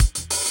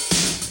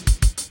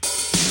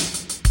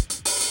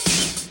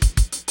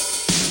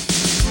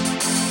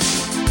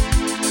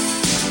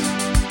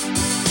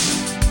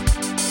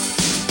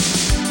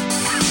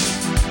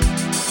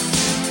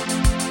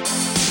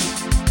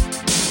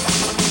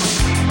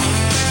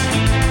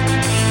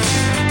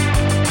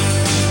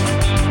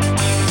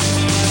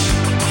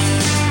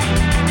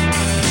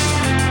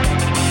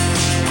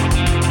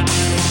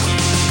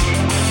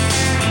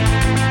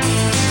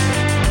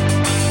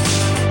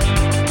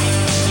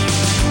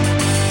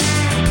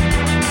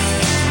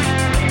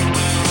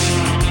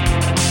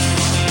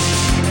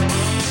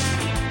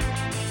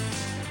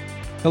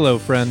Hello,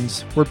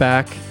 friends. We're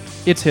back.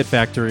 It's Hit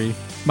Factory.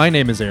 My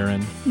name is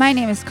Aaron. My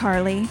name is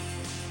Carly.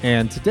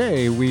 And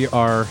today we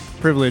are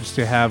privileged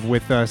to have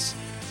with us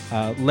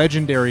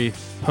legendary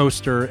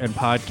poster and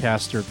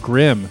podcaster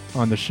Grim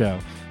on the show.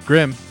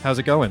 Grim, how's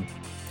it going?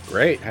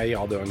 Great. How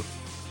y'all doing?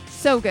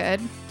 So good.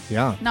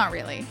 Yeah. Not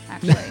really,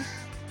 actually.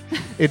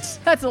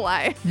 That's a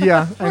lie.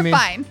 Yeah. We're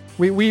fine.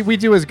 We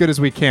do as good as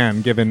we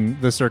can given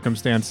the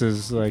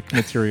circumstances, like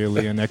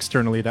materially and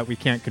externally, that we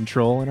can't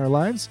control in our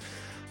lives.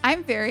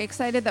 I'm very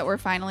excited that we're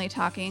finally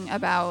talking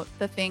about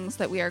the things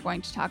that we are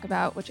going to talk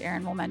about, which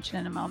Aaron will mention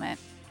in a moment.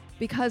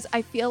 Because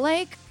I feel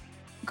like,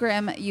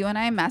 Grim, you and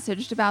I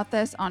messaged about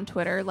this on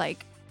Twitter,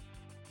 like,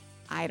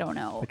 I don't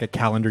know. Like a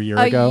calendar year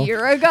ago? A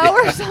year ago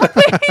or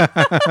something.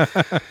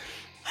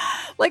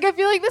 Like, I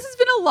feel like this has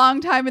been a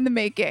long time in the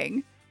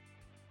making.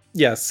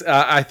 Yes.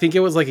 I think it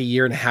was like a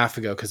year and a half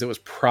ago because it was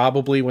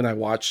probably when I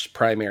watched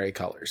Primary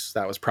Colors.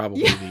 That was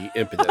probably the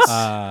impetus.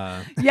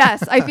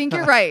 Yes, I think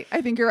you're right.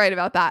 I think you're right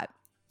about that.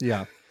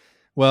 Yeah.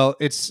 Well,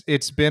 it's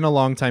been a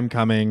long time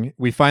coming.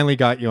 We finally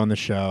got you on the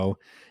show,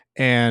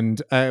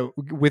 and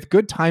with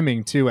good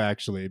timing too,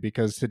 actually,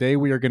 because today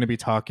we are going to be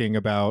talking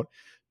about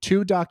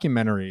two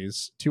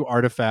documentaries, two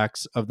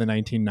artifacts of the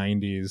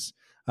 1990s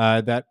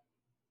that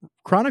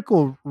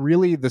chronicle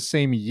really the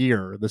same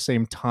year, the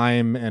same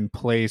time and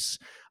place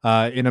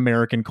in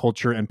American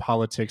culture and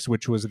politics,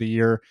 which was the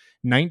year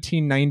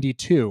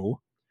 1992,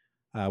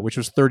 which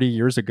was 30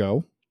 years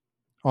ago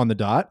on the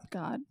dot.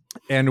 God.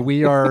 And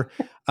we are,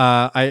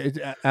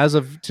 as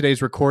of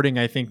today's recording,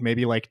 I think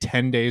maybe like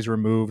 10 days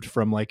removed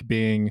from like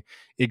being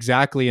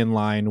exactly in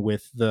line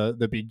with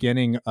the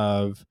beginning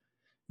of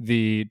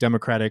the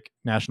Democratic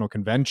National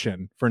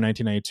Convention for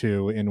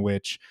 1992, in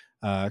which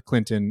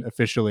Clinton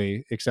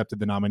officially accepted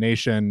the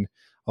nomination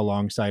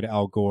alongside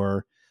Al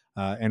Gore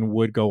and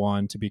would go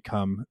on to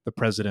become the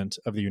president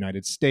of the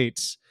United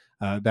States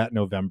that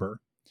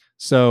November.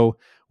 So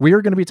we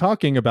are going to be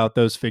talking about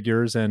those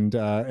figures and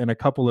a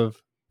couple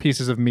of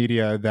pieces of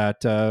media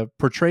that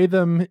portray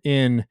them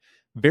in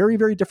very,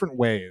 very different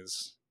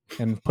ways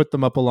and put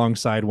them up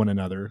alongside one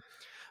another.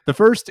 The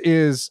first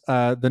is the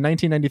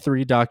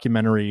 1993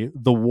 documentary,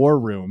 The War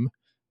Room,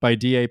 by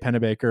D.A.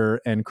 Pennebaker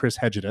and Chris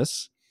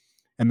Hegedus.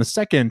 And the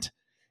second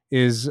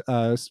is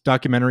a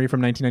documentary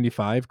from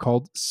 1995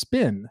 called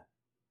Spin.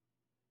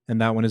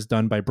 And that one is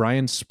done by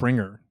Brian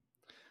Springer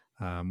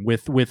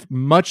with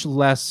much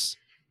less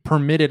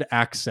permitted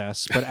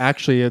access, but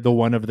actually the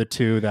one of the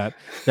two that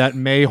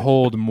may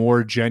hold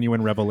more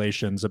genuine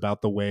revelations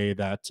about the way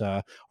that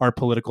our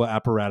political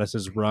apparatus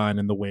is run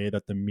and the way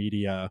that the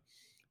media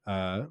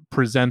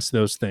presents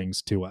those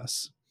things to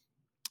us.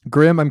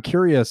 Grim, I'm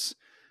curious,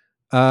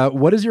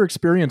 what is your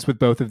experience with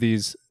both of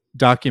these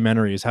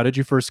documentaries? How did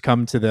you first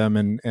come to them,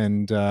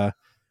 and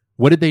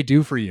what did they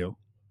do for you?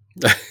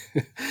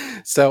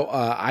 So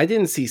I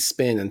didn't see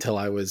Spin until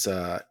I was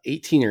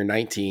 18 or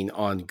 19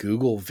 on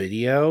Google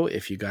Video,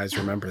 if you guys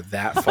remember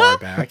that far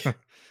back.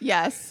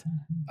 Yes.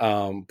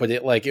 But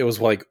it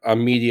was like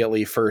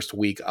immediately first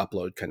week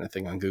upload kind of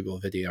thing on Google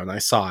Video, and I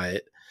saw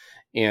it,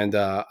 and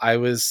I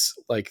was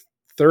like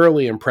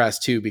thoroughly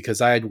impressed too,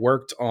 because I had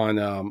worked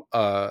on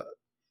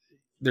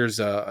there's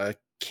a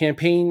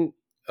campaign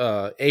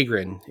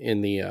Agrin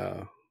in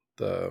the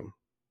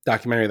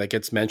documentary that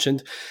gets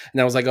mentioned, and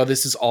I was like, oh,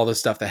 this is all the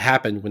stuff that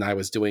happened when I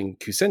was doing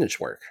Kucinich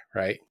work,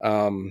 right?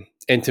 And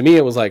to me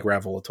it was like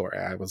revelatory.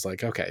 I was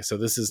like, okay, so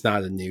this is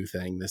not a new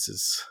thing. This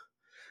is,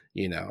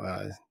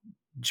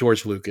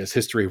 George Lucas,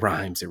 history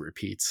rhymes, it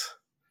repeats.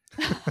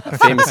 A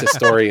famous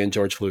historian,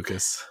 George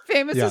Lucas.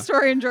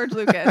 Historian George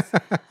Lucas.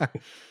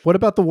 What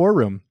about The War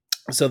Room?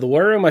 So The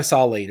War Room I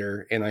saw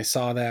later, and I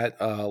saw that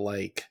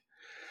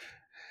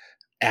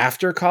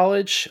after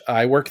college.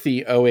 I worked the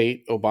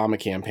 2008 Obama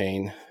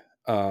campaign,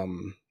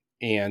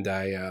 and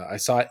I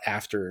saw it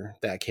after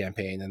that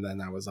campaign, and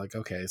then I was like,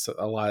 okay, so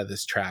a lot of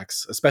this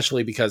tracks,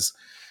 especially because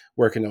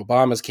working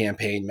Obama's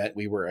campaign meant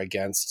we were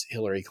against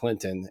Hillary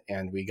Clinton,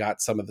 and we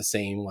got some of the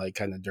same like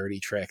kind of dirty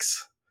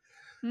tricks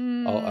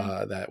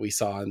that we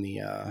saw in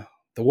the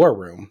War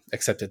Room,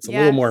 except it's a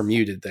little more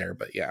muted there.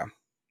 But yeah,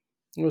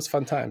 it was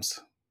fun times.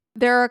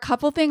 There are a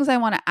couple things I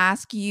want to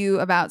ask you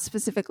about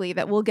specifically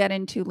that we'll get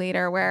into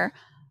later, where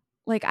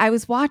like I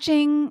was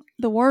watching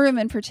The War Room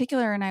in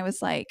particular, and I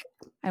was like,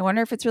 I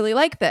wonder if it's really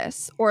like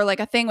this, or like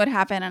a thing would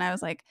happen, and I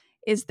was like,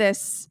 is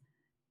this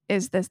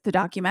the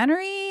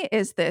documentary?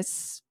 Is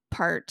this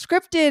part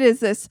scripted? Is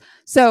this?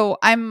 So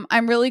I'm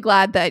really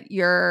glad that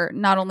you're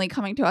not only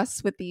coming to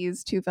us with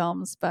these two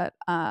films, but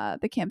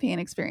the campaign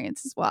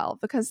experience as well,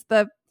 because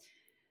the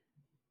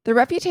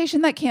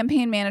reputation that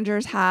campaign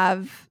managers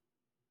have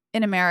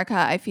in America,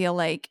 I feel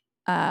like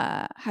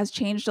has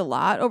changed a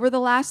lot over the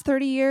last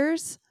 30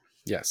 years.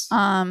 Yes.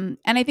 And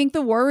I think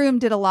The War Room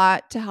did a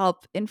lot to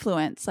help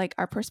influence like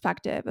our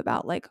perspective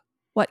about like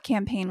what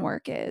campaign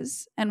work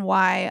is and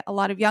why a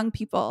lot of young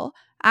people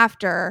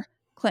after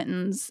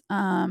Clinton's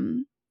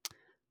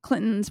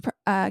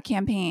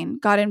campaign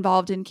got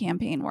involved in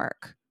campaign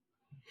work.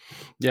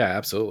 Yeah,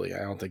 absolutely. I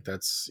don't think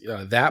that's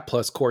that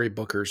plus Cory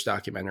Booker's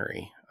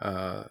documentary,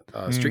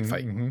 Street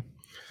Fight. Mm-hmm.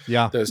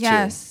 Yeah, Those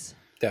Yes.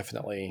 two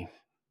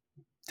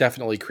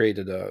definitely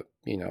created a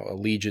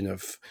legion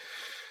of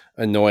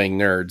annoying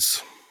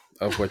nerds,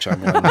 of which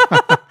I'm one.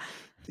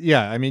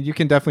 Yeah, I mean, you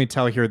can definitely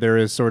tell here there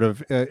is sort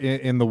of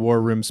in the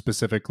War Room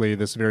specifically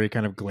this very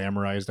kind of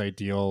glamorized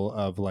ideal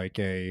of like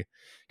a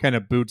kind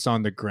of boots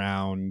on the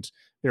ground,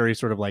 very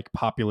sort of like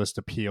populist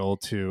appeal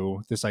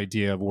to this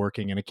idea of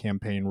working in a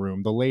campaign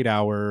room, the late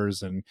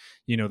hours, and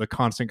the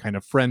constant kind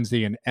of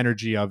frenzy and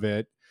energy of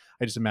it.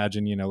 I just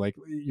imagine, like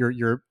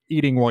you're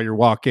eating while you're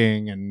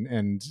walking,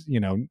 and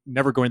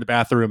never going to the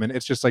bathroom, and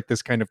it's just like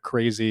this kind of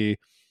crazy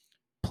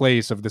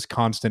place of this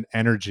constant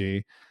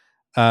energy.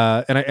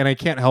 And I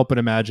can't help but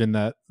imagine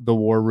that the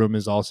War Room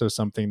is also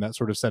something that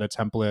sort of set a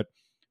template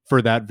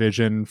for that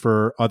vision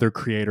for other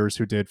creators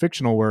who did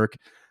fictional work,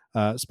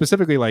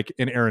 specifically like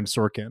in Aaron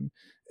Sorkin,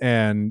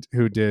 and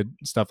who did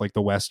stuff like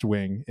The West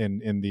Wing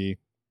in the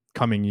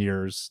coming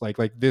years. Like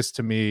this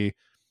to me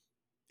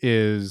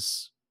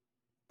is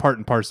part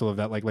and parcel of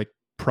that like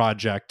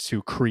project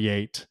to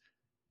create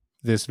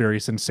this very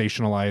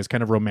sensationalized,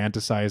 kind of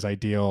romanticized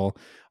ideal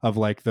of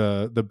like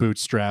the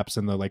bootstraps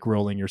and the like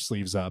rolling your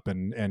sleeves up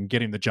and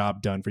getting the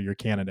job done for your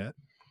candidate.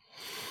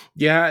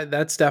 Yeah,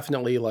 that's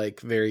definitely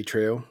like very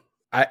true.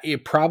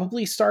 It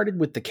probably started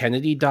with the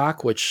Kennedy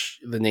doc, which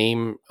the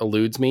name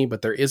eludes me,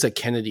 but there is a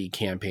Kennedy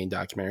campaign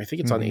documentary. I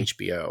think it's on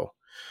HBO.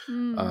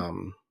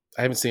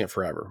 I haven't seen it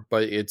forever,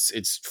 but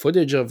it's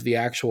footage of the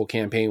actual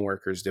campaign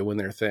workers doing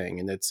their thing,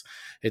 and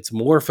it's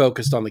more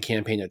focused on the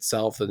campaign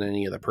itself than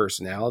any of the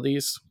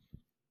personalities.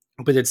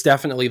 But it's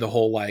definitely the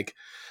whole like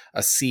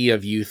a sea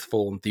of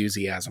youthful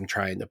enthusiasm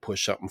trying to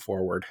push something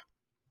forward.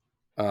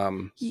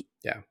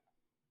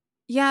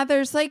 Yeah,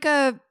 there's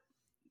a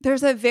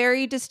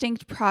very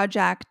distinct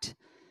project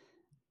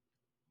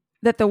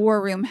that the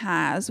War Room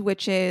has,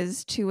 which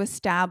is to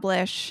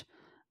establish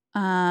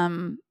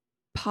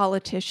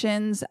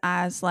politicians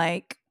as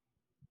like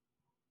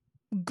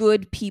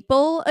good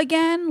people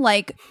again,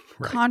 like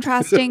Right.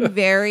 contrasting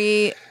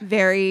very,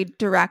 very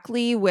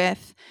directly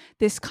with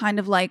this kind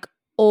of like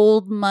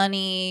old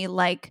money,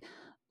 like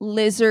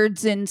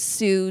lizards in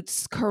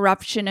suits,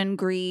 corruption and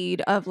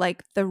greed of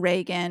like the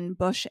Reagan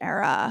Bush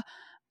era.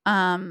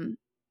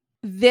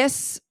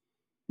 This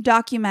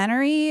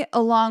documentary,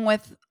 along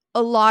with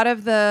a lot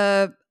of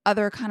the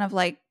other kind of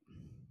like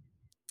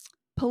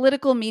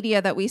political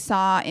media that we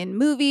saw in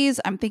movies,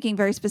 I'm thinking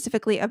very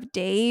specifically of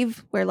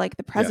Dave, where like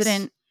the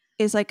president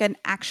is like an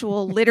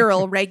actual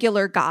literal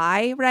regular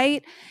guy,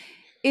 right?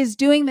 Is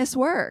doing this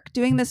work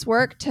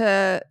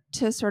to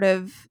sort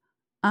of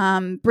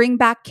bring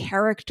back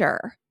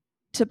character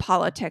to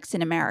politics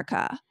in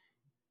America.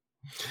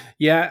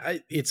 Yeah,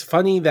 it's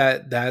funny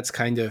that that's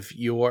kind of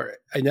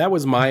and that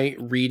was my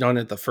read on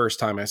it the first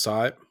time I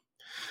saw it,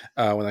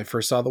 when I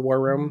first saw the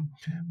War Room.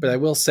 But I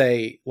will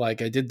say,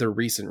 like, I did the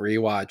recent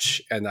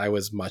rewatch, and I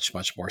was much,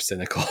 much more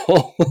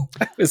cynical.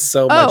 I was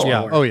so much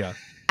yeah. more. Oh yeah,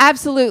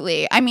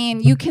 absolutely. I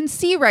mean, you can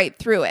see right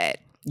through it.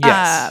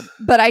 Yes,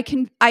 but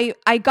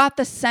I got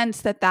the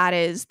sense that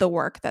is the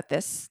work that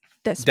this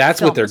that's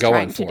what they're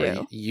going for.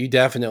 Do. You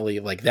definitely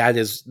like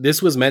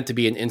this was meant to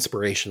be an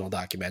inspirational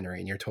documentary,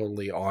 and you're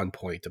totally on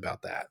point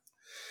about that.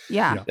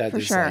 Yeah, that for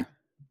is sure. Like,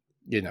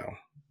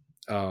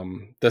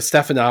 the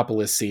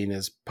Stephanopoulos scene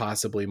is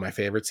possibly my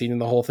favorite scene in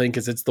the whole thing,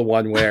 because it's the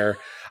one where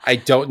I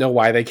don't know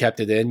why they kept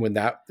it in when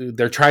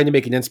they're trying to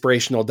make an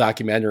inspirational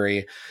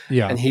documentary.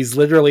 Yeah. And he's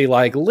literally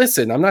like,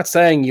 listen, I'm not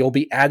saying you'll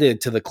be added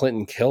to the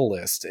Clinton kill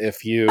list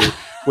if you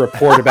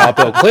report about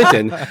Bill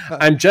Clinton.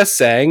 I'm just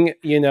saying,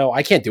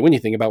 I can't do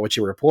anything about what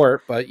you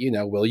report, but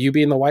will you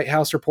be in the White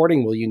House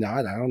reporting? Will you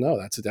not? I don't know.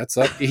 That's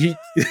up.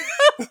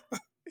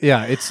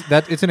 Yeah,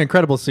 it's an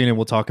incredible scene, and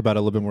we'll talk about it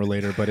a little bit more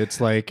later. But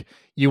it's like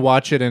you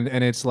watch it, and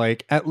it's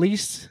like at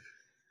least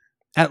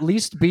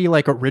be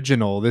like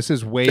original. This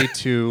is way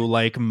too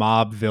like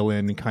mob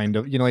villain kind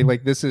of.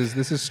 Like this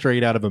is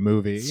straight out of a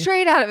movie.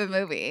 Straight out of a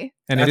movie.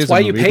 And that's why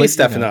you pay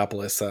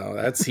Stephanopoulos.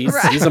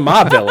 So he's a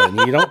mob villain.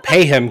 You don't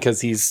pay him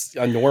because he's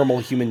a normal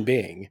human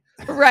being.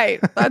 Right.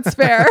 That's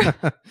fair.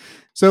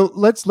 So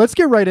let's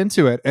get right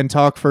into it and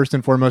talk first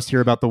and foremost here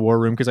about the War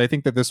Room, because I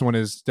think that this one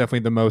is definitely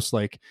the most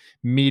like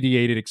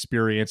mediated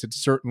experience. It's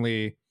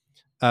certainly,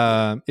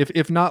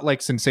 if not like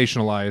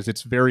sensationalized,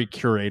 it's very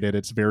curated.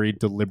 It's very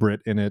deliberate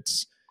in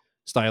its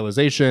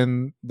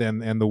stylization,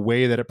 and the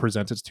way that it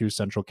presents its two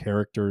central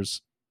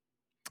characters.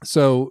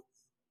 So,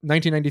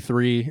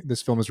 1993,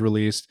 this film was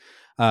released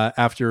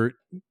after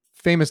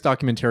famous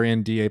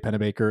documentarian D.A.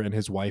 Pennebaker and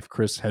his wife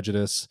Chris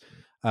Hegedus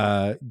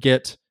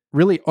get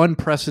really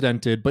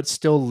unprecedented but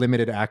still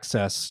limited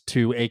access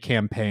to a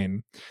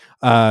campaign.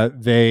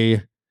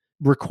 They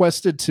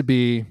requested to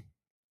be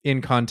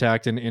in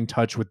contact and in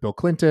touch with Bill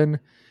Clinton.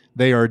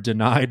 They are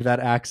denied that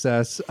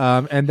access,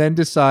 and then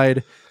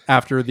decide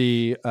after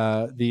the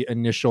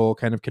initial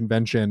kind of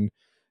convention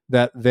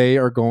that they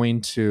are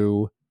going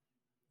to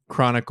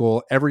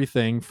chronicle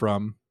everything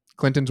from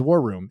Clinton's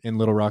war room in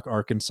Little Rock,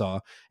 Arkansas,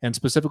 and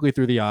specifically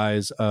through the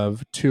eyes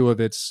of two of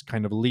its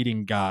kind of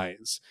leading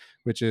guys,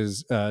 which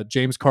is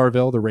James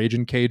Carville, the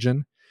Raging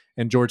Cajun,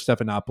 and George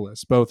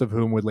Stephanopoulos, both of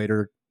whom would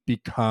later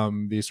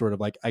become these sort of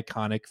like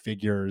iconic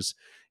figures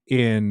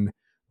in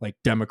like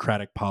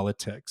democratic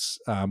politics.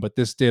 But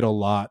this did a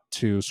lot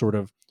to sort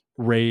of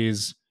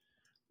raise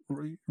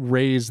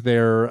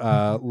their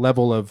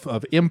level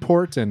of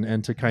import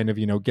and to kind of,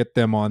 you know, get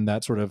them on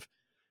that sort of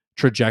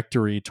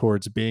trajectory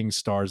towards being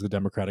stars of the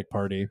Democratic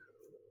Party.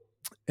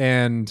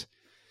 And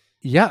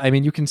yeah, I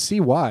mean, you can see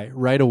why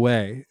right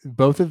away.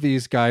 Both of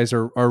these guys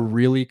are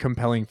really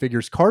compelling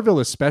figures. Carville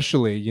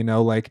especially, you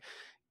know, like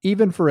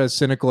even for as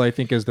cynical I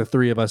think as the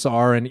three of us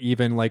are, and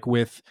even like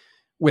with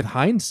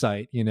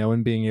hindsight, you know,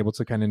 and being able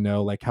to kind of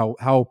know like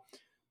how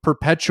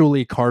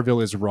perpetually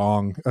Carville is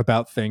wrong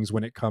about things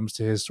when it comes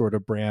to his sort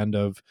of brand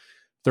of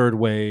third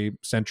way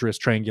centrist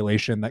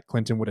triangulation that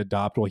Clinton would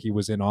adopt while he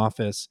was in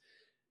office.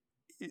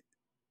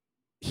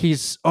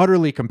 He's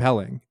utterly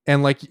compelling,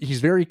 and like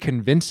he's very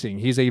convincing.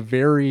 He's a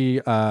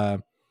very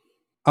I'll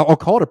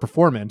call it a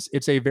performance.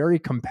 It's a very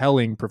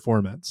compelling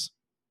performance.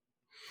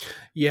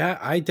 Yeah,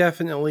 I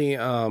definitely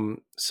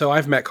so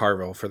I've met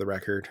Carville, for the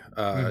record.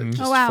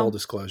 Just full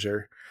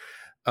disclosure.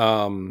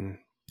 And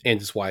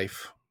his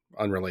wife,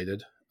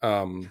 unrelated.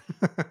 And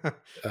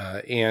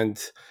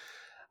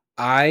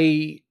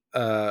I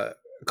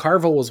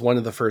Carville was one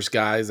of the first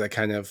guys that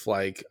kind of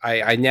like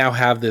I now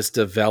have this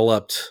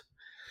developed,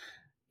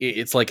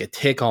 it's like a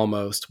tick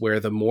almost, where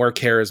the more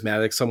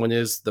charismatic someone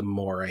is, the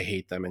more I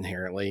hate them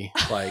inherently.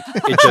 Like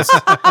it just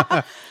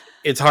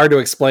it's hard to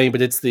explain, but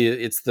it's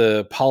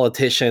the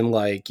politician,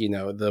 like, you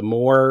know, the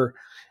more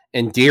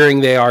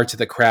endearing they are to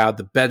the crowd,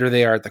 the better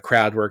they are at the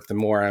crowd work, the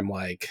more I'm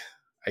like,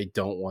 I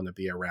don't want to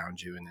be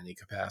around you in any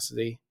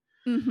capacity.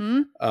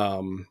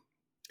 Mm-hmm.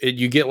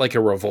 You get like a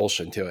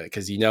revulsion to it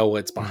because you know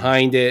what's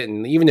behind it.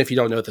 And even if you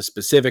don't know the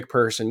specific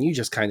person, you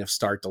just kind of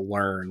start to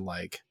learn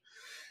like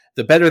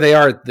the better they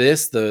are at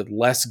this, the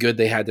less good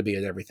they had to be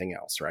at everything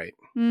else, right?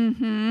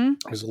 Mm-hmm.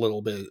 There's a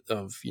little bit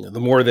of, you know, the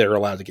more they're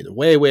allowed to get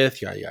away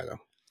with, yada, yada.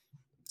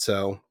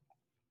 So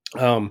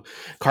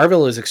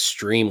Carville is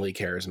extremely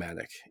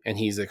charismatic, and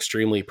he's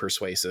extremely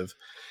persuasive,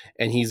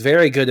 and he's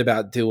very good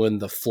about doing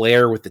the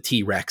flare with the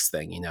T-Rex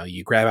thing. You know,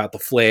 you grab out the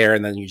flare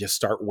and then you just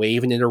start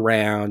waving it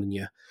around and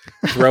you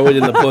throw it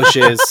in the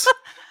bushes.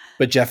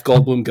 But Jeff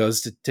Goldblum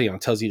goes to, you know,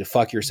 tells you to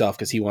fuck yourself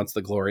because he wants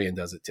the glory and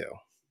does it too.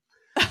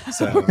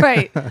 So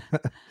right.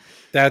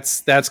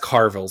 That's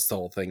Carville's the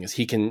whole thing, is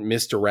he can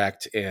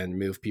misdirect and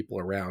move people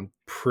around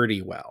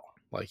pretty well.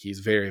 Like he's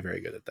very,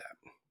 very good at that.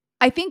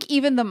 I think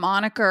even the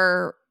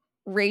moniker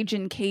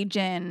Raging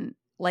Cajun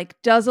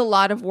like does a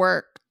lot of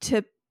work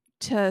to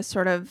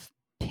sort of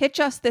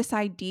pitch us this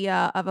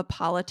idea of a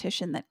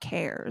politician that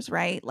cares,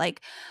 right?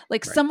 Like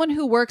right. Someone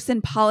who works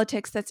in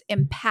politics that's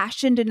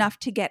impassioned enough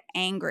to get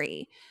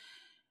angry,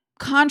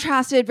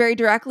 contrasted very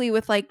directly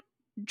with like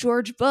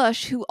George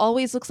Bush, who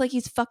always looks like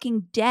he's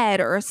fucking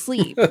dead or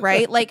asleep,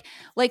 right? like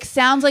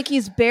sounds like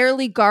he's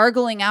barely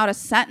gargling out a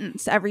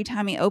sentence every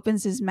time he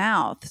opens his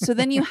mouth. So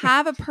then you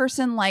have a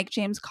person like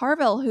James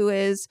Carville, who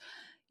is,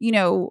 you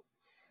know,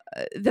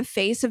 the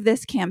face of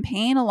this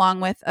campaign, along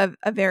with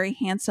a very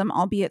handsome,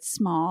 albeit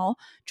small,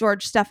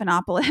 George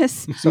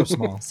Stephanopoulos.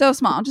 So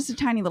small, just a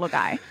tiny little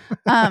guy.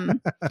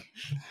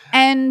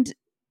 And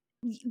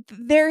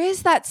there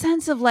is that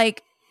sense of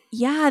like,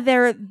 yeah,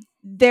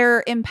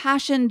 they're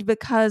impassioned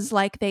because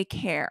like they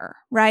care,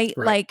 right?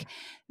 Like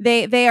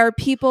they are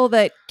people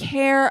that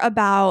care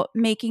about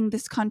making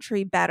this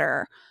country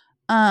better.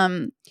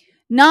 Not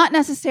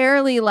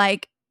necessarily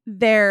like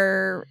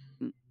they're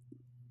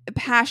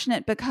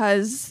passionate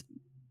because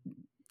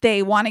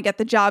they want to get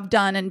the job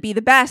done and be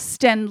the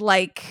best and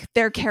like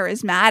they're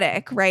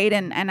charismatic, right?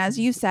 And as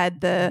you said,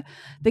 the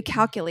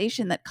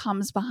calculation that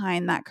comes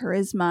behind that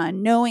charisma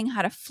and knowing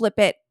how to flip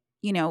it,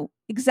 you know,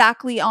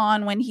 exactly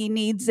on when he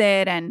needs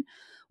it, and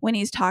when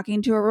he's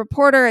talking to a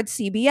reporter at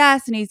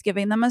CBS and he's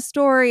giving them a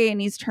story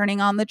and he's turning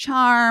on the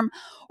charm,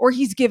 or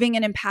he's giving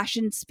an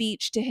impassioned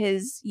speech to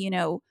his, you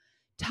know,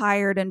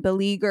 tired and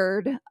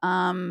beleaguered,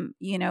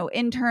 you know,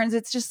 interns.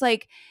 It's just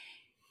like,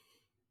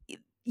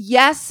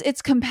 yes,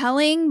 it's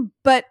compelling,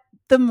 but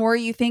the more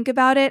you think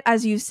about it,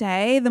 as you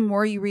say, the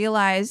more you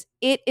realize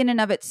it in and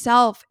of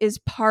itself is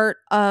part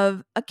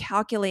of a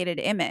calculated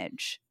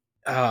image.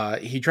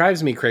 He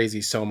drives me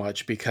crazy so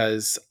much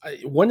because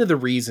one of the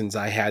reasons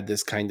I had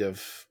this kind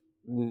of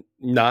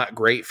not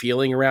great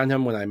feeling around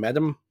him when I met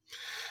him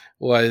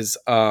was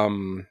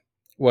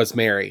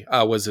Mary,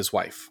 was his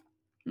wife.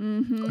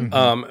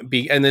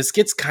 Mm-hmm. And this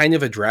gets kind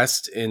of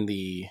addressed in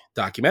the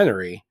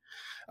documentary,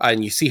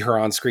 and you see her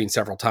on screen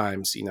several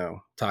times, you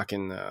know,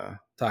 talking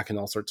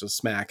all sorts of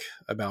smack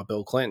about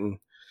Bill Clinton.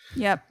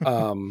 Yep.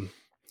 And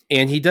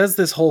he does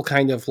this whole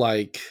kind of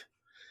like,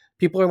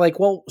 people are like,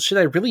 well, should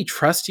I really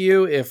trust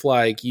you if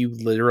like you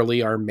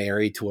literally are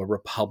married to a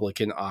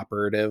Republican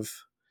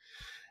operative?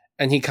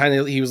 And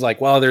he was like,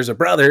 well, there's a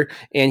brother,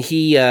 and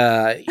he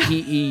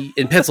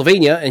in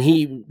Pennsylvania, and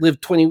he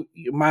lived 20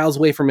 miles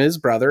away from his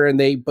brother, and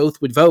they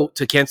both would vote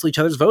to cancel each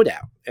other's vote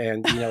out.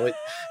 And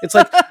it's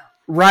like,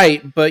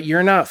 right, but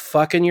you're not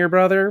fucking your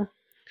brother,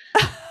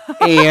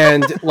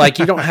 and like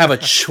you don't have a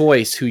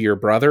choice who your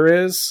brother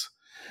is.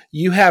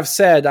 You have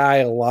said I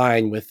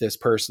align with this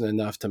person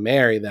enough to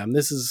marry them.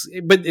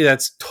 But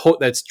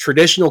that's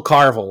traditional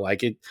Carvel.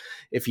 Like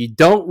if you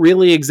don't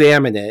really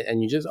examine it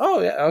and you just,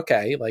 oh yeah,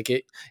 okay, like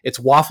it's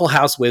Waffle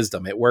House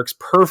wisdom. It works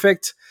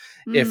perfect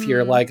if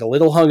you're like a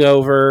little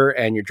hungover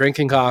and you're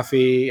drinking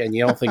coffee and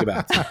you don't think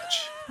about it too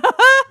much.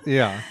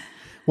 Yeah.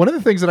 One of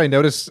the things that I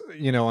noticed,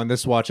 on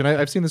this watch, and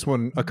I've seen this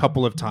one a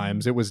couple of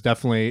times, it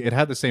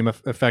had the same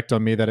effect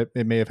on me that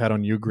it may have had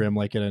on you, Grim,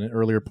 like at an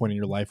earlier point in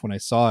your life when I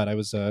saw it. I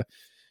was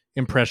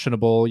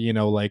impressionable,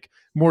 like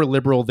more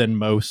liberal than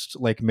most,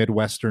 like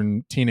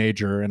Midwestern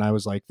teenager, and I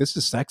was like, this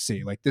is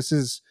sexy, like this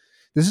is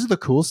the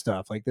cool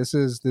stuff, like this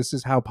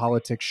is how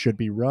politics should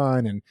be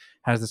run, and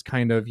has this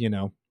kind of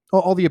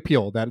all the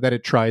appeal that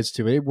it tries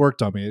to. It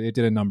worked on me. It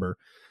did a number.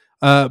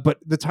 But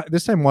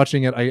this time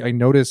watching it, I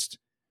noticed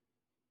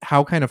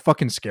how kind of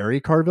fucking scary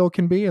Carville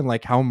can be, and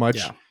like how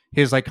much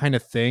his like kind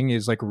of thing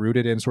is like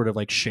rooted in sort of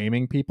like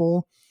shaming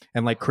people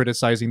and like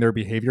criticizing their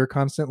behavior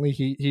constantly.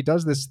 He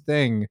does this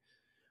thing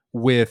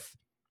with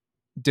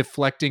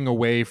deflecting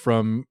away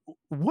from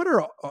what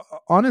are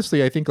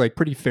honestly, I think, like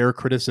pretty fair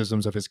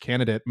criticisms of his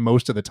candidate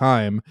most of the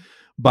time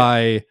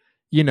by,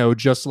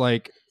 just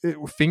like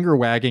finger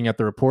wagging at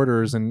the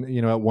reporters. And,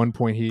 at one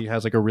point he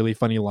has like a really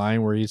funny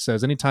line where he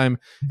says, anytime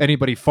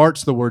anybody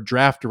farts the word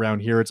draft around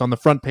here, it's on the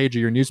front page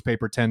of your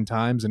newspaper 10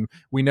 times. And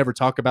we never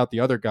talk about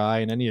the other guy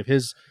and any of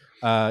his,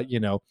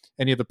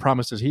 any of the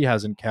promises he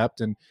hasn't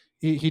kept. And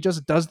he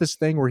just does this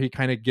thing where he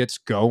kind of gets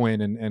going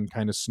and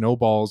kind of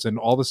snowballs. And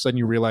all of a sudden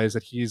you realize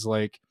that he's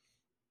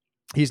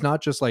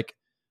not just like,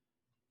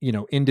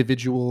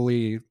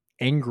 individually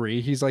angry.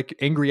 He's like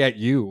angry at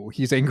you.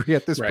 He's angry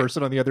at this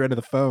person on the other end of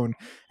the phone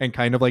and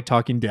kind of like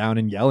talking down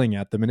and yelling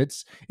at them. And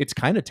it's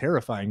kind of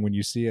terrifying when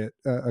you see it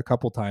a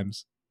couple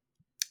times.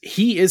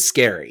 He is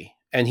scary,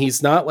 and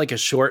he's not like a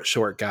short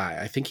guy.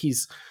 I think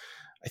he's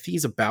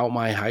about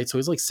my height, so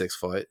he's like 6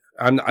 foot.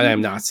 I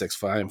am not 6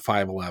 foot. I'm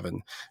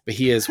 5'11", but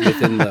he is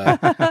within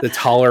the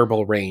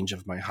tolerable range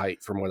of my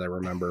height from what I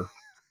remember.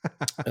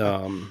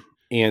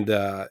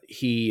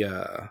 He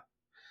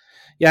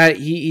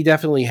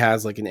definitely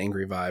has like an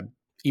angry vibe.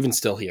 Even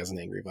still, he has an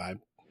angry vibe.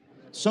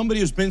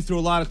 Somebody who's been through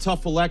a lot of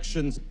tough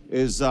elections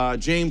is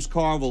James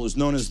Carville, who's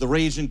known as the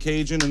Raging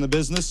Cajun in the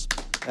business,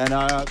 and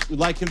we'd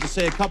like him to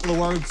say a couple of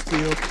words to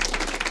you.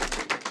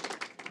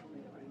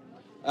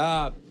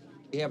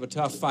 We have a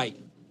tough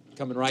fight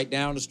coming right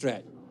down the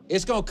stretch.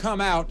 It's going to come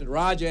out that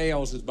Roger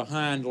Ailes is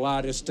behind a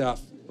lot of this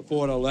stuff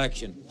before the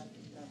election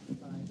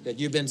that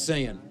you've been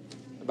seeing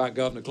about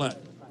Governor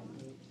Clinton.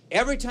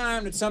 Every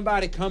time that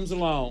somebody comes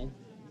along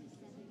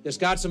that's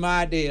got some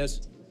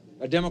ideas,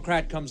 a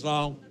Democrat comes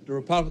along, the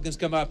Republicans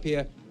come up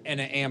here and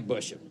they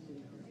ambush him.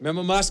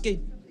 Remember Muskie?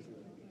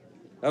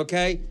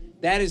 Okay?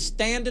 That is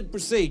standard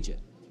procedure.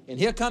 And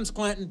here comes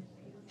Clinton.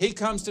 He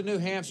comes to New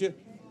Hampshire.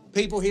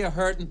 People here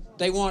hurting.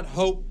 They want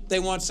hope. They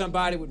want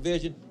somebody with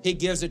vision. He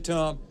gives it to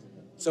them.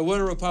 So what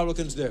do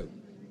Republicans do?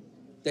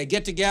 They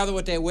get together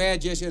with their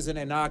wedge issues and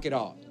they knock it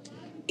off.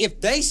 If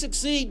they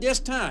succeed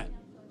this time,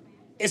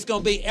 it's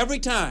going to be every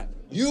time.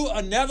 You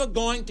are never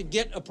going to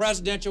get a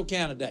presidential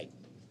candidate.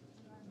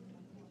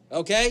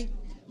 Okay?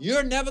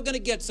 You're never going to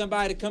get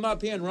somebody to come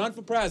up here and run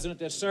for president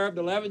that served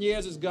 11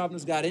 years as governor,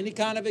 has got any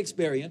kind of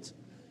experience.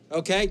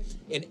 Okay?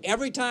 And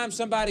every time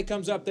somebody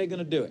comes up, they're going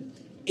to do it.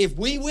 If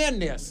we win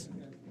this,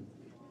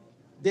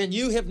 then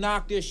you have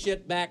knocked this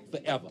shit back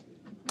forever.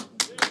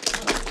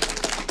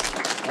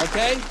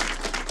 Okay?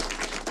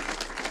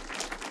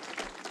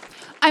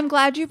 I'm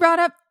glad you brought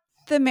up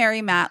the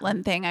Mary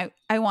Matlin thing.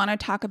 I want to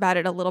talk about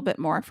it a little bit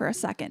more for a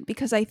second,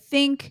 because I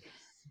think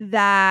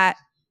that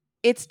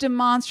it's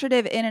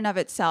demonstrative in and of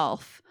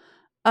itself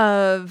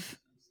of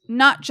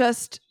not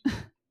just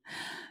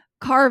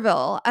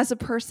Carville as a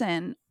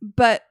person,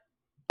 but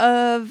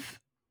of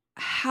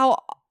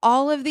how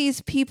all of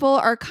these people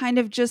are kind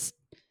of just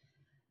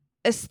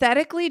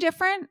aesthetically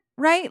different,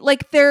 right?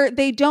 Like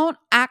they don't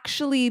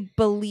actually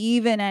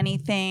believe in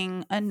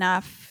anything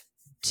enough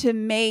to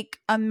make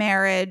a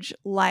marriage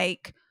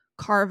like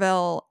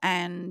Carville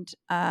and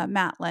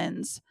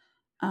Matlin's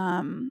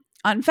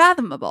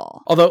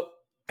unfathomable. Although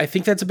I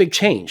think that's a big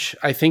change.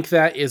 I think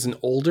that is an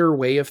older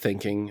way of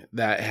thinking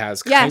that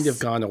has kind of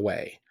gone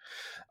away.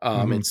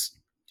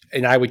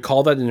 And I would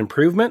call that an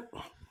improvement.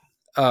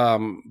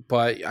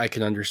 But I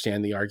can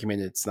understand the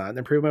argument it's not an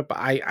improvement, but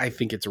I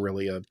think it's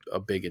really a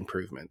big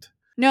improvement.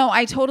 No,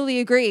 I totally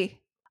agree.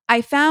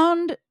 I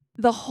found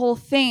the whole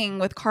thing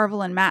with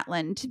Carville and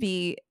Matlin to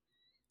be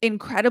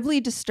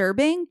incredibly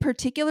disturbing,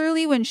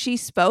 particularly when she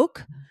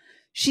spoke.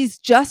 She's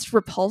just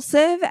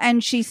repulsive,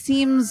 and she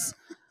seems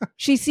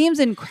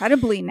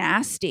incredibly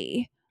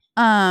nasty.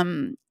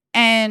 And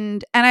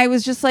I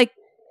was just like,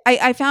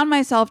 I found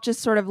myself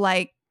just sort of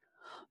like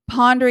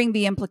pondering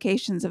the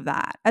implications of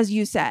that, as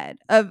you said,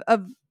 of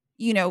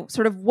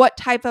sort of what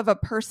type of a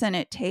person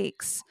it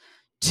takes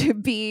to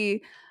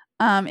be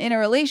in a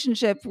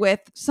relationship with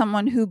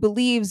someone who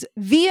believes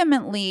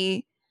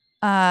vehemently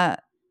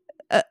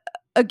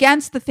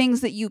against the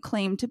things that you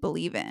claim to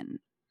believe in.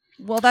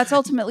 Well, that's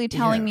ultimately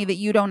telling me that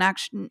you don't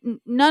actually,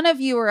 none of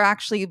you are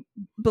actually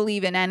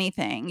believe in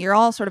anything. You're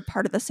all sort of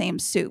part of the same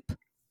soup.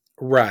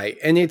 Right.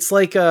 And it's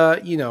like,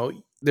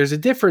 there's a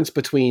difference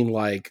between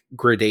like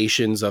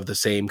gradations of the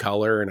same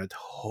color and a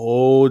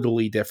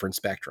totally different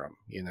spectrum,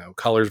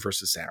 colors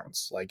versus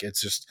sounds. Like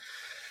it's just,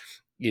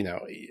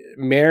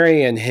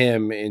 Mary and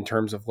him in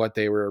terms of what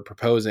they were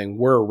proposing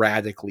were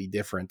radically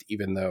different,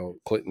 even though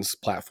Clinton's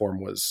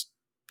platform was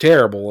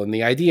terrible. And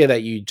the idea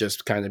that you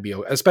just kind of be,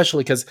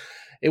 especially because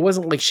it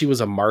wasn't like she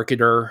was a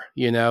marketer,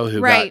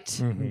 who got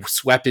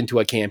swept into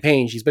a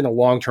campaign. She's been a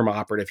long-term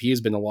operative. He's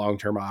been a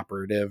long-term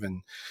operative.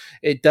 And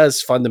it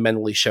does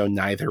fundamentally show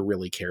neither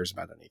really cares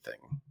about anything.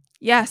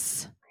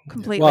 Yes,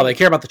 completely. Well, they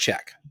care about the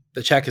check.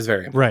 The check is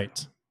very important.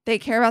 Right. They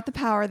care about the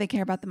power. They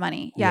care about the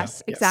money.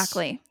 Yes, Yeah.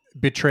 exactly. Yes.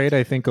 Betrayed,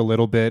 I think, a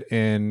little bit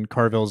in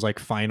Carville's like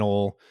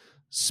final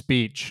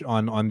speech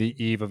on the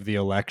eve of the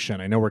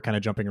election. I know we're kind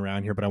of jumping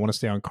around here, but I want to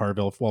stay on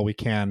Carville while we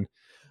can.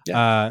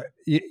 Yeah.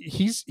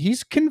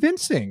 He's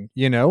convincing,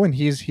 and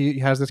he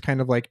has this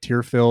kind of like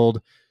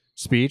tear-filled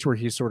speech where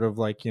he's sort of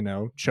like,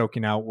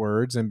 choking out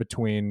words in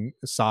between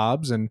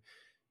sobs, and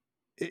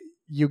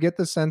you get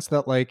the sense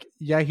that like,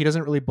 he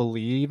doesn't really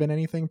believe in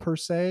anything per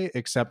se,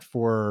 except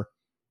for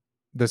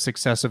the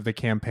success of the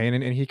campaign.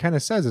 And he kind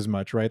of says as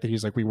much, right? That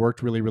he's like, we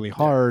worked really, really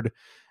hard.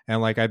 And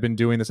like, I've been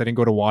doing this. I didn't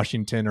go to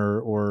Washington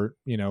or,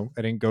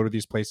 I didn't go to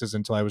these places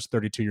until I was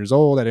 32 years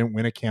old. I didn't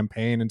win a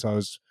campaign until I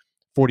was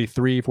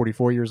 43,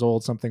 44 years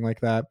old, something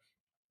like that.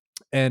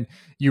 And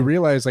you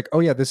realize like, oh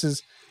yeah, this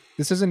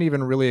isn't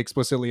even really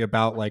explicitly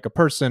about like a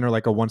person or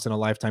like a once in a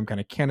lifetime kind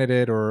of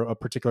candidate or a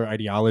particular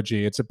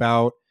ideology. It's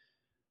about,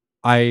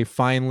 I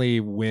finally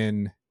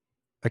win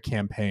a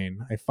campaign.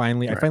 I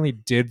finally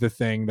did the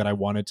thing that I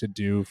wanted to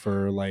do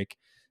for like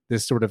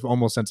this sort of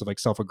almost sense of like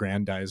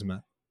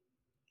self-aggrandizement.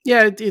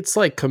 Yeah, it's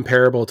like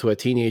comparable to a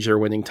teenager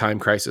winning Time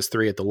Crisis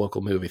 3 at the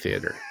local movie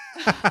theater.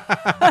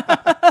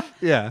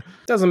 Yeah.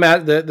 Doesn't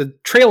matter. The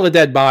trail of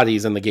dead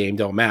bodies in the game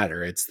don't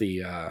matter. It's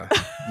the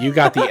you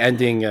got the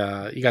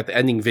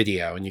ending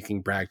video and you can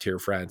brag to your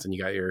friends, and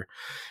you got your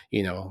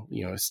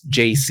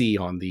JC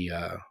on the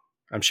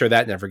I'm sure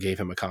that never gave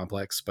him a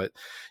complex, but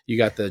you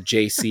got the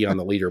JC on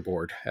the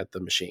leaderboard at the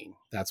machine.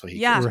 That's what he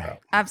cares about.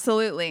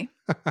 Absolutely.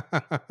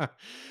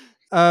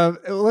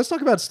 Let's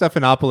talk about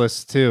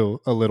Stephanopoulos too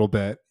a little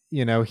bit.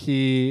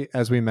 He,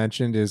 as we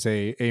mentioned, is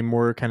a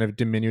more kind of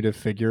diminutive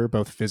figure,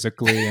 both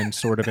physically and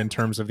sort of in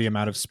terms of the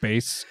amount of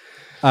space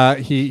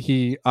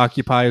he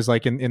occupies,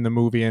 like in the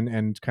movie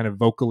and kind of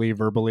vocally,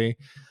 verbally.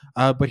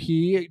 But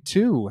he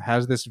too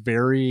has this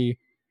very,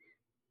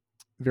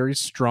 very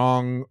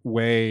strong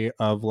way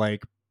of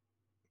like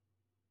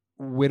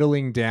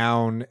whittling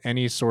down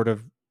any sort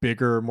of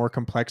bigger, more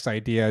complex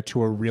idea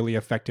to a really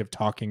effective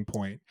talking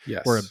point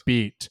or a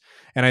beat.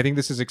 And I think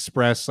this is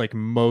expressed like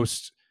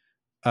most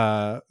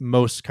kind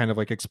of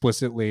like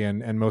explicitly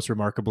and most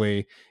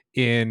remarkably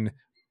in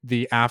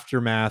the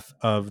aftermath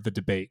of the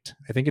debate.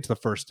 I think it's the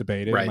first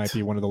debate. It might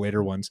be one of the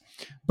later ones,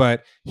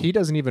 but he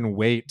doesn't even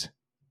wait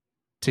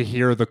to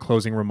hear the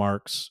closing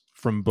remarks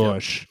from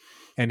Bush. Yep.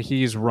 And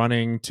he's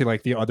running to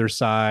like the other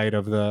side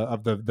of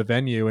the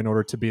venue in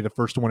order to be the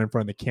first one in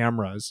front of the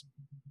cameras.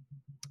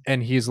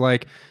 And he's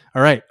like,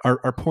 all right,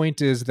 our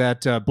point is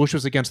that Bush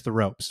was against the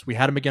ropes. We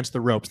had him against the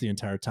ropes the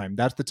entire time.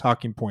 That's the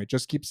talking point.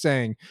 Just keep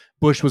saying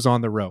Bush was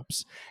on the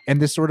ropes.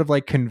 And this sort of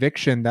like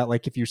conviction that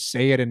like if you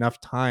say it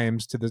enough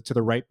times to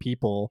the right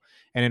people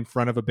and in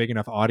front of a big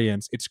enough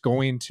audience, it's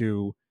going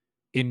to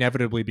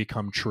inevitably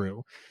become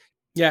true.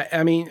 Yeah,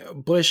 I mean,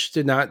 Bush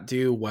did not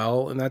do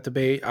well in that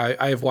debate.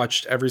 I have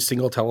watched every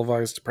single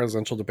televised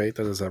presidential debate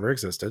that has ever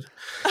existed.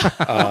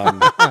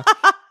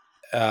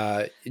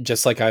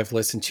 Just like I've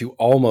listened to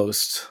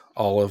almost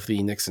all of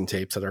the Nixon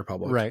tapes that are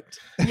public. Right.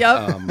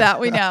 Yep, that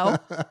we know.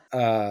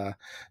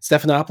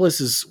 Stephanopoulos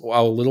is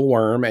a little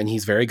worm, and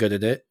he's very good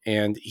at it,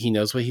 and he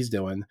knows what he's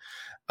doing.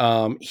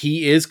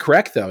 He is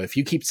correct, though. If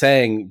you keep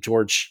saying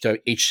George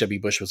H.W.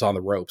 Bush was on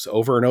the ropes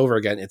over and over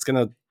again, it's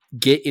going to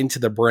get into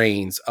the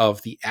brains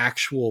of the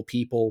actual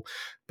people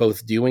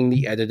both doing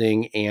the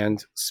editing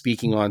and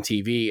speaking on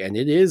TV. And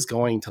it is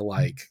going to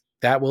like,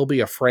 that will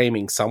be a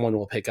framing someone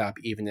will pick up,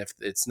 even if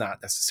it's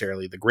not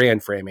necessarily the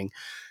grand framing.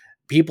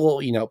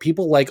 People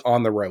like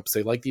on the ropes.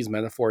 They like these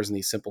metaphors and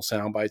these simple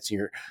sound bites,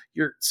 and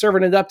you're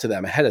serving it up to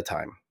them ahead of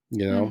time.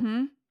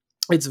 Mm-hmm.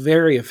 It's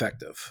very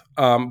effective.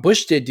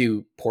 Bush did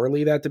do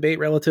poorly that debate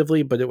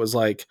relatively, but it was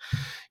like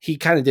he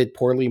kind of did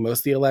poorly most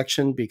of the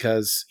election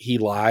because he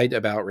lied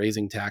about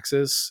raising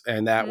taxes.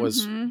 And that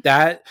was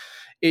that.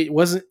 It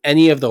wasn't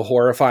any of the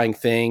horrifying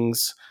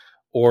things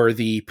or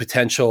the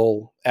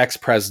potential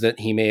ex-president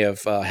he may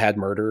have had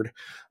murdered.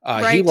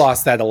 He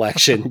lost that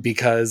election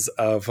because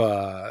of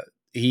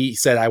he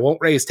said, I won't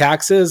raise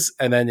taxes.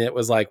 And then it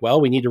was like, well,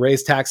 we need to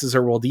raise taxes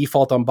or we'll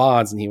default on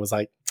bonds. And he was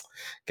like,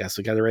 guess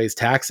we got to raise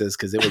taxes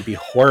because it would be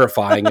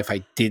horrifying if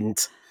I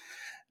didn't.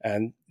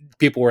 And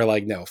people were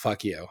like, no,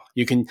 fuck you.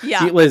 You can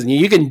listen,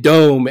 you can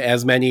dome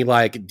as many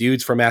like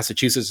dudes from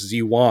Massachusetts as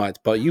you want,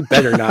 but you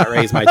better not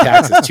raise my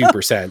taxes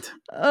 2%.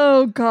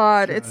 Oh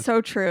God, it's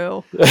so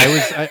true.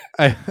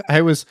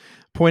 I was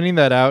pointing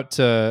that out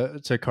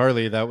to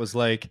Carly. That was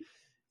like,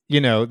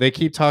 you know, they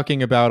keep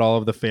talking about all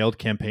of the failed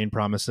campaign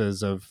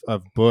promises of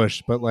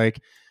Bush, but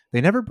like they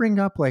never bring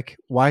up like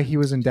why he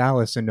was in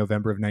Dallas in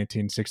November of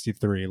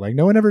 1963. Like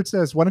no one ever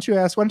says, why don't you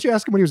ask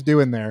him what he was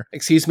doing there?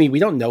 Excuse me, we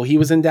don't know he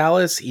was in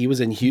Dallas. He was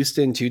in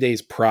Houston 2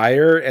 days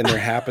prior, and there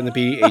happened to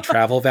be a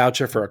travel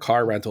voucher for a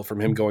car rental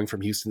from him going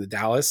from Houston to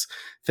Dallas.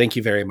 Thank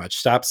you very much.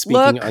 Stop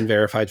speaking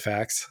unverified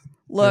facts.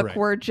 Look, right.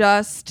 we're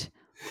just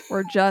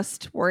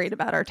worried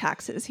about our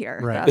taxes here.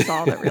 Right. That's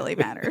all that really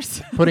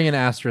matters. Putting an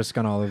asterisk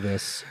on all of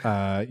this,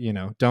 you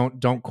know,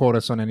 don't quote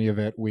us on any of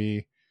it.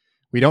 We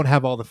don't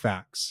have all the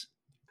facts.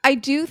 I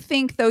do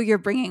think, though, you're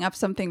bringing up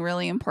something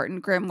really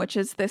important, Grim, which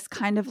is this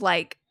kind of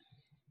like,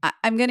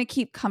 I'm going to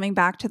keep coming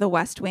back to the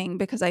West Wing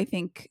because I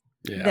think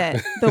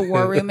that the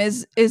War Room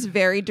is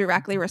very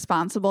directly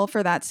responsible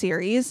for that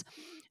series.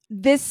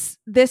 This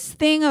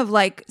thing of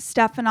like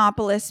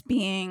Stephanopoulos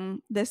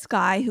being this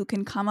guy who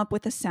can come up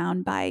with a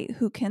soundbite,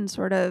 who can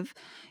sort of,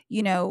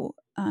 you know,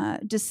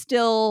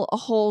 distill a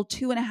whole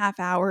 2.5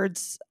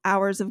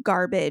 hours of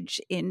garbage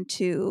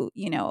into,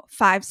 you know,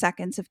 5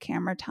 seconds of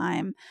camera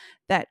time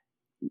that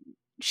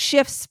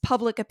shifts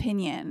public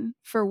opinion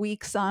for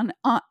weeks on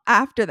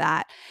after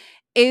that,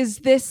 is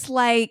this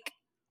like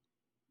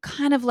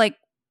kind of like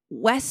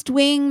West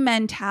Wing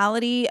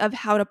mentality of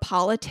how to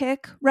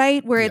politic,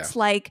 right? Where it's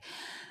like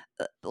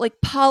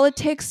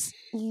politics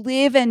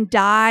live and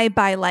die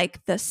by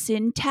like the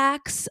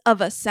syntax of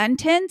a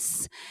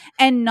sentence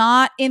and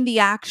not in the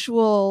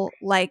actual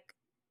like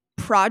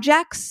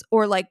projects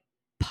or like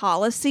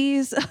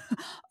policies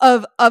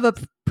of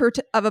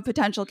a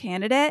potential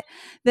candidate,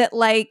 that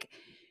like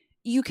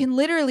you can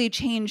literally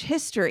change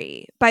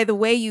history by the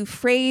way you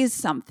phrase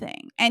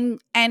something. And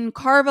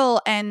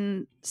Carville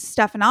and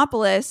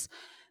Stephanopoulos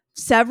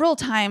several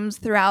times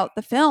throughout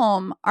the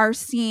film are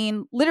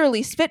seen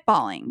literally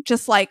spitballing,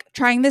 just like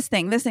trying this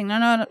thing.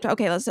 No.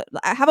 Okay,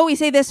 how about we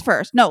say this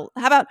first? No,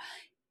 how about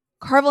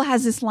Carville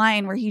has this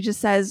line where he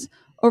just says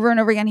over and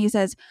over again, he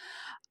says,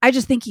 I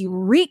just think he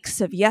reeks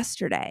of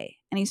yesterday.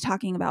 And he's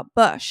talking about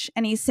Bush.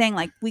 And he's saying,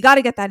 like, we got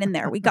to get that in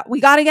there. We got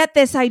to get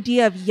this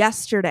idea of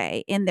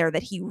yesterday in there,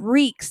 that he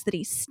reeks, that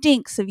he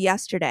stinks of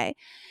yesterday.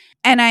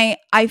 And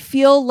I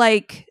feel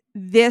like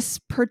this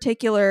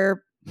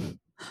particular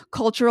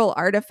cultural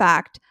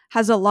artifact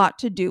has a lot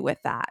to do with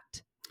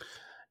that.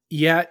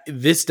 Yeah,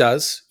 this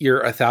does.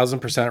 You're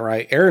 1,000%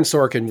 right. Aaron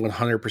Sorkin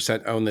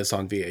 100% owned this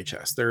on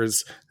VHS.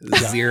 There's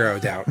zero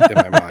doubt in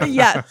my mind.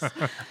 Yes.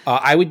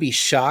 I would be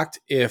shocked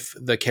if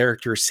the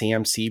character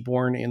Sam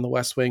Seaborn in The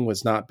West Wing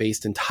was not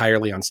based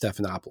entirely on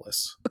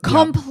Stephanopoulos.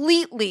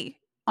 Completely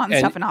on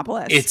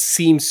Stephanopoulos. It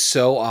seems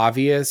so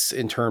obvious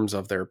in terms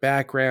of their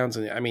backgrounds.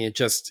 And I mean,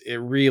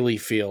 it really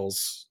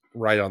feels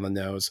right on the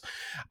nose.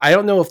 I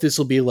don't know if this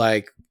will be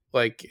like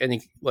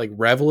any like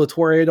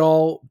revelatory at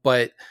all,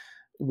 but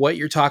what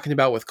you're talking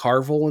about with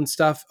Carville and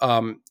stuff,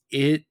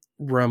 it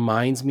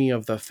reminds me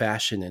of the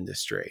fashion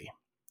industry.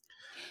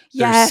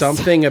 There's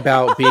something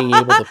about being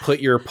able to put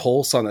your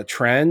pulse on a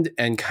trend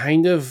and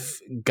kind of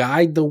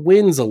guide the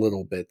winds a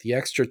little bit. The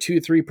extra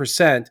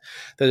 2-3%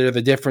 that are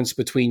the difference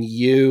between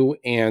you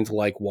and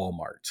like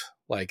Walmart.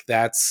 Like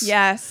that's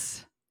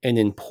an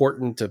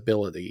important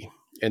ability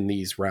in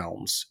these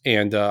realms.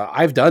 And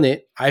I've done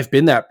it. I've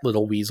been that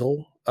little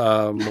weasel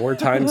more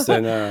times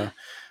than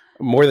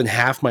more than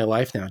half my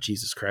life now.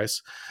 Jesus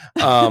Christ.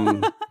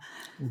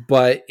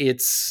 But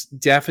it's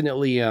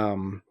definitely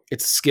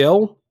it's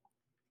skill.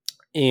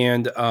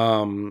 And,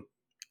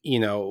 you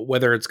know,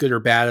 whether it's good or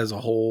bad is a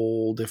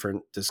whole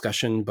different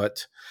discussion,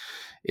 but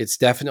it's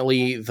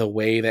definitely the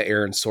way that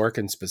Aaron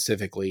Sorkin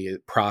specifically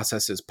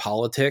processes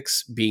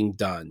politics being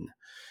done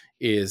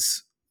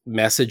is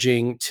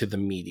messaging to the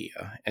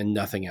media and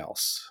nothing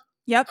else.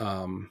 Yep.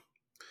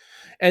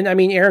 And I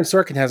mean, Aaron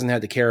Sorkin hasn't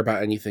had to care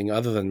about anything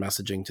other than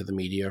messaging to the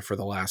media for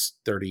the last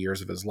 30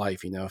 years of his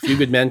life. You know, A Few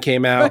Good Men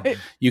came out, right.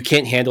 You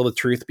Can't Handle the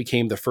Truth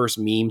became the first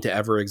meme to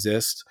ever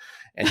exist,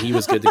 and he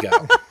was good to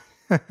go.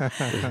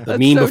 The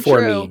meme so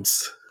before true.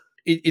 Memes.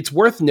 It's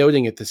worth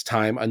noting at this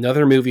time,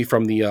 another movie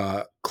from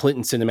the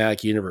Clinton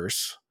cinematic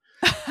universe,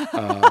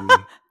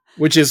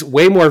 which is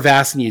way more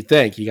vast than you'd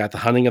think. You got The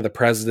Hunting of the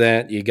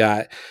President, you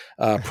got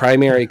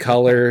Primary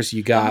Colors,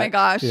 you got oh my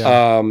gosh.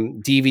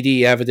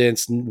 DVD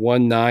evidence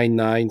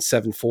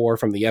 19974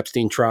 from the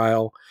Epstein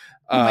trial.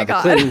 The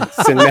Clinton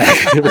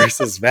cinematic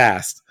universe is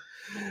vast.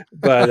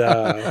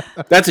 But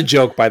that's a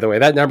joke, by the way.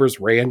 That number's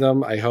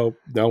random. I hope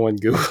no one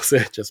Googles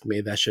it. Just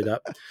made that shit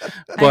up.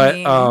 But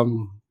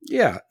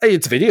yeah,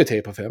 it's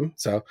videotape of him.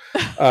 So,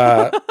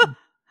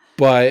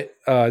 but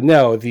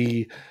no,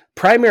 the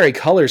Primary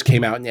Colors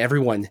came out and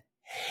everyone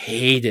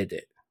hated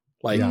it.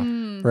 Like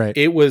Right.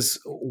 It was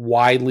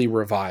widely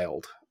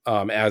reviled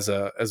as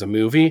a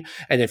movie.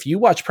 And if you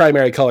watch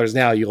Primary Colors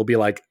now, you'll be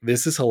like,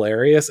 this is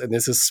hilarious and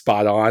this is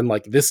spot on.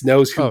 Like, this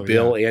knows who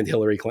Bill and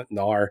Hillary Clinton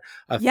are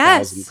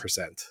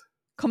 1,000%.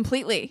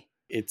 Completely.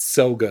 It's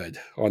so good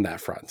on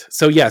that front.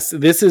 So yes,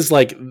 this is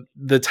like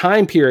the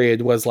time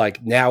period was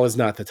like, now is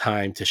not the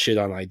time to shit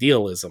on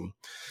idealism.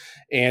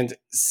 And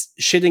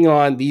shitting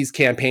on these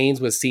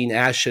campaigns was seen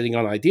as shitting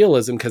on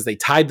idealism because they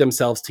tied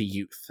themselves to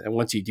youth. And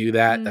once you do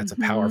that, that's a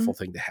powerful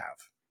thing to have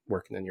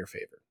working in your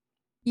favor.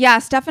 Yeah,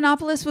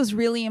 Stephanopoulos was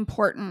really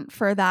important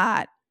for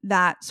that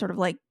sort of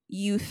like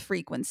youth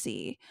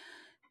frequency.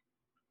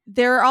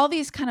 There are all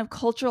these kind of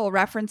cultural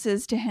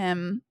references to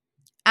him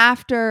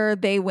after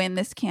they win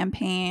this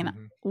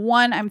campaign.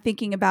 One I'm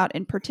thinking about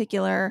in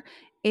particular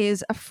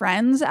is a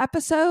Friends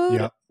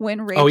episode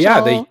when Rachel... Oh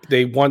yeah,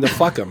 they wanted to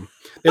fuck him.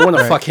 They want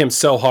to fuck him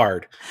so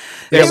hard.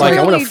 They're They like, I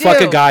really want to fuck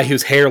do. a guy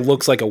whose hair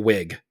looks like a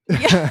wig.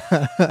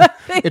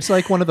 It's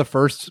like one of the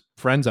first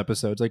Friends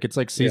episodes. Like, it's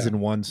like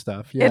season 1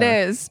 stuff. Yeah. It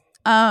is.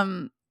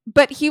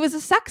 But he was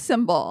a sex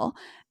symbol.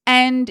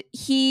 And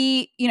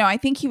he, I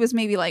think he was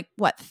maybe like,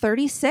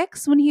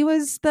 36 when he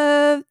was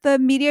the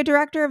media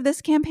director of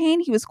this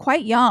campaign. He was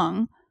quite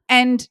young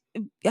and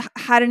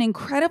had an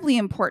incredibly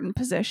important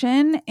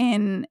position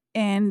in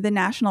the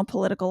national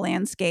political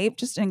landscape.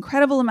 Just an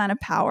incredible amount of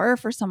power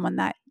for someone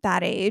that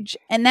age.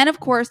 And then, of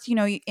course,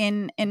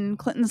 in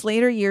Clinton's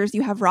later years,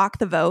 you have Rock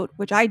the Vote,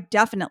 which I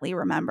definitely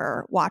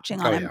remember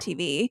watching on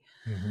MTV.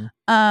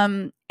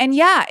 And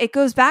it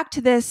goes back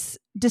to this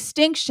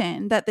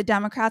distinction that the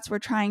Democrats were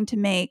trying to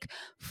make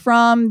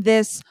from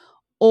this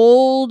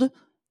old,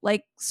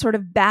 like, sort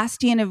of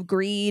bastion of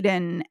greed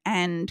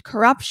and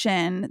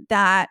corruption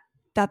that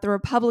the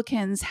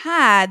Republicans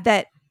had,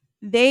 that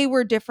they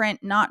were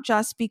different, not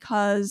just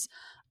because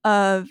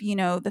of,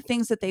 the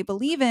things that they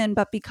believe in,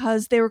 but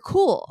because they were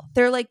cool.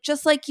 They're like,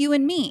 just like you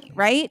and me.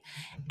 Right.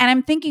 And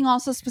I'm thinking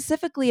also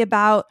specifically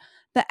about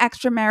the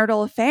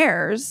extramarital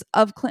affairs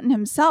of Clinton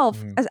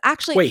himself as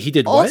actually. Wait, he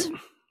did what?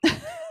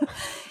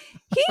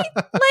 He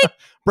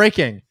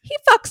breaking. He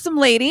fucked some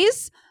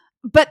ladies,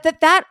 but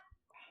that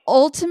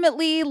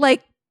ultimately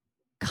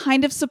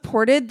kind of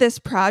supported this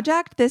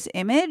project, this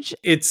image.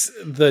 It's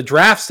the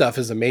draft stuff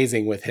is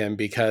amazing with him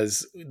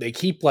because they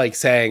keep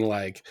saying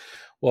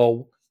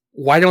well,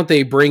 why don't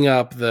they bring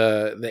up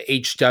the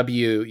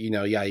HW,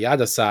 yada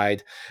yada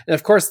side? And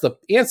of course the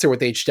answer with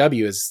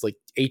HW is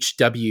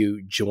HW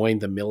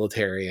joined the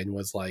military and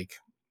was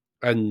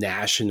a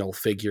national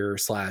figure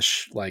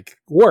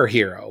 / war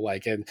hero.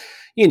 And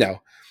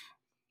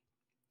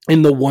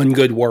in the one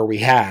good war we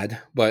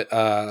had,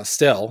 but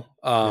still,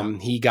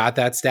 he got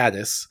that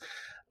status.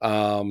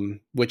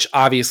 Which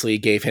obviously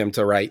gave him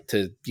the right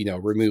to,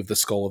 remove the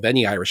skull of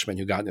any Irishman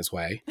who got in his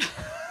way.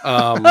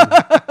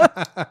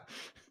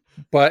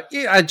 But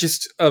yeah,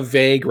 just a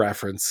vague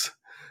reference.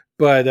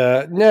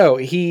 But no,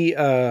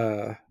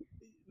 the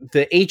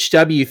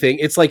HW thing,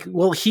 it's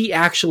well, he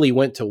actually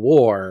went to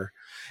war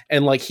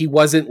and he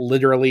wasn't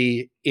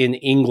literally in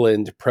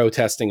England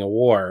protesting a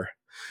war.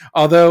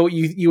 Although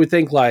you would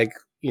think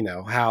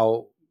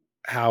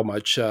how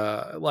much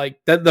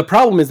the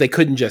problem is they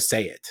couldn't just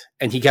say it,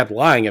 and he kept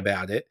lying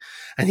about it,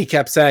 and he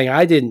kept saying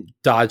I didn't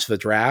dodge the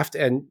draft,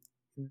 and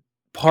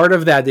part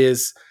of that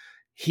is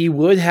he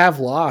would have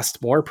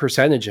lost more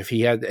percentage if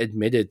he had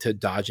admitted to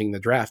dodging the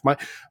draft.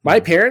 My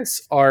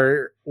parents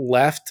are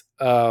left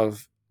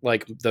of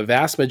the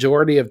vast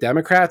majority of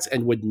Democrats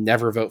and would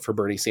never vote for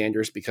Bernie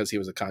Sanders because he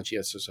was a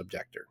conscientious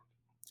objector.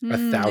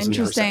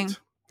 1,000%.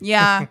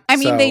 Yeah. I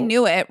mean, they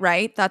knew it,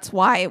 right? That's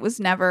why it was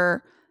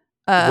never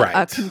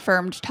a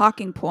confirmed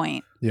talking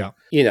point. Yeah.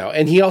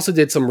 And he also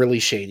did some really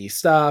shady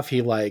stuff.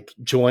 He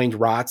joined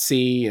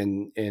ROTC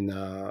and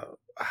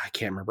I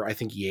can't remember. I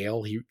think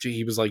Yale.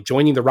 He was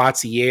joining the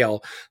ROTC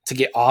Yale to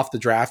get off the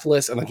draft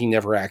list. And he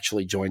never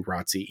actually joined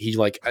ROTC. He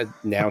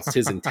announced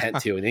his intent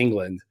to in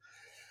England.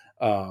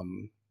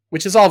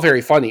 Which is all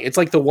very funny. It's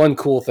the one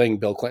cool thing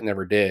Bill Clinton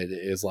ever did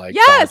is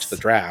dodge the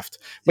draft,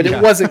 but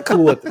it wasn't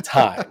cool at the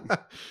time.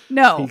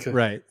 No.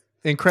 Right.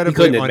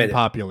 Incredibly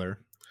unpopular.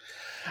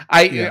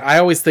 I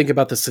always think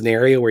about the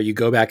scenario where you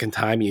go back in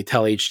time and you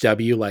tell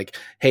HW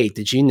hey,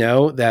 did you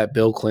know that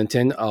Bill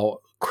Clinton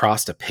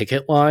crossed a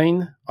picket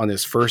line on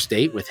his first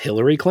date with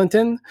Hillary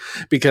Clinton?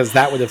 Because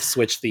that would have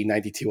switched the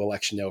 92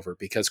 election over,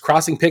 because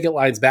crossing picket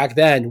lines back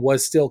then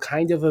was still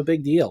kind of a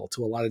big deal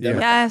to a lot of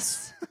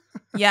Democrats.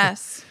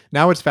 Yes.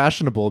 Now it's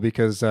fashionable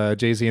because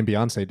Jay-Z and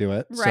Beyonce do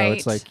it.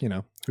 Right. So it's who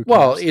cares?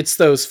 Well, it's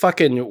those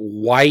fucking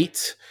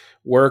white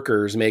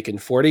workers making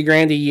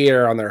 $40,000 a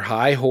year on their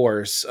high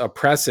horse,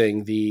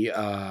 oppressing the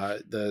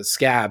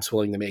scabs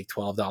willing to make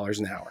 $12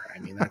 an hour. I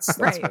mean, that's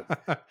right.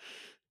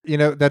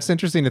 That's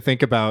interesting to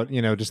think about,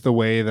 just the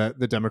way that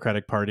the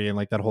Democratic Party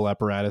and that whole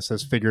apparatus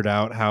has figured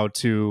out how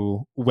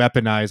to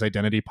weaponize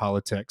identity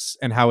politics,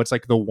 and how it's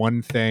the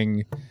one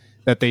thing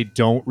that they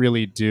don't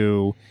really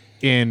do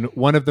in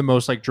one of the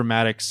most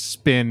dramatic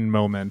spin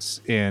moments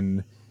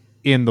in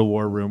the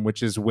war room,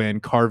 which is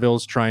when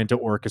Carville's trying to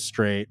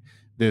orchestrate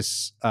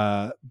this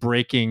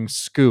breaking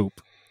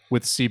scoop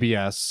with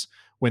CBS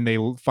when they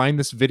find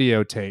this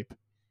videotape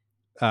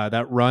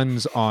that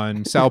runs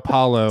on Sao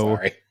Paulo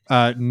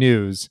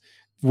news,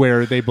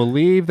 where they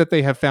believe that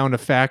they have found a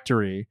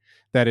factory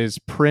that is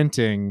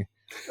printing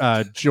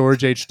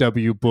George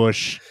H.W.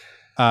 Bush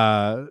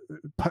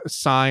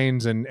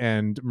signs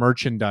and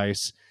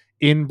merchandise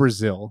in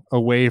Brazil,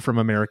 away from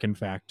American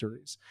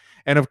factories.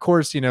 And of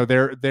course,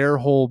 their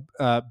whole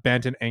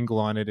bent and angle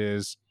on it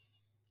is,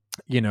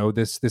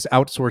 this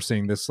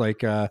outsourcing, this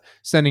like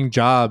sending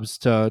jobs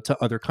to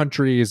other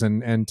countries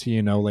and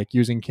to like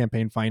using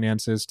campaign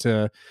finances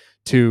to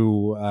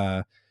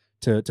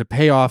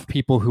pay off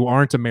people who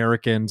aren't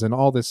Americans and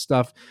all this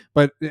stuff.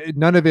 But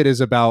none of it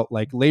is about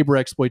like labor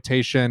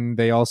exploitation.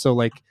 They also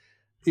like,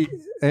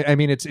 I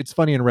mean, it's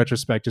funny in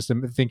retrospect, just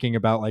thinking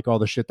about like all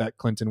the shit that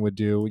Clinton would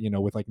do,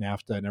 with like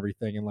NAFTA and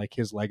everything and like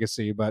his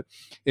legacy. But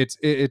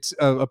it's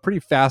a pretty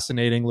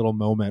fascinating little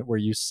moment where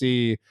you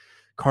see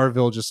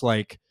Carville just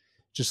like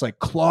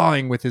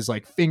clawing with his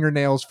like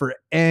fingernails for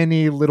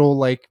any little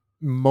like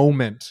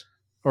moment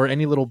or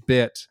any little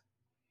bit,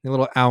 a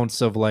little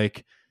ounce of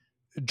like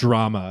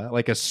drama,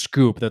 like a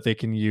scoop that they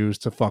can use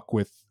to fuck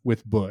with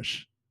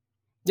Bush.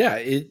 Yeah,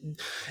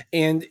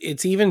 and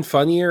it's even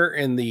funnier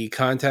in the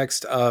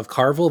context of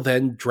Carville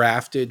then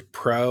drafted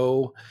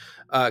pro,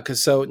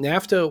 because so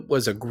NAFTA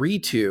was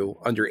agreed to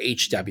under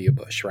H.W.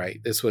 Bush,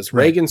 right? This was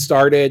Reagan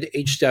started,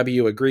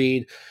 H.W.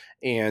 agreed,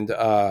 and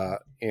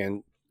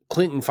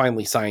Clinton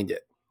finally signed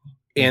it.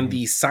 And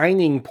the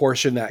signing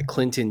portion that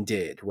Clinton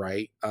did,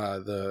 right?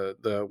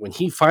 The when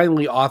he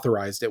finally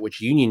authorized it, which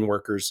union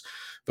workers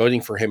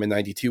voting for him in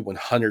 92,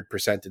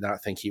 100% did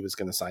not think he was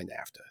going to sign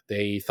NAFTA.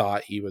 They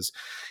thought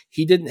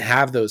he didn't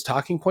have those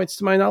talking points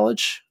to my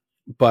knowledge,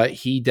 but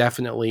he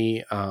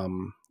definitely,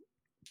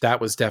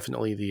 that was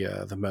definitely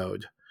the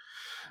mode.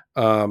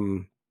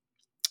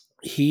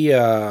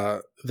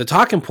 The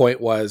talking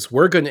point was,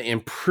 we're going to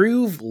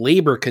improve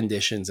labor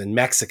conditions in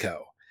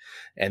Mexico.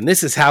 And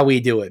this is how we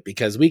do it,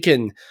 because we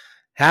can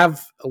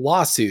have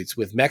lawsuits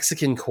with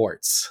Mexican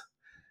courts.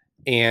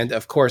 And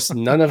of course,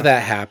 none of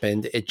that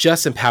happened. It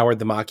just empowered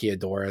the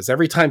maquiladoras.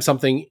 Every time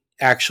something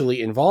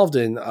actually involved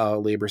in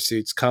labor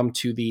suits come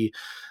to the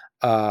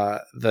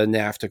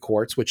NAFTA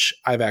courts, which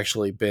I've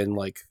actually been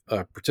like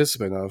a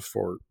participant of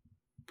for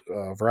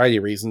a variety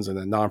of reasons, and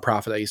a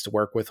nonprofit I used to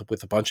work with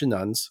a bunch of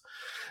nuns.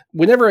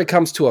 Whenever it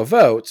comes to a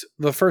vote,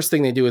 the first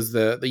thing they do is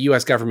the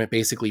U.S. government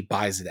basically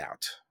buys it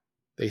out.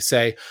 They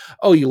say,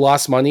 "Oh, you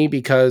lost money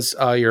because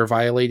you're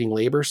violating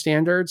labor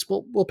standards.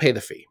 We'll pay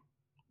the fee."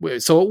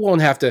 So we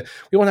won't have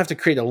to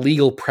create a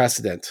legal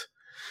precedent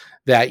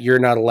that you're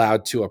not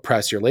allowed to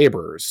oppress your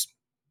laborers.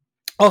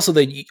 Also,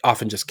 they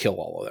often just kill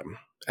all of them.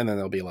 And then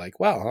they'll be like,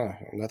 well,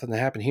 nothing to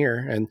happen here.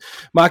 And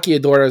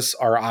maquiladoras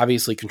are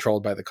obviously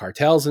controlled by the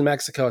cartels in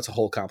Mexico. It's a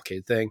whole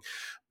complicated thing.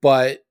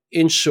 But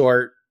in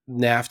short,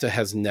 NAFTA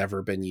has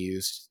never been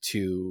used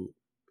to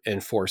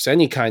enforce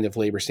any kind of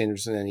labor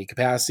standards in any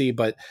capacity.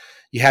 But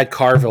you had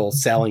Carville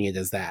selling it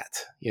as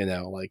that,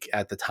 like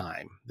at the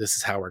time. This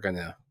is how we're going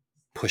to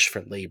push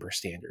for labor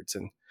standards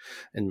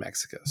in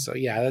Mexico. So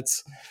yeah,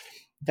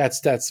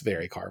 that's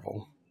very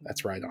Carville.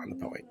 That's right on the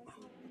point.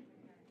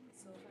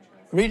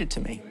 Read it to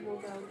me.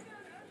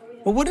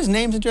 Well, what is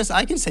names, address?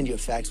 I can send you a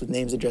fax with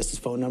names, addresses,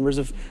 phone numbers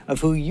of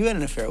who you had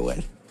an affair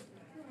with.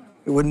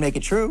 It wouldn't make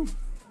it true.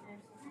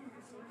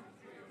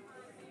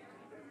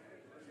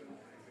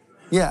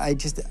 Yeah,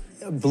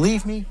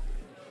 believe me.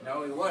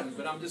 No, it wasn't,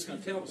 but I'm just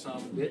going to tell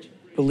some, bitch.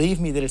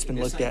 Believe me that it's been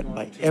looked at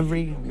by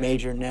every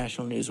major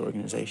national news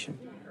organization.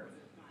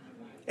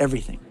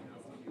 Everything.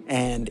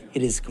 And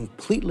it is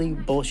completely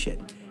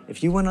bullshit.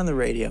 If you went on the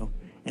radio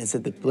and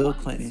said that Bill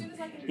Clinton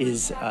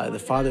is the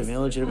father of an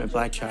illegitimate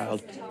black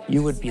child,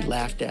 you would be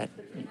laughed at.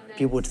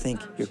 People would think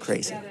you're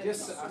crazy.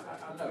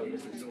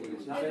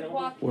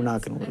 We're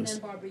not going to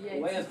lose.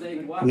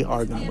 We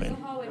are going to win.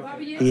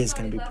 He is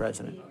going to be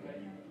president.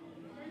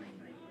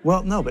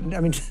 Well, no, but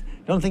I mean,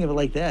 don't think of it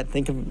like that.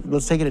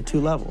 Let's take it at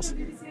two levels.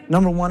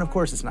 Number one, of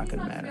course, it's not going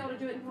to matter.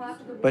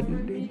 But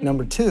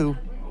number two,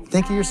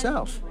 think of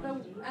yourself.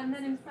 And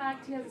then, in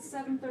fact, he has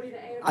 7:30 to 8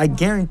 o'clock. I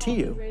guarantee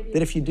you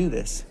that if you do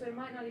this, So he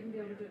might not even be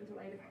able to do it until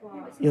 8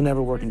 o'clock. you'll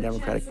never work in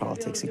Democratic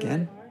politics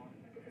again.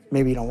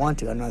 Maybe you don't want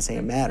to. I'm not saying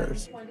it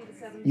matters.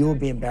 You will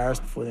be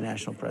embarrassed before the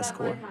National Press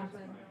Corps.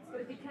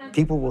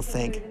 People will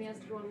think,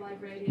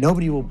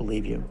 nobody will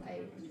believe you,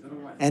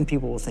 and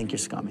people will think you're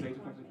scummy.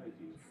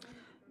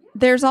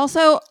 There's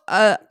also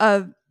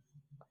a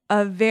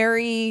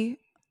very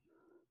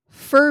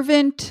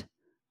fervent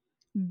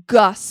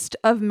gust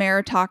of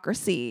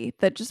meritocracy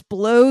that just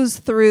blows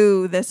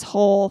through this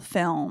whole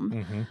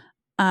film,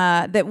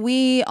 that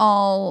we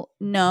all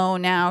know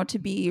now to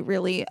be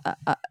really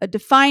a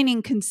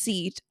defining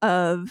conceit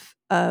of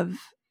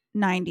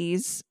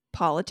 90s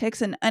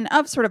politics and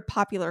of sort of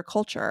popular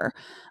culture.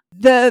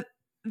 The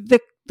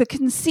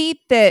conceit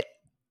that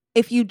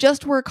if you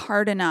just work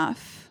hard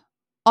enough,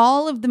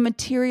 all of the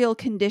material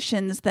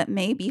conditions that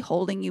may be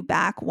holding you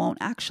back won't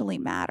actually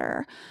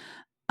matter,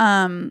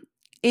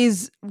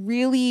 is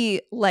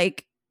really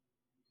like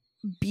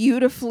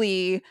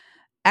beautifully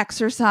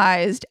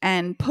exercised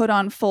and put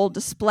on full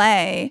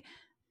display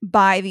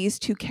by these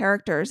two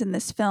characters in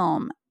this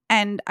film.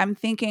 And I'm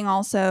thinking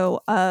also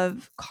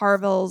of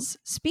Carville's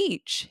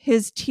speech,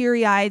 his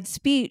teary-eyed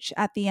speech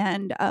at the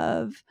end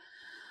of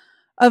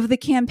the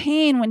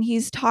campaign, when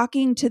he's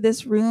talking to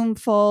this room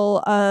full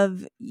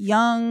of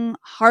young,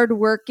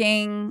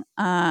 hardworking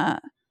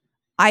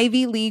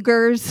Ivy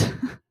Leaguers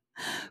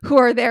who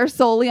are there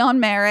solely on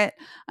merit,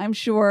 I'm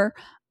sure.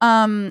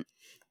 And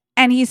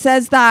he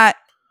says that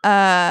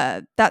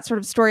sort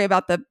of story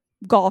about the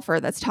golfer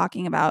that's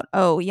talking about,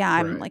 oh yeah,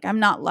 I'm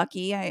not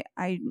lucky.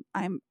 I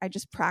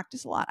just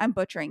practice a lot. I'm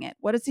butchering it.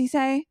 What does he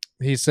say?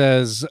 He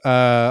says,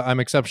 I'm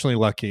exceptionally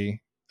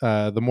lucky.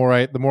 The more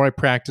I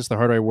practice, the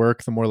harder I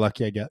work, the more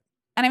lucky I get.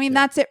 And I mean,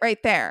 that's it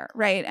right there,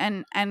 right?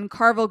 And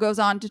Carville goes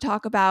on to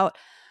talk about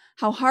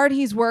how hard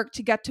he's worked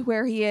to get to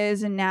where he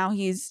is, and now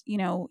he's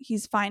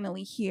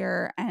finally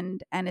here,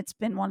 and it's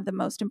been one of the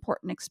most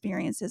important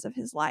experiences of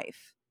his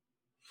life.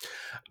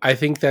 I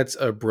think that's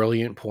a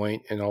brilliant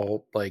point, and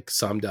all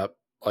summed up,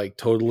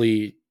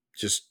 totally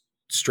just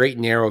straight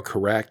and narrow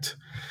correct.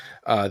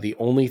 The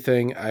only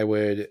thing I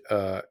would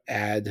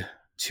add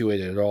to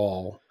it at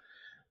all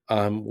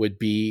would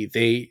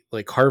be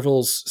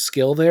Carville's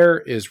skill there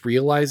is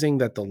realizing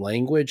that the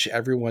language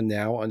everyone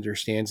now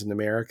understands in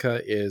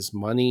America is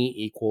money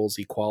equals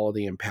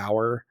equality and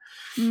power.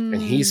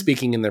 And he's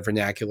speaking in the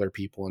vernacular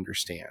people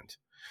understand.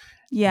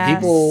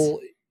 Yes.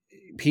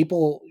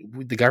 People,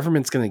 the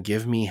government's going to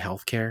give me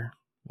healthcare.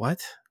 What?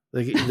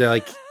 They're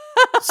like,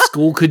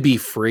 school could be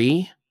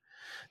free.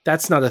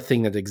 That's not a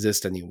thing that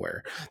exists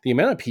anywhere. The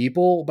amount of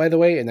people, by the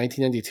way, in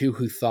 1992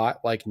 who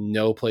thought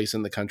no place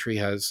in the country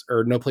has,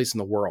 or no place in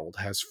the world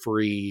has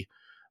free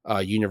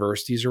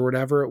universities or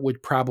whatever, it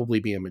would probably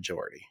be a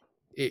majority.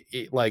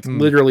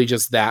 Literally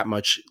just that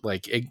much.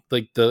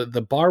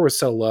 The bar was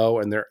so low,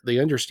 and the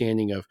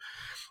understanding of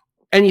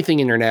anything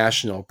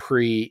international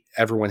pre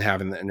everyone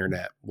having the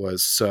internet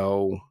was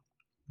so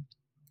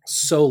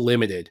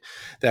limited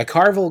that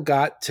Carville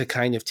got to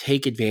kind of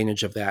take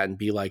advantage of that and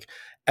be like,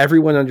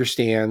 everyone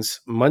understands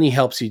money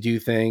helps you do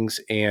things,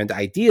 and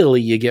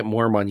ideally you get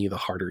more money the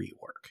harder you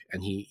work.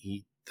 And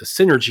the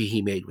synergy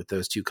he made with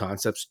those two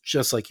concepts,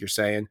 just like you're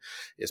saying,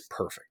 is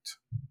perfect.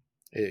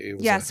 It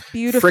was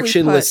beautifully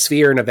frictionless put.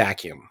 sphere in a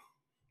vacuum,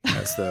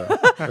 as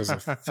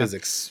the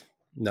physics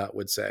nut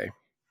would say.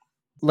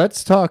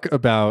 Let's talk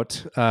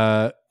about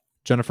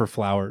Jennifer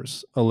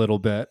Flowers a little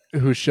bit,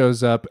 who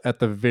shows up at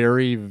the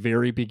very,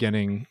 very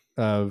beginning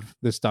of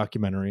this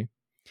documentary.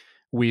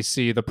 We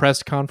see the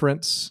press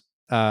conference.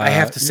 I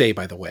have to say,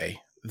 by the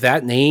way,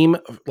 that name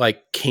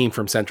came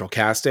from Central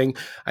Casting.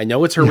 I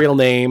know it's her real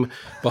name,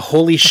 but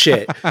holy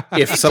shit,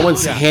 if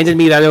someone's handed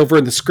me that over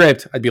in the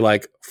script, I'd be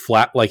like,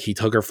 he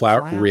took her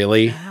flower.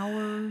 Really?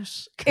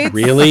 It's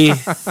really?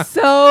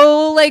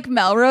 So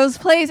Melrose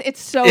Place.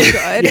 It's so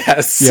good.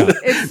 Yes. Yeah.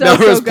 It's so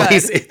Melrose so good.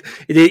 Place.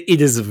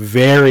 It is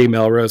very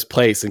Melrose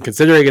Place. And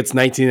considering it's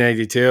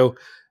 1992,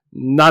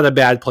 not a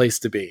bad place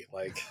to be.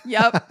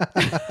 Yep.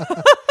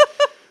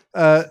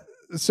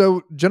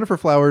 So Jennifer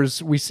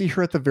Flowers, we see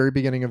her at the very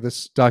beginning of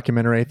this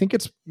documentary. I think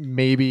it's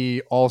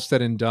maybe all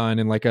said and done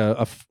in a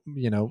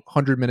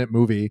 100-minute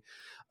movie,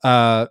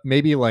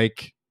 maybe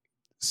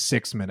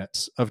 6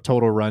 minutes of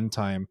total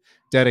runtime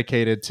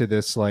dedicated to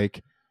this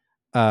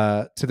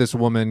to this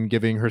woman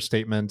giving her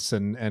statements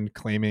and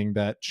claiming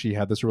that she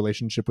had this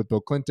relationship with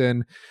Bill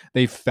Clinton.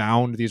 They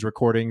found these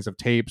recordings of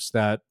tapes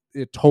that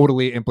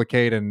totally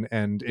implicate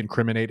and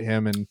incriminate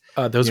him. And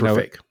those were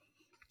fake.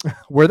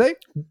 Were they?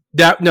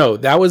 That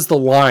was the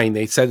line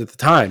they said at the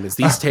time, is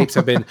these tapes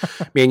have been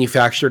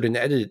manufactured and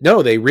edited.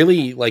 No, they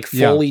really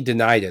fully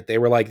denied it. They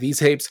were like, these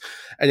tapes,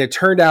 and it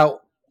turned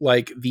out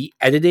the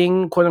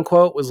editing, quote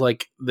unquote, was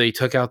they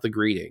took out the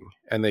greeting,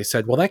 and they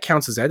said, well, that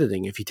counts as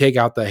editing if you take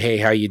out the, hey,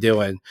 how you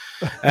doing?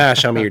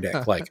 Show me your dick.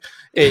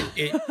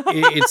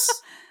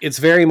 It's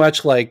very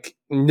much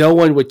no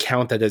one would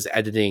count that as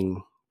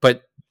editing,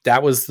 but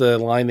that was the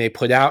line they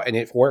put out, and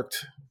it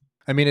worked.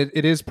 I mean,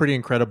 it is pretty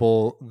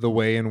incredible the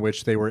way in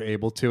which they were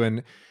able to,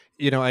 and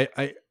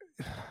I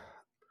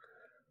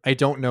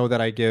don't know that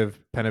I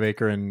give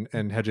Pennebaker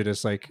and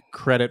Hedges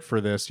credit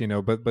for this,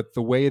 but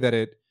the way that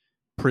it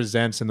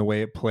presents and the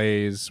way it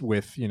plays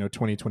with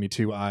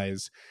 2022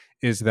 eyes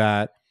is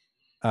that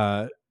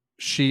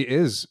she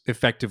is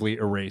effectively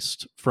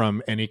erased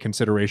from any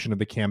consideration of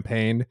the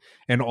campaign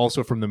and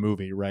also from the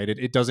movie, right?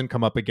 It doesn't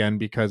come up again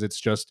because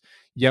it's just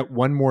yet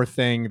one more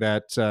thing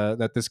that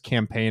this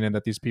campaign and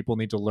that these people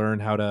need to learn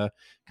how to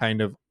kind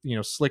of,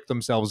 slick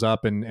themselves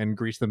up and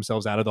grease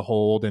themselves out of the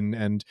hold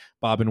and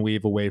bob and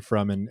weave away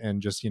from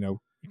and just,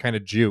 kind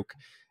of juke.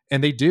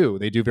 And they do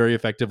very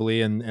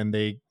effectively and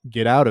they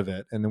get out of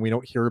it. And then we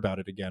don't hear about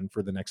it again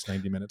for the next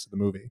 90 minutes of the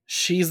movie.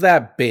 She's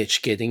that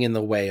bitch getting in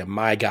the way of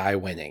my guy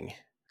winning.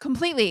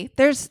 Completely.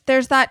 There's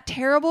that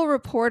terrible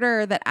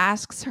reporter that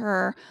asks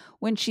her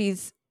when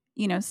she's,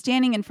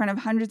 standing in front of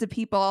hundreds of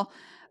people,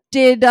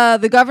 did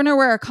the governor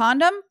wear a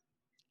condom?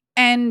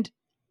 And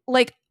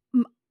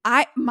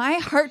my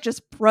heart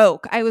just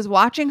broke. I was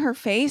watching her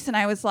face and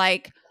I was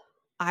like,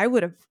 I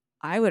would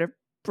have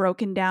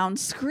broken down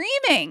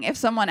screaming if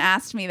someone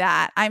asked me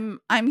that.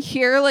 I'm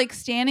here like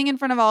standing in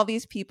front of all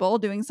these people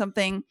doing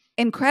something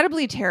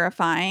incredibly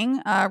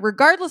terrifying,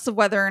 regardless of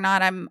whether or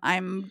not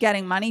I'm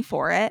getting money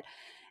for it.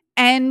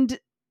 And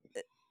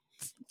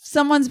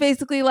someone's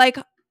basically like,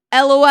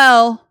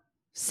 LOL,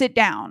 sit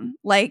down.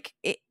 Like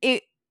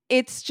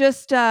it's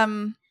just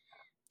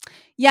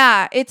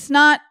yeah, it's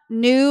not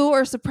new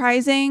or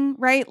surprising,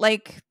 right?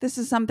 Like this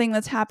is something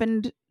that's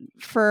happened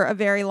for a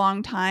very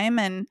long time,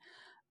 and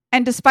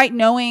despite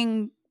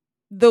knowing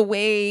the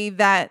way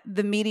that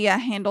the media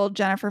handled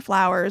Gennifer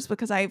Flowers,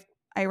 because I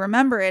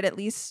remember it at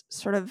least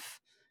sort of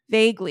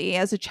vaguely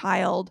as a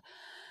child,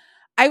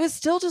 I was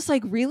still just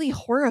like really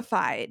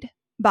horrified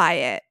by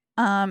it.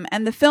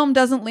 And the film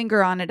doesn't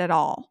linger on it at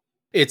all.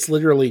 It's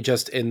literally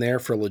just in there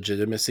for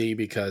legitimacy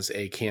because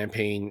a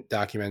campaign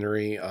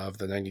documentary of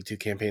the 92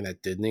 campaign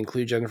that didn't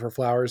include Gennifer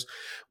Flowers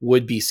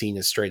would be seen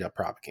as straight up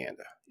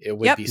propaganda. It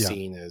would be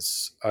seen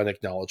as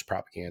unacknowledged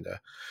propaganda.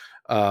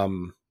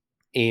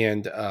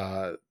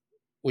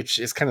 Which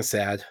is kind of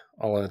sad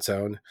all on its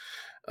own.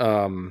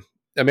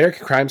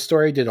 American Crime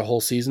Story did a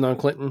whole season on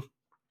Clinton,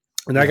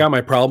 and I got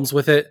my problems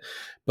with it.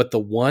 But the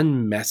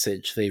one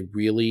message they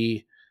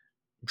really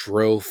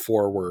drove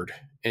forward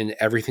in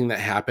everything that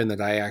happened that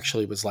I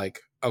actually was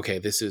like, okay,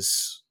 this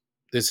is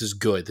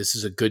good. This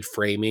is a good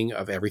framing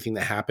of everything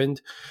that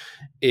happened,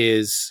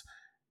 is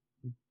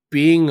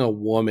being a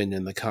woman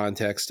in the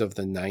context of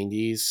the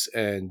 90s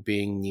and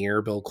being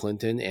near Bill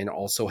Clinton and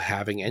also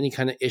having any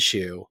kind of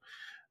issue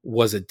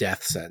was a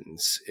death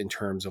sentence in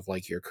terms of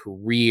like your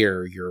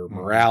career, your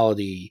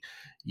morality,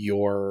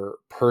 your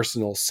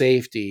personal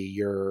safety,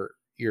 your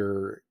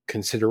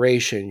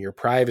consideration, your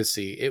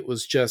privacy. It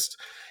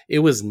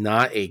was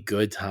not a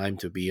good time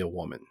to be a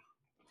woman.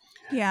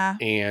 Yeah.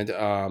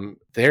 And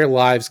their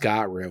lives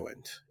got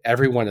ruined.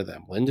 Every one of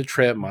them. Linda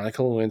Tripp,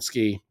 Monica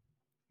Lewinsky,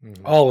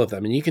 all of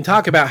them. And you can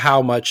talk about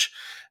how much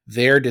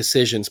their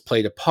decisions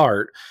played a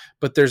part,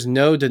 but there's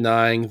no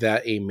denying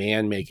that a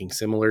man making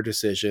similar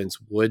decisions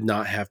would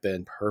not have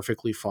been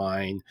perfectly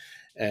fine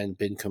and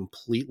been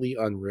completely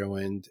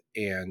unruined.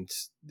 And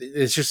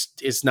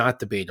it's not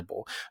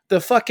debatable. The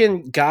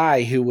fucking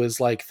guy who was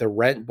like the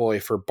rent boy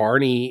for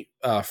Barney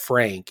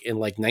Frank in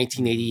like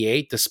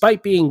 1988,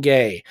 despite being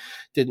gay,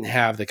 didn't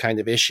have the kind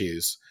of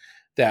issues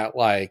that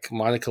like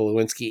Monica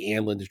Lewinsky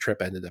and Linda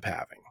Tripp ended up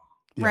having.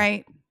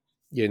 Right.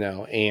 You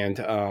know, and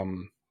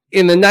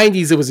in the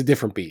 90s, it was a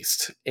different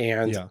beast.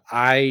 And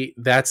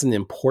that's an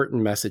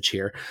important message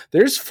here.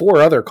 There's 4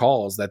 other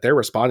calls that they're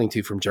responding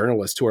to from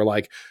journalists who are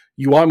like,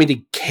 you want me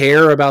to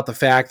care about the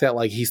fact that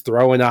like he's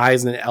throwing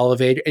eyes in an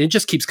elevator? And it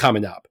just keeps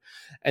coming up.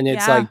 And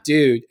it's like,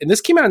 dude, and this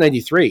came out in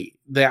 93.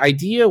 The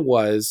idea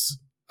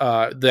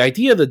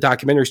the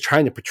documentary is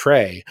trying to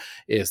portray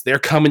is they're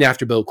coming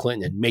after Bill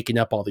Clinton and making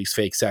up all these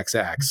fake sex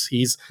acts.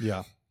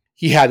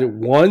 He had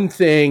one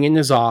thing in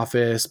his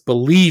office.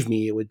 Believe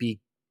me, it would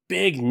be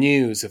big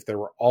news if there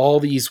were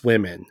all these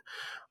women.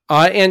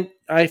 And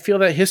I feel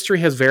that history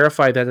has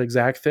verified that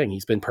exact thing.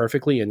 He's been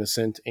perfectly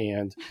innocent,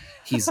 and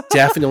he's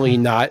definitely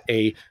not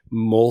a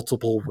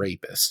multiple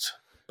rapist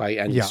by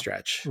any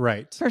stretch.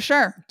 Right. For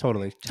sure.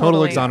 Totally.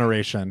 Total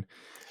exoneration.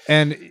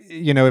 And,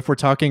 you know, if we're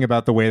talking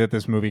about the way that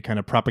this movie kind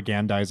of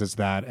propagandizes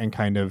that and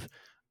kind of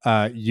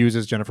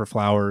uses Gennifer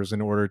Flowers in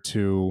order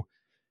to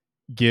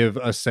give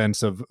a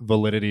sense of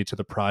validity to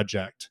the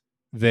project,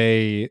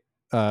 they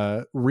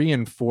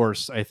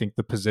reinforce, I think,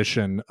 the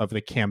position of the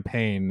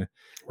campaign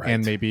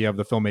and maybe of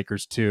the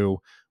filmmakers too,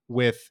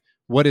 with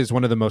what is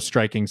one of the most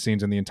striking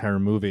scenes in the entire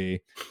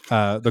movie,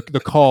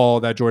 the call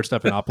that George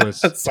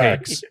Stephanopoulos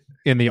takes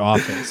in the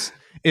office.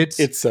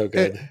 It's so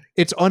good.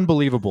 It's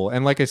unbelievable.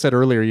 And like I said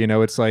earlier, you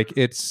know, it's like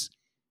it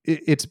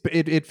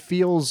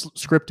feels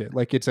scripted.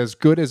 Like it's as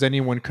good as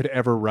anyone could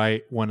ever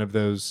write one of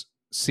those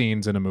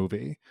scenes in a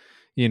movie.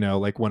 You know,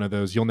 like one of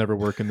those, you'll never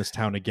work in this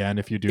town again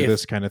if you do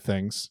this kind of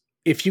things.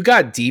 If you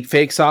got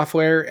deepfake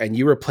software and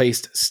you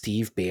replaced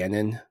Steve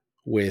Bannon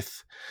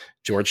with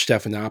George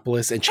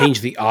Stephanopoulos and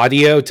changed the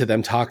audio to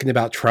them talking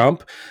about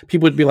Trump,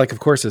 people would be like, of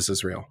course this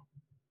is real.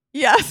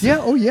 Yes. Yeah.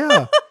 Oh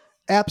yeah.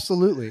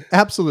 Absolutely.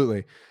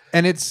 Absolutely.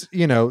 And it's,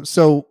 you know,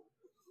 so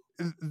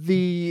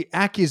the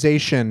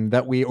accusation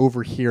that we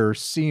overhear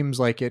seems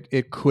like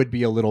it could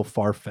be a little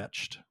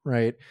far-fetched,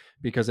 right?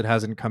 Because it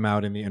hasn't come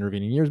out in the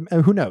intervening years.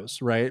 Who knows,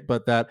 right?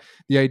 But that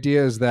the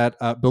idea is that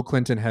Bill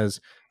Clinton has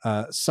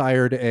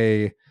sired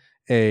a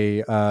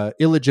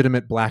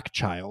illegitimate black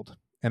child,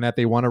 and that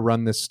they want to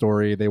run this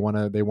story. They want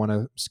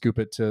to scoop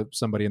it to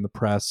somebody in the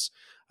press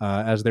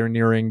as they're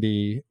nearing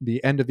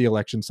the end of the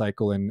election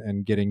cycle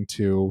and getting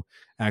to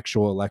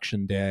actual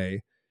election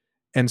day.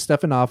 And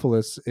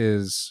Stephanopoulos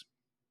is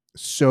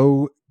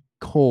so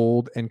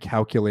cold and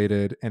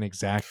calculated and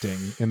exacting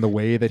in the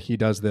way that he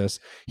does this.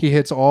 He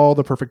hits all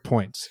the perfect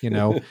points. You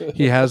know,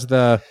 he has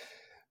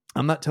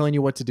I'm not telling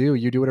you what to do.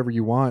 You do whatever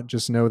you want.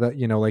 Just know that,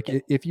 you know, like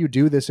if you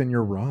do this and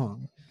you're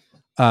wrong,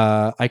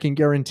 I can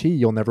guarantee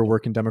you'll never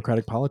work in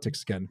Democratic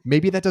politics again.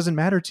 Maybe that doesn't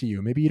matter to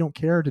you. Maybe you don't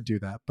care to do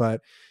that.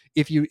 But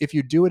if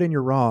you do it and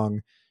you're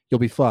wrong, you'll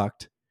be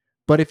fucked.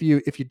 But if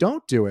you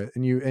don't do it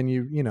and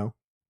you know,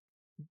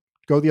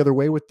 go the other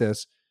way with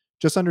this,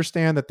 just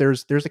understand that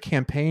there's a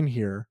campaign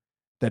here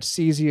that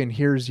sees you and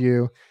hears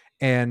you,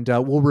 and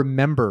will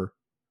remember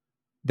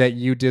that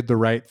you did the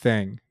right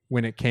thing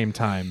when it came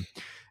time.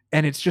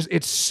 And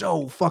it's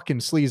so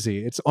fucking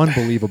sleazy. It's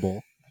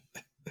unbelievable.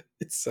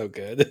 It's so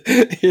good.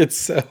 It's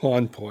so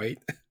on point.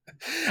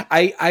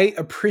 I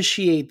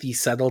appreciate the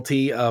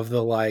subtlety of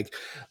the like,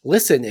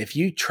 listen, if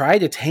you try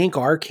to tank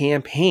our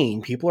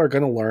campaign, people are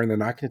going to learn they're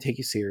not going to take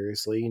you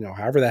seriously. You know,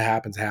 however that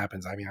happens.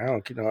 I mean, I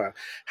don't know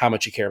how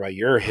much you care about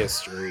your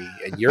history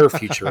and your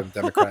future of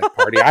the Democratic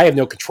Party. I have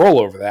no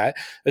control over that.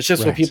 It's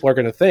just what people are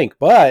going to think.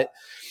 But,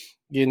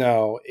 you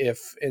know,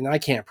 and I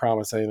can't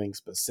promise anything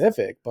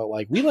specific, but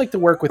like, we like to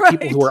work with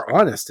people who are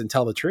honest and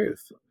tell the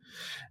truth.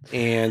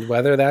 And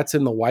whether that's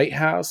in the White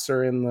House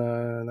or in the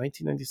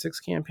 1996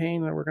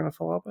 campaign that we're going to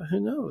follow up with, who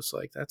knows?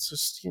 Like, that's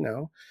just, you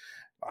know,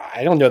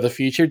 I don't know the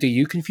future. Do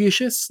you,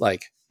 Confucius?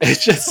 Like,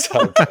 it's just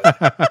so good.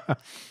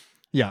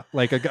 Yeah,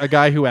 like a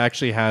guy who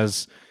actually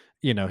has,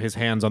 you know, his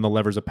hands on the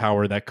levers of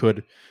power that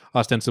could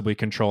ostensibly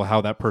control how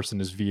that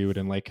person is viewed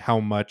and like how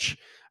much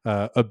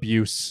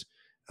abuse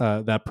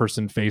that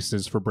person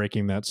faces for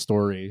breaking that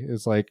story.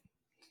 Is like,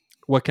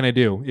 what can I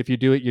do? If you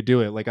do it, you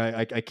do it. Like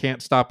I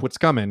can't stop what's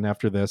coming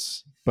after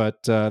this,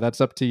 but that's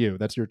up to you.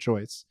 That's your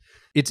choice.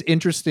 It's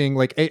interesting.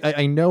 Like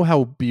I know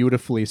how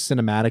beautifully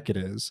cinematic it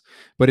is,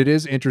 but it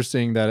is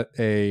interesting that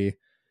a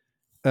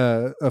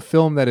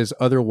film that is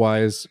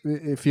otherwise,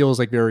 it feels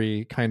like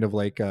very kind of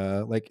like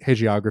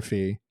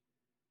hagiography,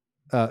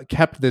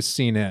 kept this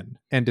scene in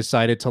and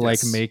decided to like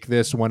make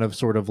this one of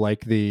sort of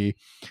like the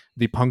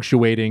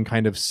punctuating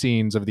kind of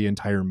scenes of the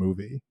entire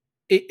movie.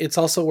 It's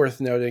also worth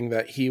noting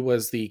that he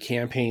was the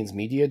campaign's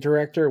media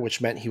director,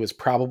 which meant he was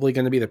probably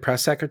going to be the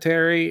press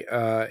secretary,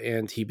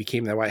 and he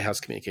became the White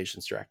House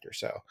communications director.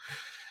 So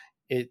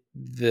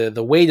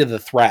the weight of the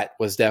threat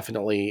was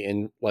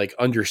definitely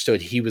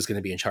understood he was going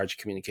to be in charge of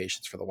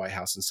communications for the White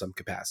House in some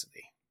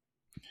capacity.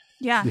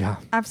 Yeah,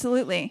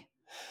 absolutely.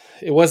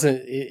 It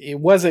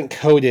wasn't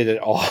coded at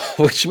all,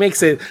 which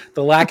makes it,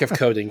 the lack of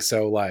coding,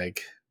 so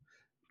like,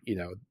 you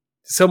know,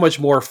 so much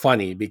more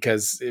funny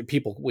because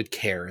people would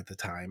care at the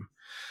time.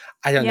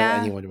 I don't know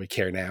anyone would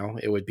care now.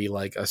 It would be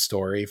like a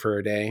story for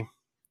a day,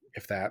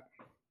 if that.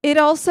 It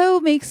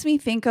also makes me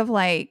think of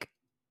like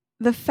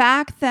the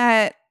fact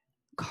that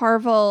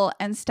Carville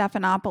and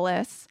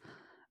Stephanopoulos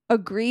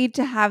agreed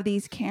to have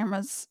these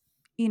cameras,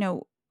 you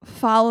know,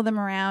 follow them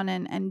around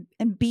and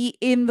be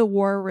in the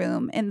war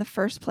room in the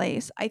first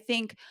place. I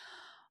think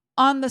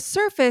on the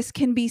surface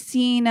can be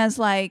seen as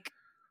like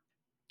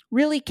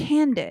really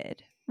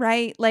candid,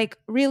 right? Like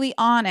really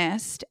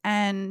honest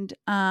and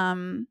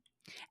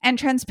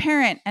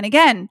transparent. And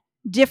again,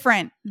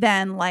 different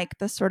than like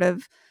the sort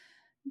of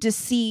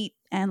deceit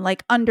and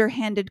like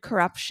underhanded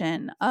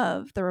corruption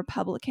of the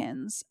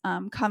Republicans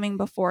coming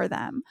before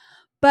them.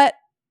 But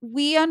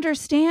we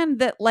understand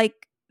that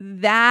like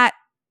that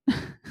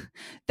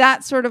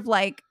sort of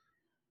like,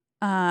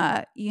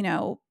 you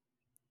know,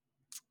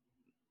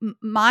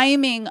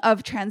 miming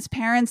of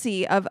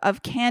transparency,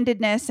 of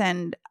candidness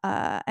and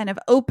of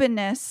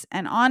openness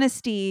and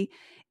honesty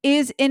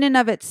is in and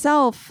of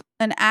itself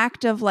an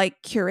act of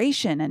like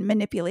curation and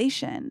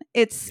manipulation.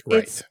 It's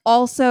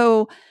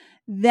also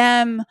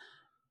them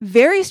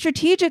very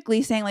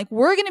strategically saying like,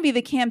 we're going to be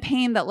the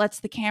campaign that lets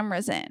the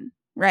cameras in,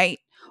 right?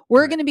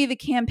 We're going to be the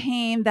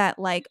campaign that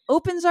like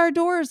opens our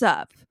doors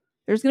up.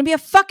 There's going to be a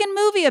fucking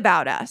movie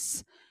about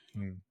us.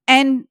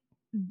 And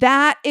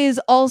that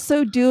is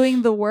also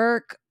doing the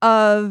work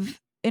of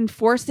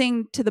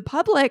enforcing to the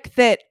public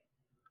that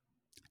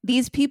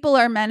these people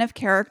are men of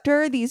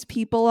character. These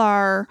people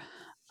are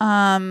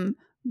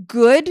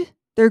good.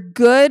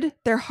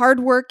 They're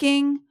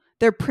hardworking.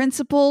 They're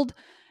principled.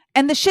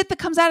 And the shit that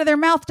comes out of their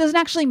mouth doesn't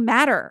actually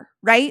matter,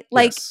 right?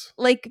 Like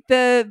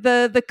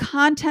the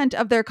content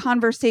of their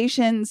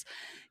conversations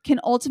can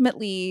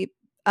ultimately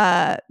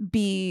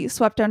be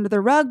swept under the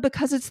rug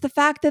because it's the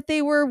fact that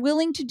they were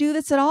willing to do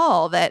this at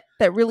all that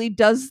really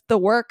does the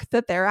work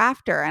that they're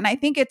after. And I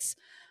think it's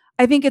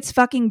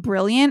fucking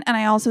brilliant. And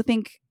I also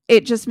think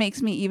it just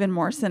makes me even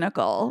more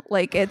cynical.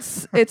 Like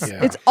it's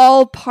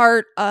all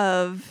part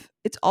of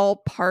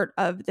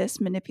this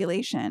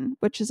manipulation,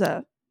 which is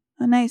a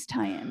nice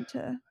tie-in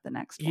to the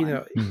next one. You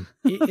know,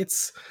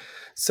 it's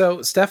so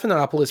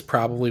Stephanopoulos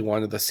probably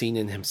wanted the scene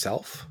in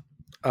himself.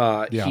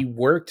 He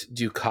worked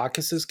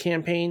Dukakis's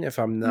campaign. If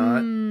I'm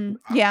not,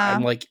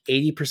 I'm like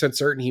 80%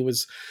 certain he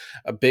was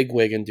a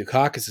bigwig in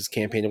Dukakis's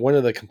campaign. And one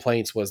of the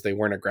complaints was they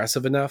weren't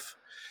aggressive enough.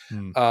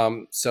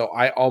 So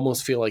I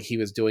almost feel like he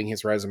was doing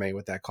his resume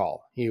with that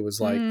call. He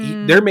was like,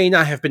 there may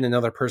not have been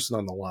another person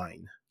on the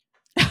line.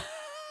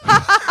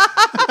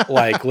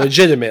 Like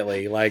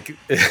legitimately, like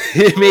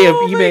he may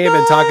have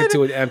been talking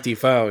to an empty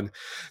phone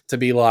to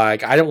be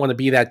like, I don't want to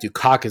be that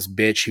Dukakis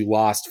bitch who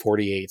lost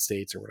 48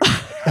 states or whatever.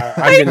 Like,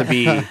 I'm going to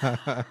be,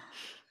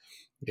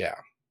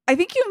 I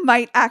think you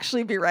might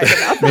actually be right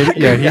about that. Maybe,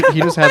 yeah, he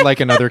just had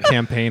like another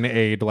campaign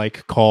aide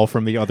like call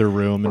from the other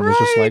room and was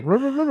just like,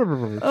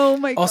 oh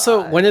my god.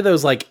 Also, one of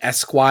those like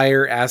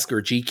Esquire-esque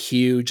or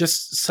GQ,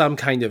 just some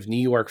kind of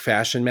New York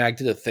fashion mag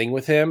did a thing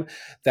with him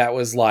that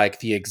was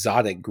like the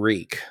exotic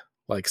Greek,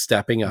 like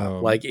stepping up. Oh.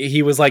 Like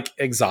he was like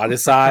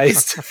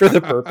exoticized for the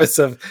purpose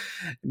of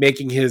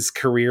making his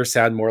career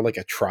sound more like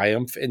a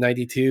triumph in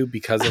 92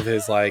 because of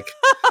his like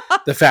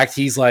the fact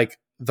he's like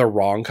the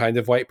wrong kind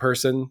of white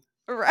person.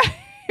 Right.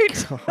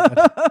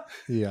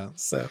 yeah.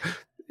 So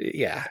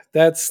yeah,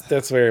 that's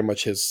very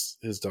much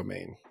his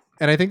domain.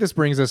 And I think this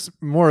brings us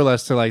more or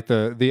less to like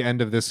the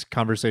end of this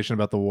conversation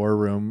about the war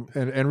room.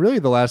 And really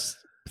the last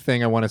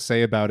thing I want to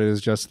say about it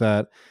is just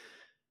that,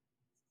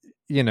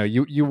 you know,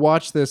 you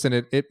watch this and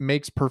it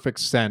makes perfect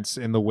sense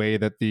in the way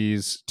that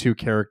these two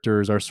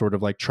characters are sort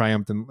of like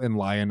triumphed and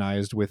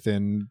lionized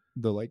within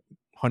the like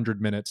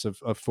 100 minutes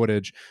of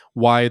footage,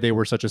 why they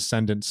were such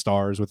ascendant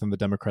stars within the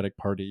Democratic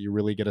Party. You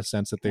really get a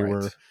sense that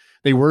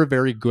they were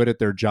very good at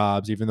their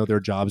jobs, even though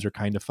their jobs are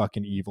kind of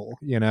fucking evil,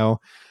 you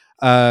know?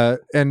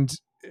 And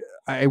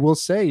I will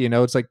say, you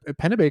know, it's like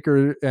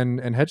Pennebaker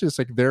and Hedges,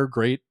 like they're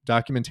great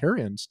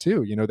documentarians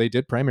too. You know, they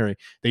did Primary,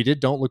 they did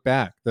Don't Look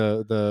Back,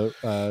 the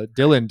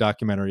Dylan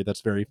documentary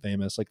that's very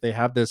famous. Like they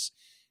have this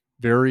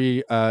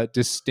very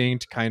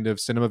distinct kind of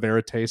cinema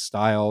verite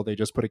style. They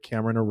just put a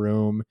camera in a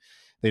room.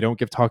 They don't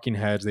give talking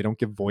heads. They don't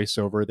give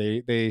voiceover.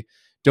 They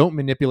don't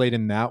manipulate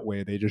in that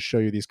way. They just show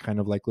you these kind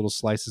of like little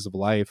slices of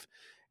life.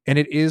 And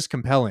it is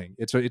compelling.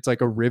 It's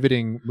like a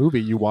riveting movie.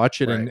 You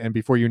watch it and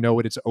before you know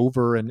it, it's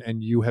over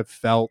and you have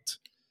felt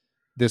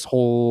this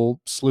whole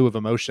slew of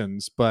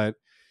emotions. But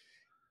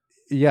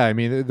yeah, I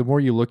mean, the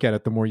more you look at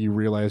it, the more you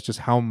realize just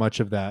how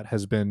much of that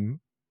has been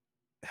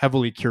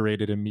heavily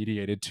curated and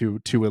mediated to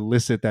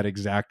elicit that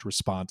exact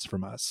response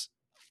from us.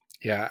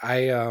 Yeah,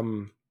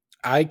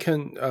 I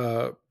can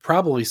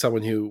probably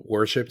someone who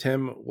worshipped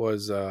him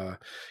was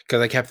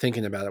because I kept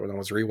thinking about it when I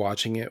was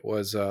rewatching it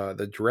was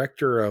the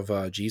director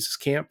of Jesus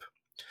Camp.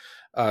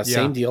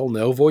 Same deal,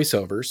 no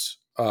voiceovers.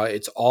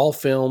 It's all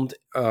filmed.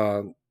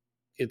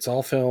 It's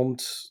all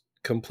filmed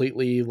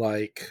completely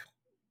like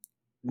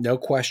no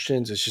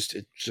questions. It's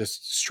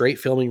just straight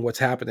filming what's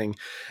happening,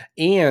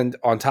 and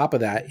on top of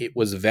that, it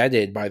was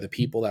vetted by the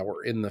people that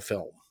were in the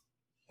film.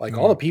 Like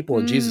all the people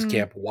in Jesus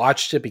Camp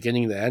watched it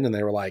beginning to end, and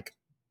they were like,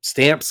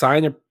 stamp,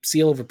 sign a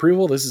seal of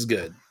approval. This is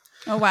good.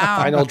 Oh, wow.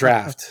 Final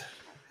draft.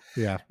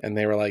 Yeah. And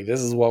they were like, this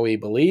is what we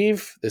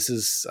believe. This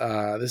is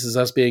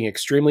us being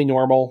extremely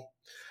normal.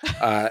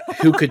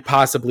 Who could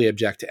possibly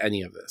object to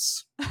any of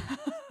this?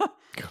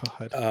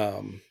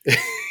 God.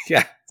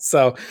 Yeah.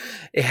 So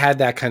it had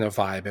that kind of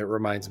vibe. It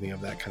reminds me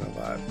of that kind of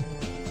vibe.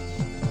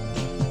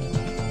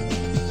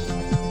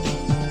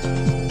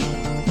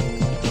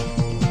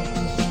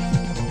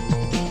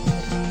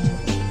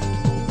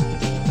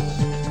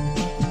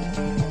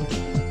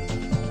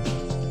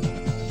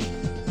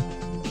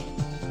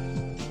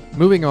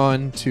 Moving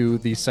on to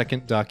the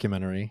second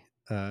documentary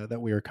that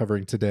we are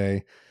covering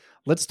today,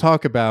 let's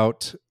talk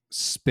about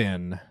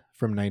Spin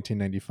from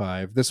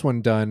 1995. This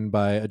one done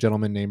by a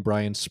gentleman named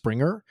Brian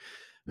Springer,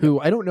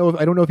 who I don't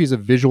know if he's a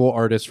visual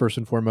artist first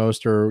and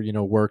foremost, or you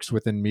know works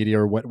within media,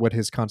 or what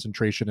his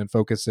concentration and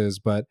focus is,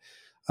 but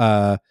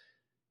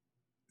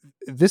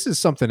this is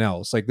something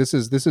else. Like this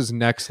is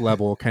next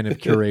level kind of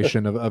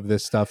curation of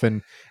this stuff,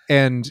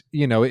 and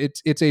you know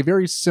it's a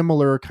very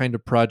similar kind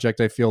of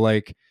project. I feel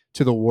like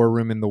to the War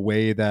Room in the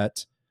way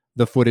that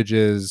the footage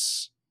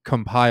is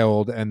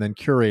compiled and then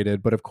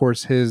curated. But of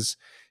course his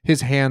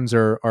hands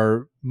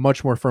are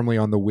much more firmly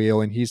on the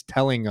wheel, and he's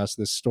telling us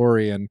this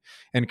story and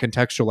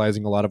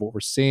contextualizing a lot of what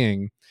we're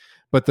seeing.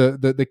 But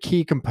the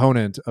key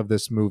component of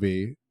this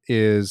movie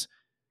is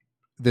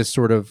this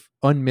sort of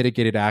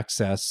unmitigated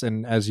access.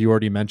 And as you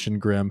already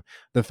mentioned, Grim,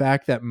 the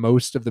fact that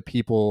most of the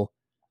people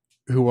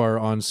who are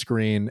on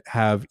screen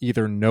have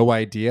either no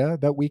idea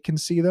that we can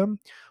see them,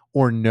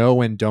 or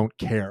know and don't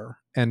care,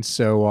 and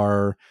so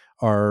are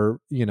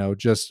you know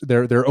just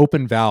they're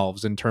open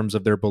valves in terms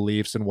of their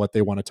beliefs and what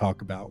they want to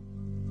talk about.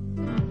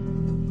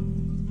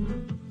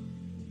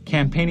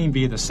 Campaigning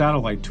via the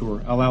satellite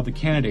tour allowed the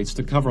candidates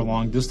to cover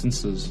long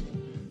distances,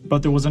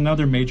 but there was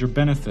another major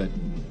benefit.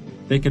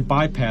 They could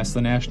bypass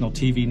the national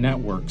TV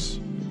networks.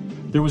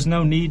 There was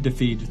no need to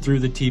feed through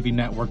the TV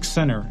network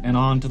center and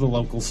on to the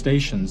local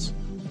stations.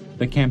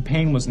 The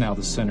campaign was now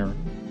the center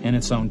and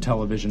its own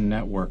television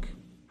network.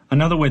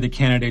 Another way the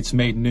candidates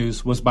made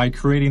news was by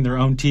creating their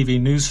own TV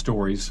news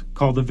stories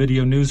called the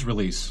Video News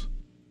Release.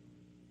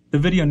 The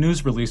Video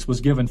News Release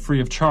was given free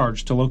of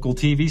charge to local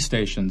TV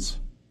stations.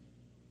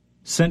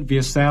 Sent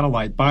via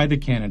satellite by the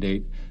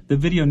candidate, the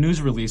Video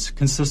News Release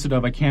consisted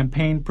of a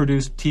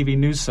campaign-produced TV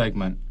news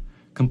segment,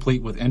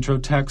 complete with intro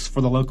text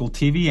for the local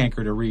TV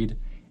anchor to read,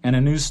 and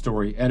a news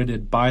story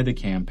edited by the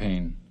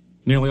campaign.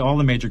 Nearly all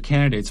the major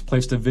candidates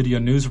placed a Video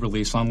News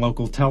Release on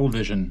local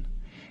television,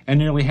 and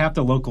nearly half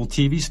the local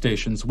TV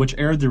stations which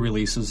aired the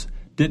releases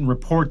didn't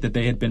report that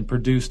they had been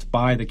produced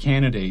by the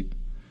candidate.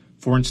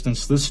 For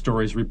instance, this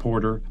story's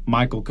reporter,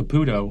 Michael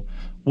Caputo,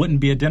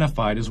 wouldn't be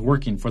identified as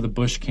working for the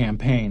Bush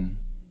campaign.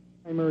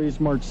 Primaries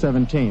March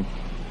 17th.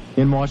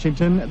 In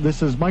Washington,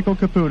 this is Michael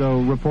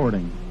Caputo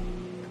reporting.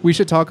 We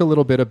should talk a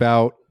little bit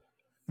about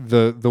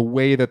the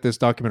way that this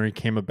documentary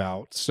came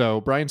about. So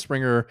Brian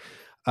Springer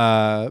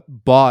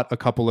bought a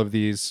couple of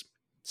these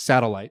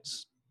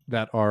satellites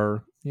that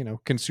are,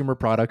 consumer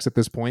products at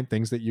this point,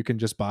 things that you can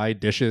just buy,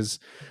 dishes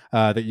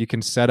that you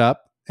can set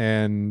up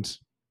and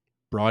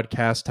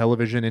broadcast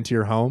television into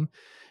your home,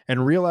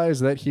 and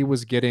realized that he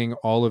was getting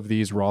all of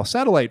these raw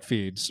satellite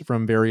feeds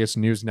from various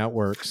news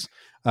networks.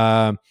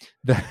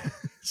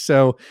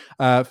 So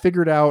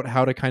figured out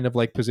how to kind of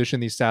like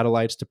position these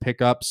satellites to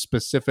pick up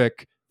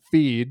specific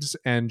feeds,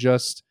 and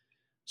just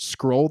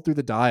scrolled through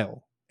the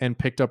dial and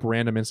picked up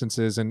random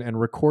instances and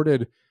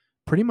recorded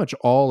pretty much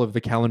all of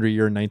the calendar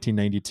year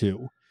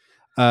 1992.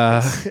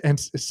 And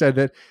said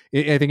that,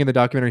 I think in the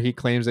documentary, he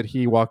claims that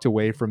he walked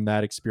away from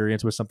that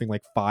experience with something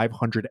like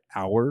 500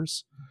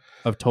 hours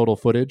of total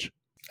footage.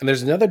 And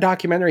there's another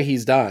documentary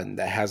he's done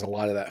that has a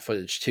lot of that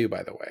footage too,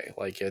 by the way.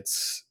 Like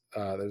it's,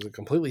 there's a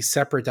completely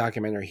separate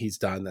documentary he's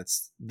done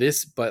that's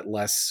this, but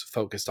less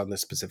focused on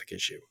this specific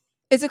issue.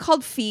 Is it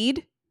called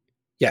Feed?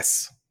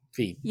 Yes.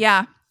 Feed.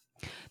 Yeah.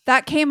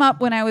 That came up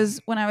when I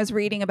was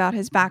reading about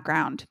his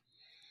background.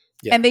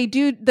 Yeah. And they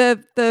do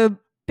the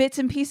bits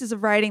and pieces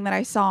of writing that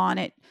I saw on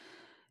it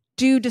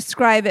do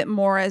describe it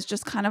more as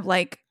just kind of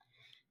like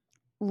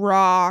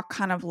raw,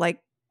 kind of like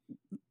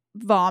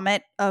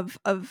vomit of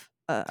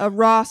a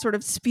raw sort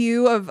of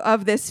spew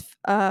of this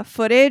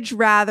footage,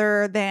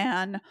 rather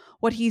than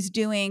what he's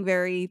doing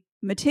very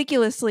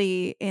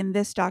meticulously in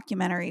this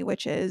documentary,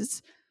 which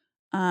is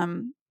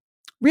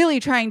really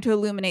trying to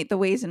illuminate the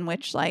ways in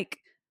which like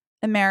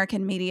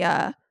American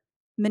media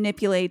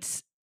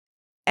manipulates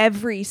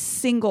every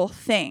single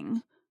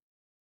thing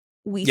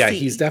we see.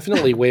 He's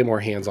definitely way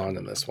more hands-on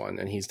in this one,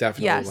 and he's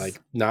definitely Yes.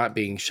 like not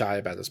being shy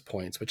about his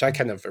points, which I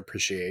kind of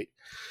appreciate.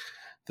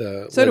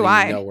 So do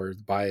I. You know where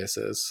the bias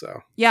is.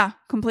 So Yeah,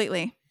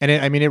 completely. And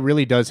it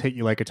really does hit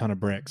you like a ton of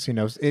bricks.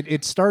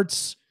 It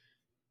starts,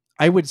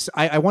 I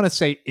want to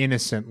say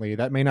innocently.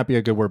 That may not be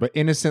a good word, but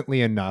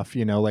innocently enough.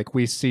 Like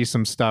we see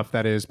some stuff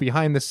that is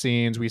behind the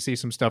scenes. We see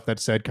some stuff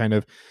that's said kind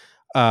of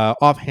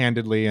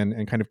offhandedly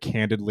and kind of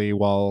candidly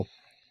while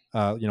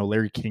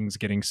Larry King's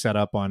getting set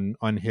up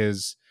on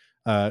his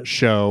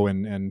show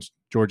and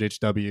George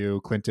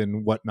H.W.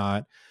 Clinton,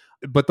 whatnot.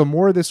 But the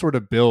more this sort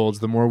of builds,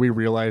 the more we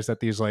realize that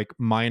these like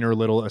minor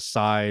little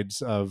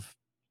asides of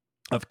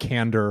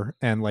candor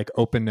and like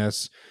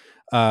openness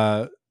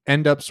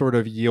end up sort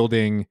of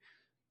yielding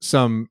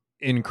some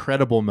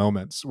incredible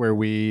moments where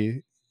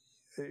we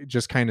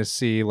just kind of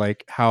see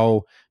like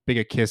how big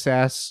a kiss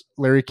ass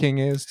Larry King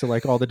is to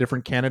like all the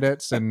different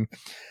candidates, and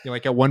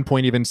like at one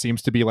point even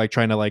seems to be like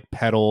trying to like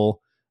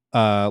peddle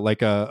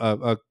like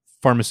a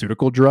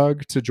pharmaceutical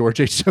drug to George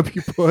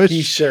H.W. Bush.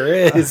 he sure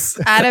is.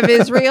 Out of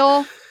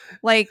Israel.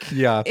 Like,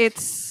 Yeah.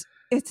 it's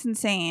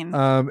insane.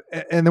 And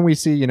then we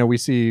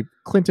see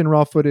Clinton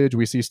raw footage.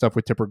 We see stuff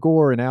with Tipper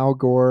Gore and Al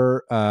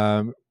Gore.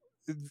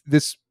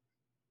 This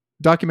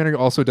documentary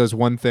also does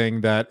one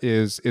thing that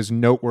is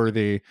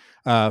noteworthy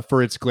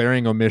for its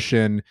glaring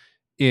omission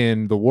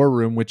in the War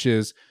Room, which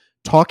is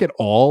talk at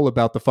all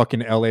about the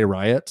fucking LA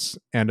riots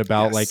and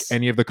about like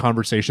any of the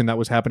conversation that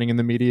was happening in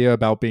the media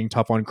about being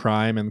tough on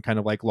crime and kind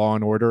of like law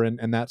and order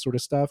and that sort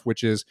of stuff,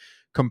 which is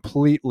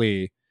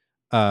completely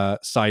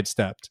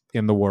sidestepped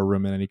in the War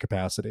Room in any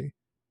capacity.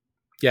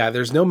 Yeah,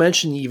 there's no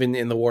mention even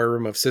in the War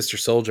Room of Sister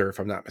Soldier, if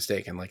I'm not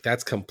mistaken. Like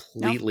that's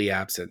completely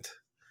absent.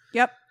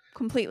 Yep,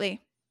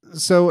 completely.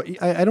 So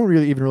I don't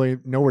really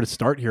know where to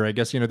start here. I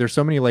guess, there's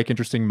so many like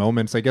interesting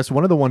moments. I guess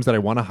one of the ones that I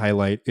want to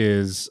highlight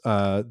is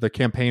the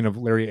campaign of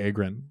Larry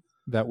Agron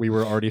that we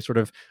were already sort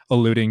of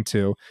alluding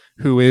to,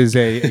 who is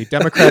a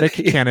Democratic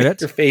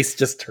candidate. Your face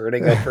just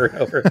turning over and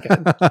over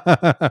again.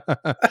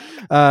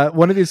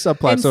 One of these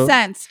subplots.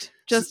 Incensed.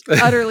 Just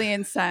utterly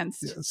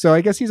incensed. So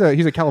I guess he's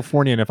a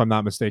Californian, if I'm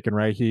not mistaken,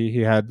 right?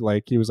 He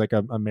was like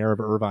a mayor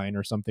of Irvine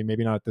or something.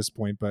 Maybe not at this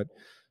point, but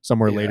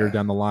somewhere later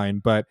down the line.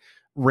 But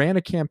ran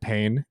a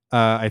campaign,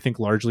 I think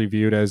largely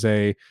viewed as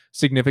a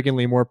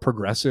significantly more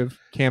progressive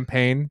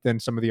campaign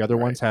than some of the other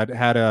ones. Had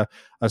a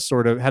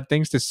sort of had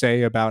things to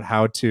say about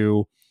how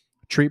to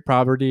treat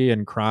poverty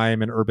and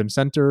crime in urban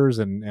centers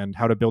and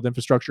how to build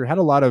infrastructure. Had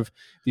a lot of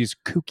these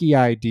kooky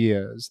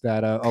ideas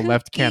that a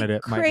left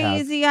candidate might have.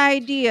 Crazy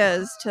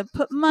ideas to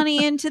put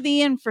money into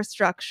the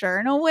infrastructure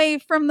and away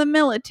from the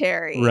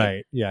military.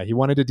 Right. Yeah. He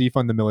wanted to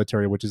defund the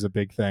military, which is a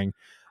big thing.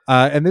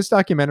 And this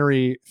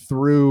documentary,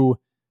 through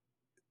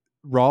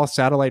raw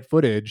satellite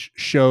footage,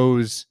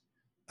 shows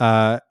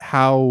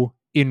how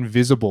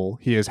invisible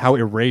he is, how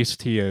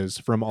erased he is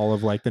from all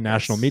of like the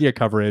national media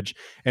coverage.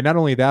 And not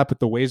only that, but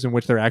the ways in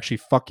which they're actually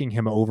fucking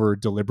him over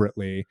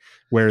deliberately,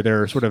 where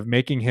they're sort of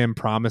making him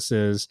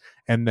promises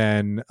and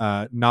then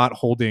not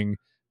holding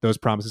those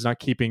promises, not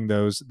keeping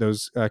those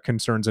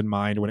concerns in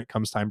mind when it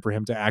comes time for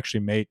him to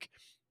actually make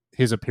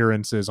his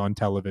appearances on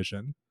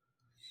television.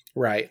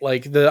 Right.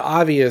 Like the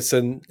obvious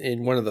and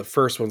in one of the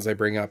first ones they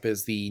bring up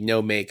is the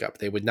no makeup.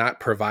 They would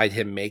not provide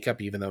him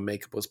makeup, even though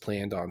makeup was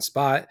planned on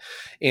spot.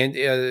 And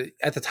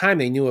at the time,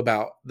 they knew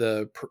about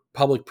the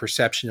public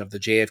perception of the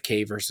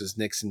JFK versus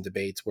Nixon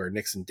debates, where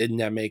Nixon didn't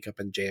have makeup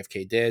and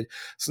JFK did.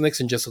 So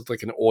Nixon just looked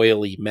like an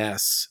oily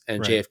mess,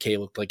 and Right. JFK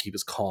looked like he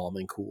was calm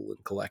and cool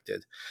and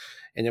collected.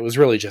 And it was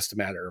really just a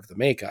matter of the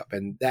makeup.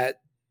 And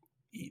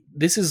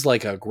this is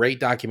like a great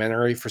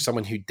documentary for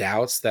someone who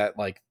doubts that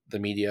like the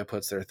media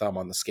puts their thumb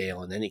on the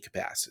scale in any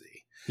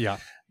capacity. Yeah.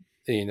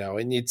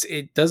 And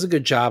it does a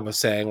good job of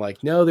saying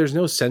like, no, there's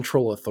no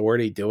central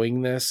authority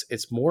doing this.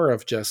 It's more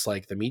of just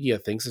like the media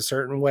thinks a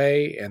certain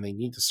way and they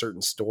need a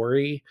certain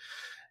story.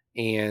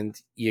 And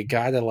you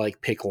gotta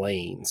like pick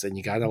lanes and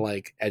you gotta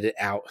like edit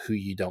out who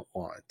you don't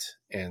want.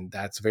 And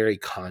that's very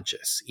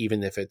conscious,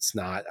 even if it's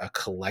not a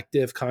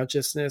collective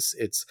consciousness,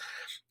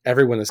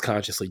 everyone is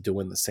consciously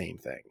doing the same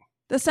thing.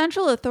 The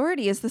central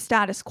authority is the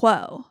status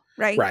quo,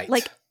 right? Right.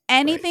 Like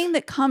anything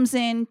that comes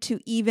in to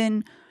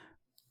even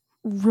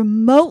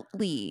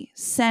remotely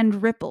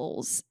send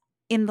ripples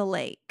in the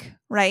lake,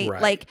 right?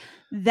 Like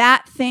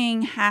that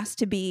thing has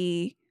to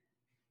be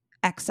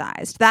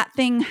excised. That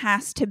thing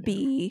has to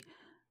be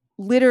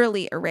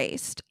literally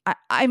erased.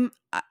 I'm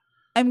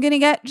going to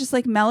get just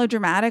like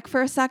melodramatic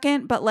for a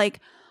second, but like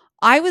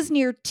I was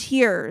near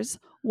tears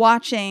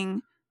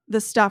watching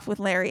the stuff with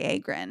Larry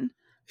Agron.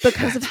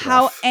 Because of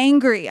how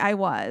angry I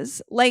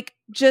was. Like,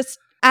 just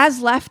as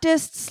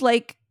leftists,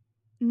 like,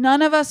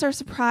 none of us are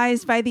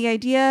surprised by the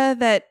idea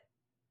that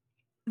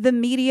the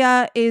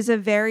media is a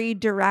very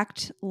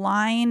direct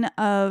line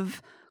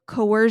of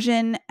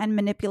coercion and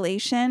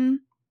manipulation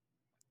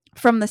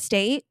from the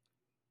state.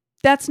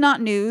 That's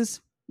not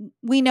news.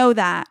 We know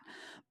that.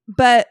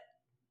 But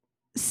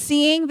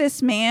seeing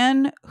this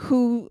man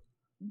who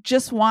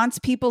just wants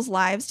people's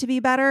lives to be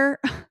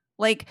better,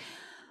 like,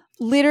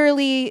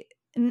 literally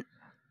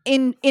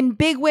in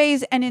big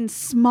ways and in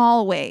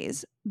small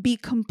ways be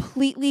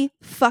completely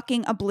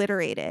fucking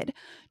obliterated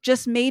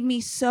just made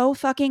me so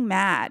fucking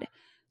mad.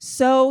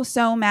 So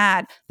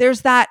mad.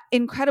 There's that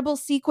incredible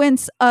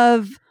sequence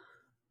of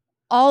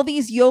all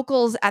these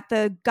yokels at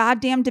the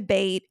goddamn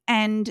debate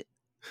and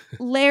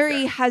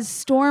Larry has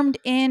stormed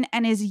in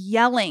and is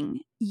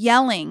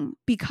yelling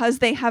because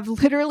they have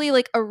literally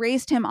like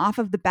erased him off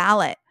of the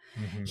ballot.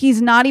 Mm-hmm.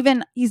 He's not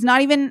even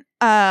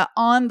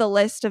on the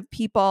list of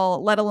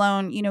people, let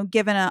alone,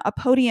 given a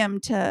podium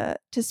to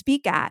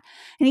speak at.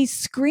 And he's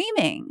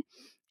screaming.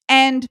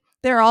 And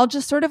they're all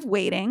just sort of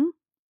waiting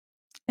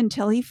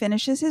until he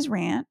finishes his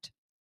rant.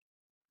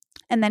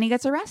 And then he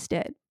gets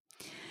arrested.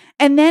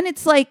 And then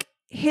it's like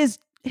his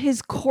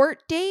court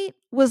date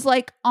was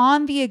like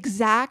on the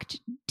exact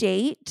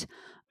date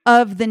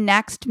of the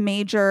next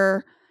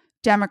major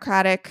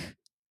Democratic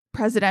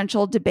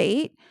presidential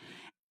debate.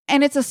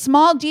 And it's a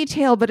small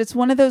detail, but it's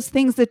one of those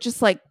things that just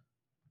like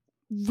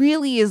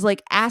really is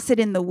like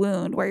acid in the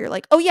wound where you're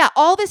like, oh yeah,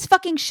 all this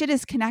fucking shit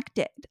is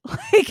connected.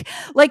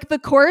 like the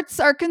courts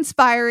are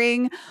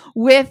conspiring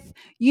with,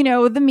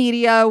 the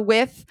media,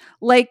 with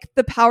like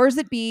the powers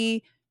that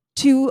be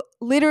to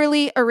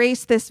literally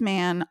erase this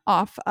man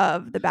off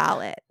of the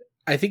ballot.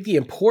 I think the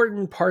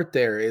important part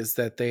there is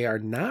that they are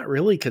not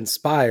really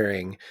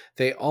conspiring.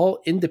 They all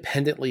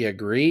independently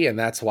agree, and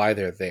that's why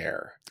they're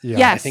there. Yeah.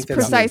 Yes, I think that's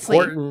precisely.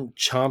 Important.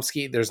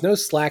 Chomsky, there's no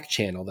Slack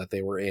channel that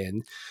they were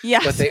in,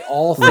 yes. but they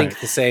all think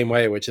the same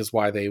way, which is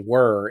why they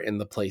were in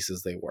the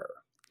places they were.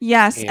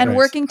 Yes, and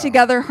working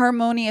together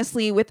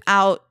harmoniously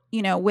without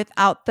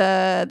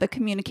the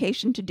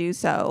communication to do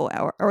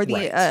so, or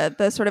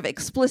the sort of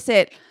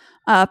explicit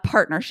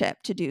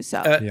partnership to do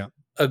so.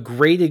 A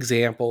great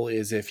example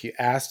is if you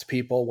asked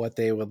people what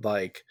they would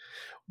like,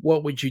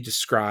 what would you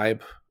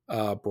describe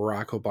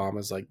Barack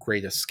Obama's like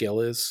greatest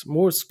skill is?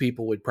 Most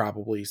people would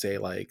probably say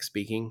like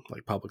speaking,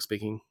 like public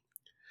speaking.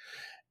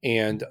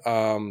 And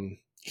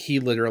he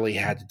literally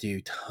had to do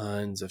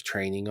tons of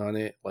training on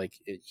it.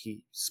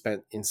 He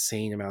spent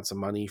insane amounts of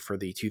money for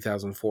the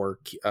 2004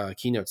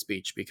 keynote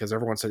speech because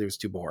everyone said it was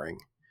too boring.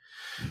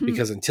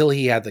 Because until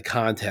he had the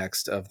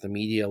context of the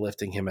media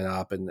lifting him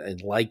up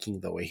and liking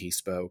the way he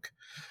spoke,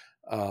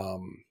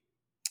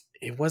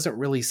 it wasn't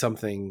really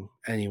something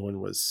anyone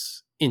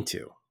was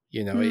into,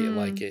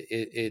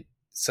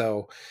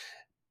 so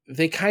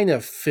they kind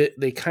of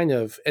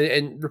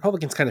and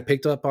Republicans kind of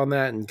picked up on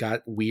that and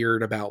got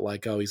weird about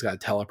like, oh, he's got a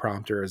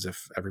teleprompter, as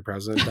if every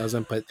president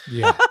doesn't, but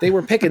they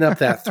were picking up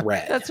that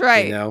thread. That's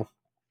right.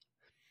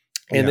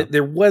 And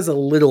there was a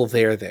little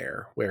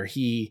there where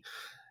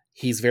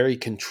he's very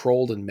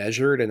controlled and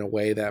measured in a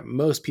way that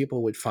most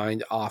people would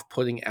find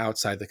off-putting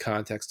outside the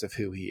context of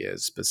who he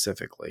is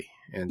specifically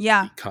and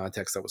the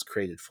context that was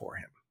created for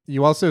him.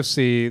 You also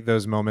see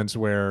those moments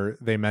where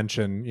they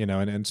mention,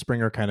 and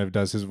Springer kind of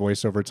does his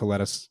voiceover to let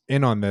us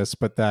in on this,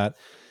 but that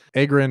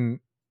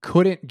Agron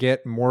couldn't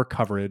get more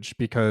coverage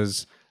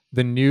because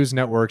the news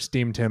networks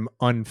deemed him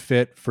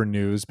unfit for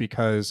news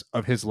because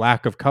of his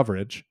lack of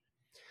coverage.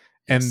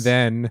 Yes.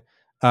 And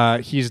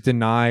then he's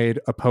denied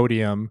a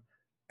podium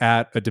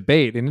at a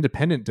debate, an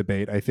independent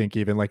debate, I think,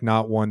 even like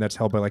not one that's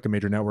held by like a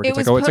major network. It's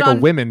like, was it's put like on-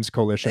 a women's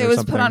coalition It or was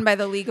something. put on by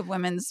the League of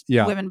Women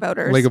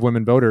Voters. League of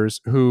Women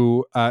Voters,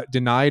 who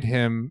denied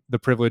him the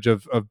privilege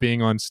of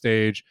being on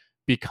stage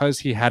because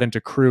he hadn't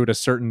accrued a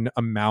certain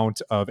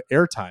amount of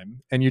airtime.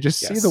 And you just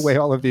see the way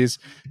all of these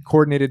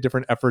coordinated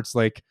different efforts,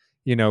 like,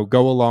 you know,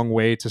 go a long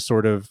way to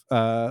sort of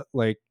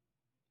like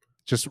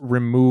just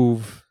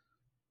remove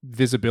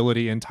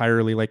visibility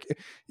entirely. Like,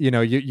 you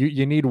know,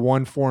 you need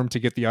one form to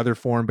get the other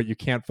form, but you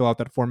can't fill out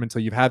that form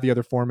until you've had the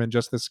other form, and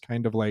just this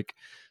kind of like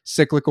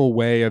cyclical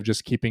way of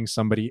just keeping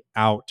somebody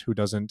out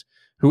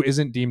who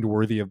isn't deemed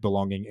worthy of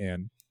belonging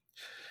in.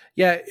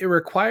 Yeah, it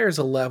requires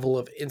a level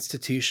of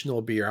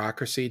institutional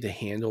bureaucracy to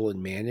handle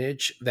and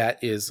manage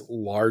that is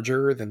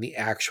larger than the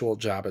actual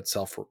job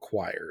itself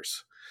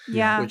requires.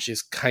 Yeah. Which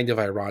is kind of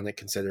ironic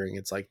considering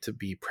it's like to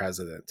be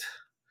president.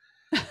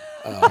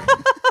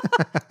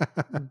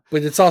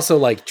 But it's also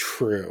like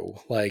true.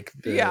 Like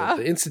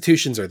the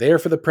institutions are there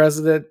for the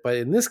president, but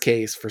in this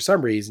case, for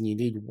some reason, you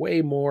need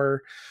way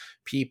more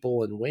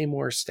people and way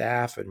more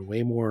staff and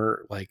way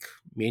more like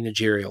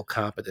managerial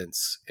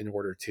competence in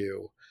order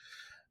to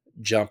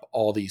jump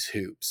all these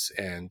hoops.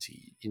 And,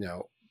 you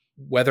know,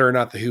 whether or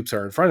not the hoops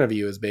are in front of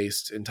you is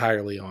based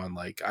entirely on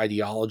like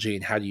ideology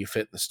and how do you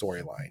fit in the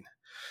storyline.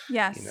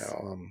 Yes. You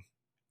know,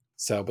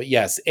 so, but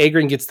yes,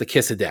 Agron gets the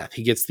kiss of death.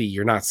 He gets the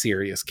 "you're not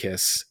serious"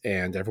 kiss,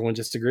 and everyone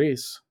just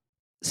agrees.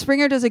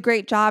 Springer does a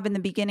great job in the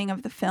beginning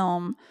of the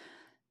film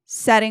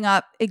setting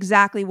up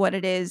exactly what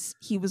it is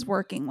he was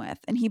working with.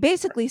 And he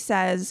basically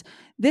says,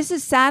 this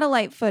is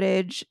satellite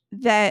footage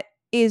that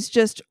is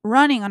just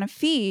running on a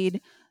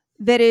feed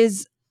that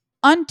is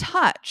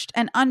untouched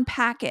and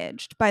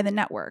unpackaged by the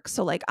network.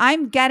 So like,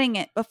 I'm getting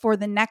it before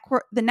the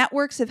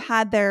networks have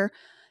had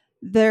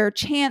their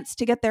chance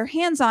to get their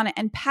hands on it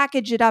and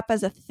package it up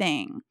as a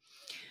thing.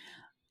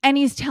 And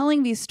he's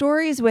telling these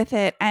stories with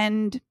it.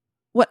 And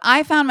what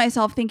I found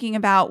myself thinking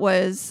about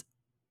was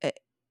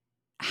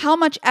how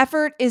much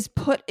effort is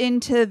put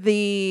into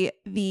the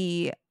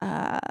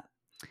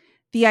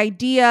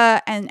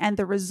idea and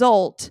the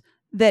result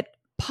that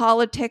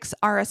politics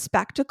are a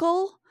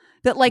spectacle,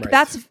 that like Right.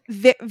 that's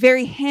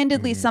very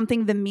handedly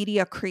something the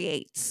media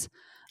creates.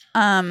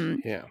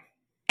 Yeah.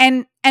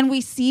 And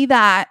we see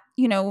that,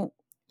 you know,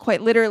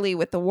 quite literally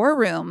with the War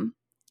Room.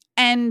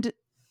 And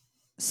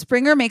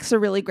Springer makes a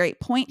really great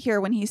point here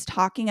when he's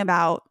talking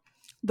about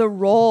the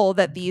role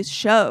that these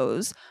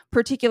shows,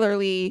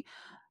 particularly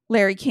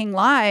Larry King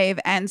Live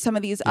and some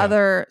of these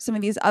other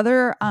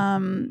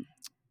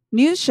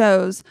news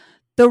shows,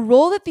 the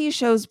role that these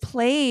shows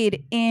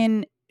played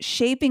in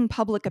shaping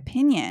public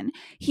opinion.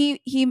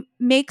 He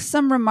makes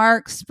some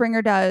remarks,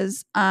 Springer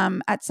does,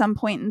 at some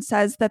point, and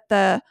says that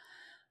the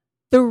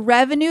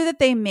revenue that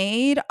they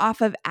made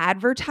off of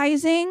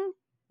advertising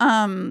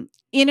in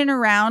and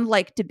around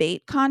like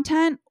debate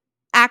content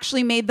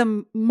actually made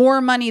them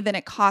more money than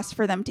it cost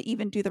for them to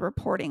even do the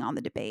reporting on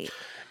the debate.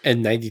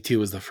 And 92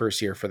 was the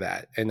first year for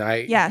that. And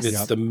Yes.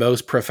 It's the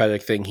most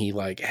prophetic thing he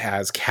like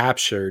has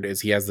captured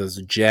is he has this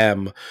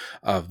gem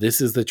of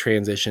this is the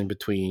transition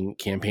between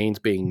campaigns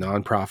being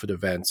nonprofit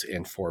events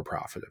and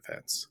for-profit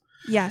events.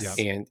 Yes.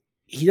 And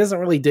he doesn't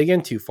really dig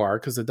in too far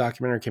because the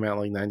documentary came out in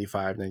like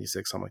 95,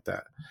 96, something like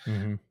that.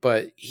 Mm-hmm.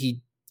 But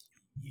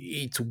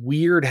it's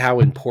weird how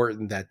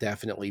important that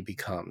definitely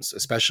becomes,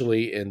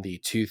 especially in the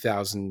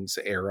 2000s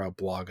era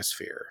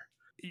blogosphere.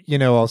 You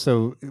know,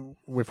 also,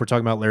 if we're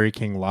talking about Larry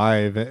King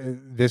Live,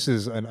 this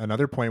is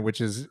another point,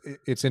 which is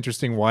it's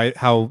interesting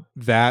how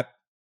that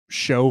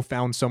show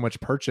found so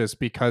much purchase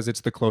because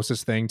it's the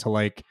closest thing to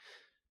like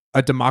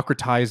a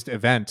democratized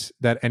event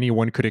that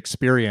anyone could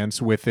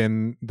experience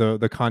within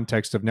the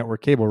context of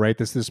network cable, right?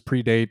 This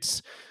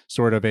predates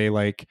sort of a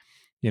like,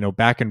 you know,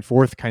 back and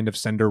forth kind of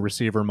sender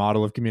receiver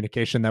model of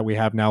communication that we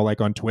have now, like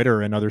on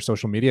Twitter and other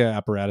social media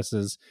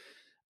apparatuses.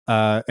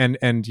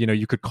 And you know,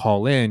 you could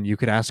call in, you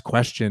could ask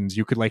questions,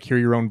 you could like hear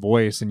your own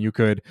voice, and you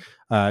could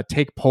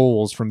take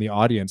polls from the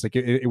audience. Like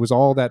it was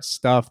all that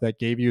stuff that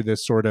gave you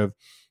this sort of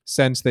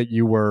sense that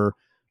you were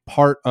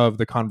part of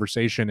the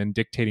conversation and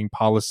dictating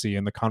policy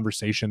and the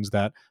conversations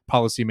that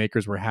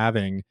policymakers were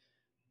having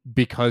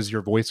because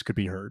your voice could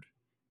be heard.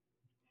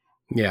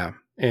 Yeah.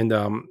 And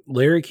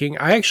Larry King,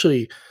 I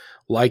actually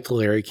liked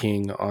Larry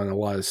King on a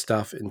lot of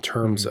stuff in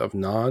terms of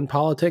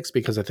non-politics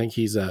because I think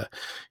he's a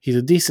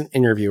decent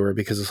interviewer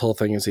because his whole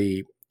thing is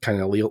he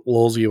kind of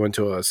lulls you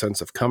into a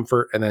sense of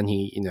comfort, and then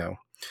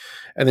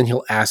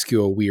he'll ask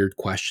you a weird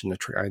question to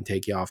try and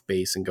take you off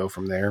base and go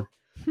from there.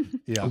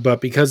 Yeah.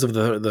 But because of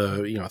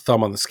the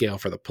thumb on the scale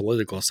for the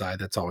political side,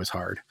 that's always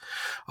hard.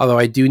 Although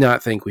I do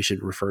not think we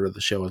should refer to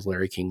the show as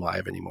Larry King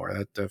Live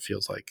anymore. That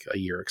feels like a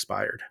year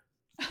expired.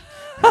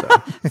 So.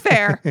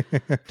 Fair.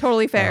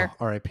 Totally fair.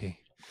 Oh, R.I.P.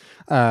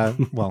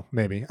 Well,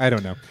 maybe. I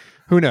don't know.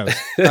 Who knows?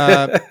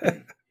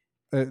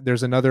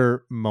 There's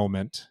another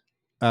moment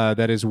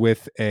that is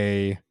with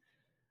I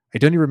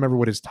don't even remember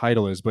what his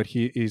title is, but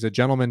he's a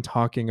gentleman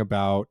talking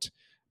about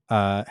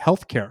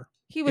healthcare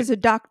He was a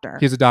doctor.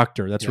 He's a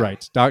doctor. That's Yeah.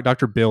 right.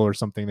 Dr. Bill or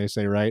something they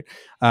say, right?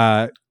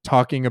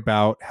 Talking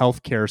about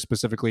healthcare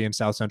specifically in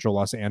South Central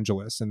Los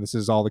Angeles. And this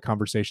is all the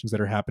conversations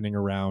that are happening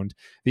around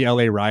the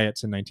LA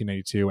riots in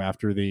 1992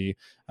 after the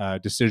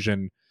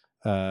decision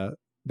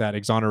that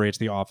exonerates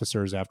the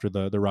officers after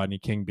the Rodney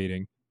King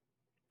beating.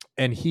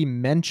 And he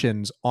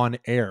mentions on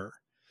air,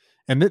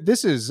 and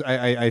this is,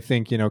 I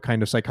think,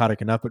 kind of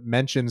psychotic enough, but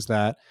mentions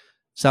that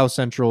South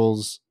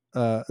Central's,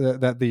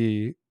 that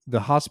the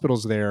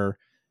hospitals there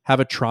have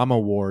a trauma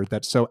ward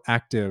that's so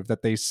active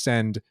that they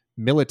send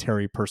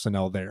military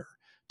personnel there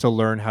to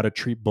learn how to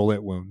treat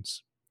bullet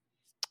wounds.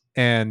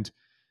 And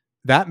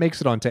that makes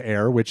it onto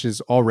air, which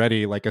is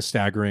already like a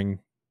staggering,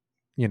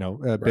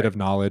 bit of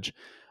knowledge.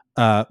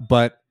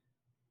 But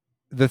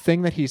the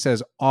thing that he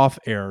says off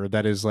air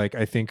that is like,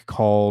 I think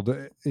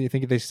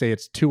they say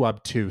it's too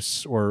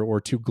obtuse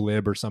or too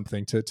glib or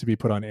something to be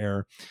put on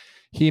air.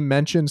 He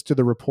mentions to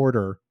the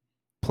reporter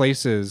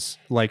places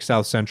like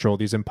South Central,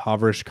 these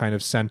impoverished kind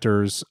of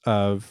centers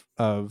of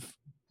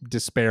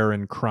despair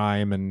and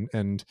crime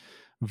and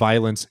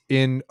violence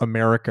in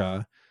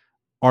America,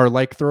 are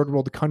like third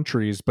world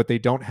countries, but they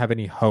don't have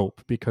any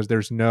hope because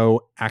there's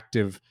no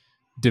active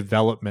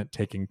development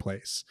taking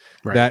place.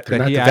 Right. They're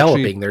not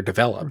developing, they're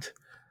developed.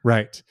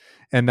 Right.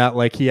 And that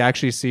like he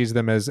actually sees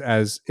them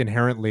as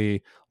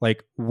inherently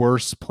like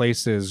worse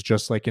places,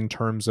 just like in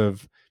terms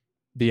of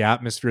the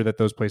atmosphere that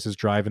those places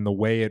drive and the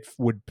way it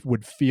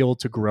would feel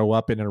to grow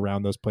up in and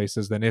around those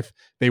places than if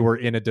they were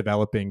in a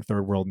developing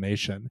third world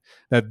nation.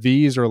 That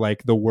these are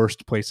like the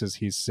worst places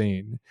he's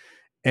seen.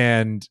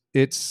 And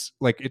it's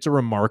a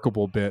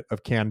remarkable bit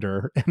of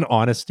candor and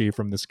honesty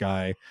from this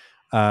guy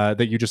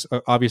that you just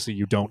obviously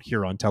you don't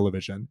hear on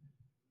television.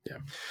 Yeah.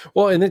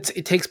 Well, and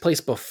it takes place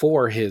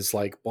before his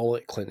like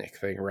bullet clinic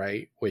thing,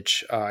 right?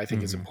 Which I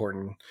think is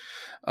important.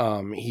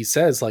 He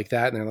says like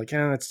that, and they're like,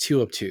 that's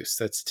too obtuse.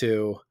 That's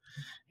too,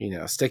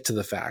 stick to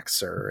the facts,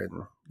 sir.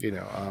 And,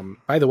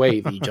 by the way,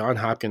 the John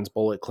Hopkins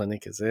Bullet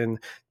Clinic is in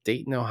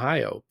Dayton,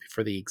 Ohio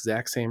for the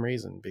exact same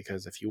reason,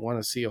 because if you want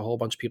to see a whole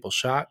bunch of people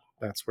shot,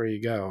 that's where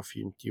you go. If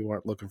you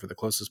weren't looking for the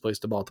closest place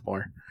to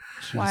Baltimore.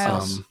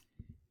 Wow.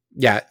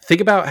 Yeah,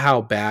 think about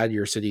how bad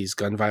your city's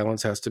gun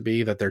violence has to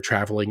be that they're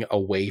traveling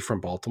away from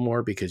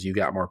Baltimore because you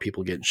got more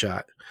people getting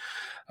shot.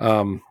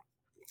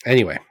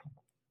 Anyway,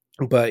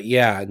 but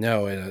yeah,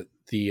 no,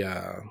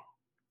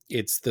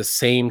 it's the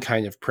same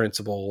kind of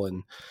principle,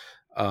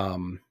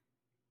 and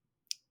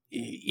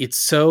it's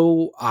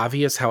so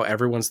obvious how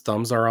everyone's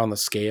thumbs are on the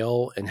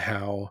scale and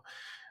how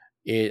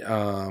it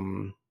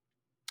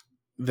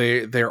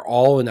they're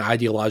all in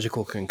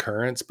ideological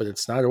concurrence, but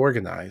it's not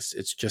organized.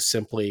 It's just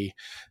simply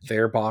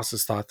their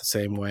bosses thought the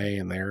same way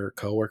and their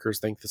coworkers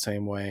think the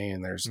same way.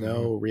 And there's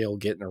no real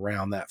getting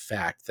around that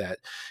fact that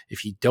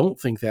if you don't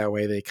think that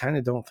way, they kind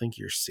of don't think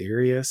you're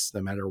serious,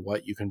 no matter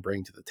what you can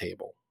bring to the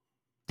table.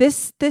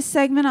 This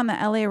segment on the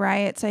LA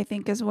riots, I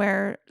think, is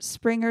where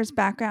Springer's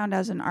background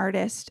as an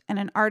artist and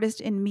an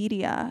artist in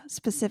media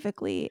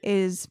specifically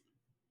is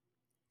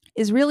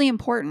really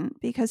important,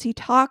 because he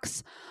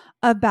talks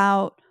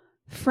about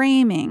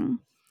framing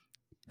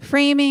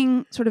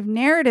sort of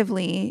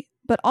narratively,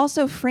 but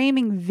also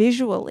framing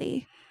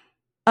visually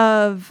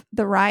of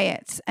the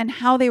riots and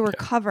how they were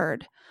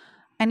covered.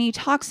 And he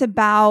talks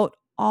about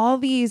all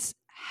these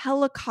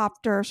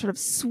helicopter sort of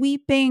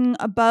sweeping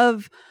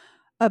above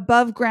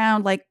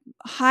ground, like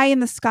high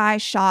in the sky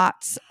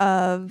shots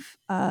of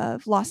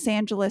Los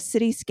Angeles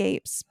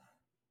cityscapes,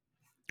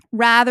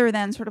 rather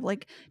than sort of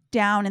like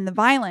down in the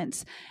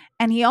violence.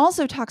 And he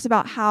also talks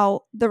about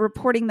how the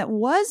reporting that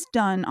was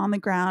done on the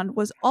ground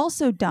was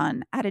also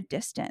done at a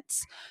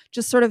distance,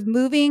 just sort of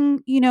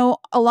moving,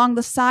 along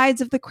the sides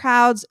of the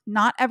crowds,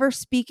 not ever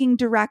speaking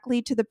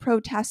directly to the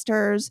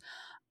protesters,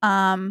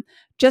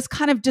 just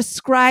kind of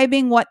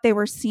describing what they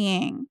were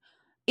seeing.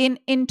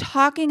 In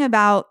talking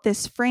about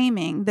this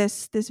framing,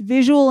 this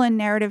visual and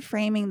narrative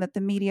framing that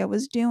the media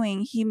was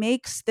doing, he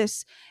makes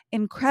this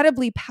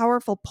incredibly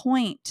powerful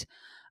point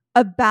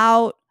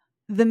about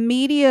the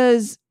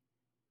media's,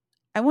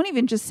 I won't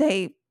even just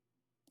say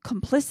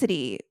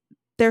complicity,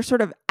 their sort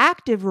of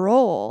active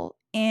role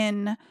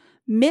in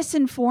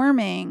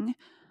misinforming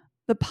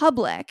the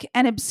public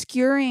and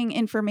obscuring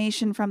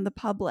information from the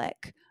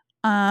public,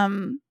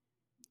 not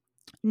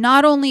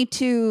only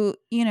to,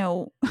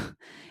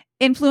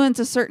 influence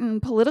a certain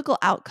political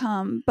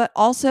outcome, but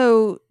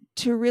also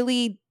to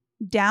really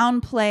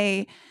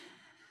downplay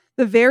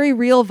the very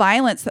real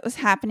violence that was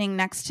happening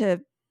next to,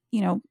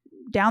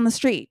 down the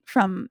street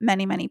from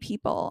many, many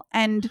people.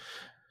 And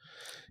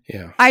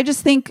yeah, I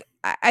think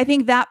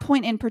that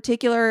point in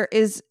particular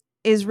is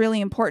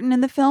really important in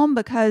the film,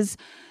 because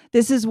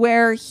this is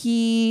where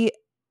he,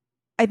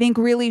 I think,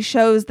 really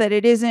shows that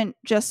it isn't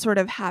just sort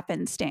of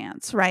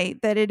happenstance,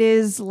 right? That it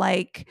is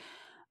like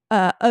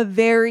a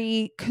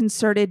very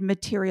concerted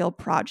material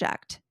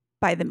project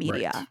by the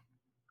media. Right.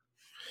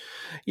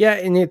 Yeah,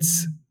 and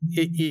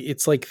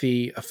it's like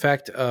the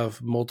effect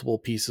of multiple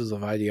pieces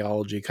of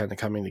ideology kind of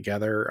coming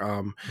together.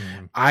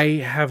 I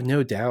have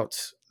no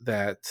doubt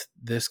that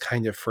this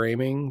kind of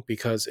framing,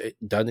 because it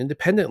done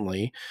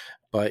independently,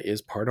 but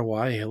is part of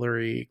why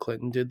Hillary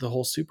Clinton did the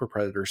whole super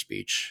predator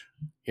speech.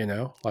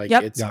 Like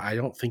I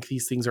don't think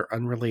these things are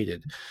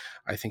unrelated.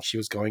 I think she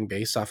was going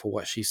based off of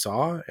what she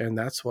saw, and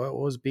that's what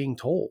was being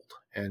told,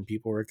 and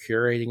people were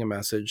curating a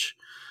message,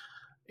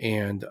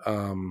 and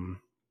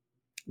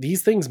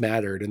these things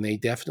mattered, and they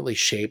definitely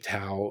shaped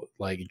how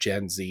like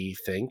Gen Z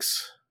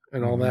thinks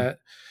and all that,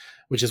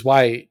 which is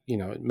why,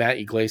 Matt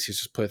Iglesias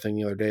just put a thing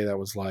the other day that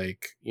was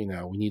like, we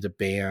need to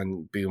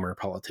ban boomer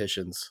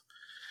politicians.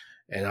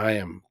 And I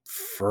am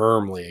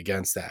firmly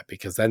against that,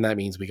 because then that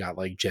means we got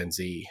like Gen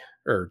Z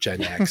or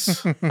Gen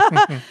X.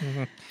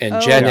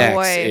 And Gen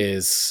X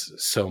is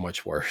so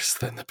much worse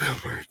than the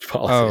boomer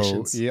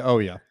politicians. Oh,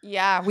 yeah.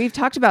 Yeah, we've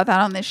talked about that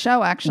on this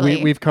show,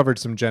 actually. We've covered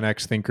some Gen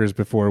X thinkers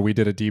before. We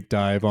did a deep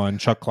dive on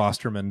Chuck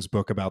Klosterman's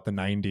book about the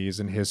 90s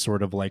and his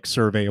sort of like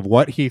survey of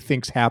what he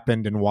thinks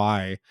happened and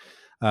why.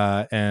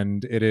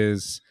 And it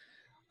is,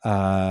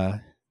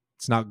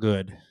 it's not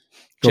good.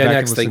 Gen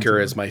X thinker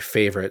is my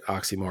favorite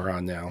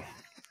oxymoron now.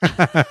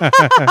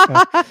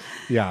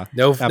 Yeah.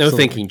 No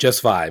thinking,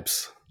 just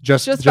vibes.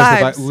 Just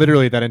vibes.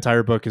 Literally, that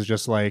entire book is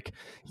just like,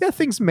 yeah,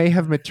 things may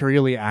have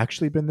materially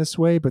actually been this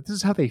way, but this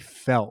is how they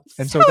felt,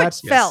 and so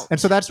that's felt. And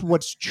so that's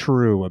what's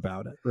true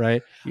about it,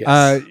 right?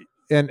 Yes.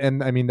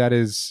 And I mean that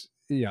is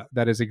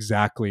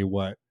exactly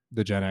what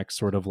the Gen X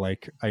sort of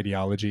like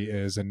ideology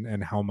is,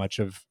 and how much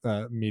of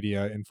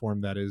media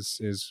informed that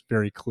is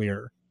very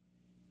clear.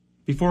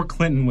 Before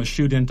Clinton was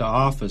shooed into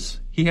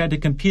office, he had to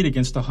compete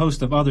against a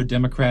host of other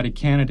Democratic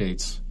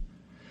candidates.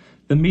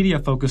 The media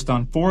focused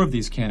on 4 of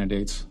these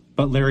candidates,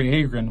 but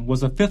Larry Agron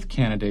was a 5th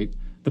candidate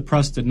the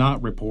press did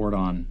not report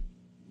on.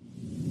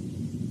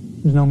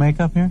 There's no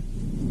makeup here?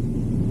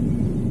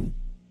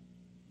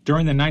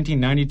 During the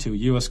 1992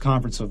 U.S.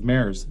 Conference of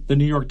Mayors, the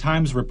New York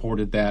Times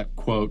reported that,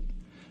 quote,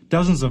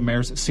 dozens of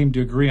mayors seem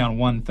to agree on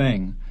one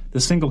thing. The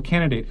single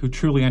candidate who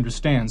truly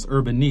understands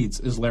urban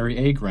needs is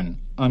Larry Agron,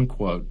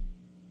 unquote.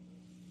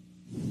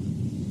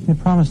 They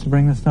promised to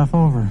bring this stuff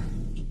over.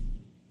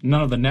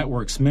 None of the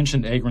networks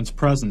mentioned Agron's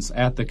presence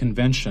at the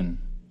convention.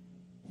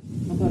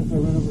 How about if I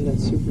run over that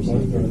Super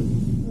Saver?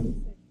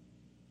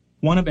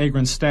 One of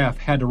Agron's staff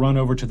had to run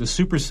over to the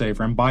Super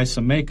Saver and buy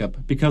some makeup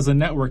because the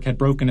network had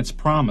broken its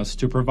promise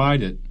to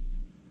provide it.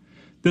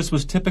 This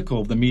was typical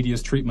of the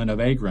media's treatment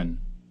of Agron.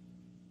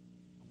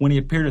 When he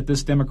appeared at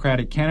this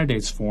Democratic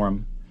Candidates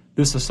Forum,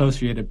 this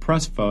Associated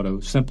Press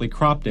photo simply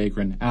cropped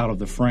Agron out of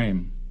the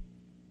frame.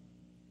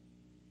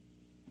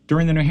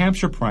 During the New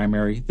Hampshire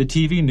primary, the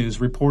TV news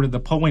reported the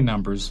polling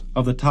numbers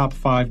of the top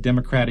 5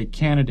 Democratic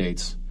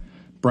candidates: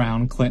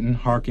 Brown, Clinton,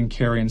 Harkin,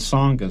 Kerry, and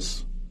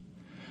Tsongas.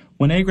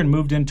 When Agron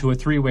moved into a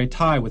 3-way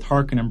tie with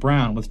Harkin and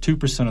Brown with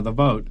 2% of the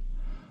vote,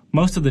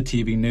 most of the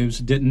TV news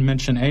didn't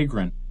mention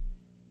Agron.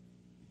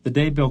 The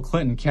day Bill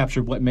Clinton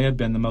captured what may have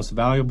been the most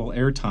valuable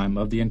airtime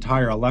of the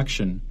entire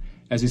election,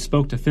 as he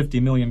spoke to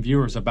 50 million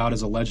viewers about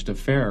his alleged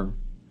affair,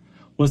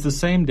 was the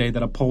same day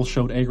that a poll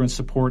showed Agron's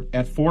support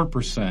at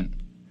 4%.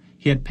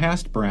 He had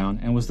passed Brown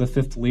and was the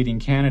 5th leading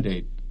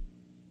candidate.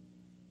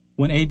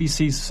 When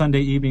ABC's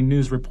Sunday Evening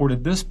News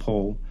reported this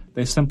poll,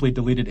 they simply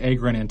deleted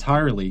Agron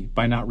entirely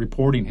by not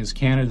reporting his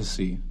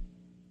candidacy.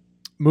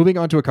 Moving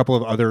on to a couple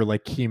of other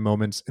like key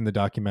moments in the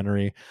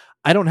documentary,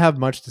 I don't have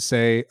much to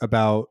say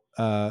about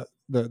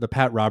the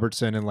Pat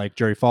Robertson and like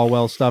Jerry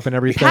Falwell stuff and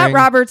everything. Pat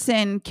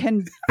Robertson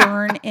can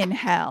burn in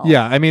hell.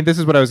 Yeah, I mean, this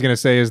is what I was going to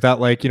say, is that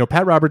like,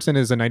 Pat Robertson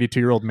is a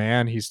 92-year-old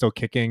man. He's still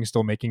kicking,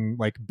 still making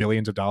like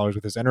billions of dollars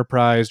with his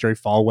enterprise. Jerry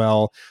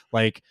Falwell,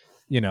 like,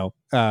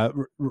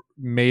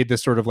 made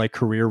this sort of like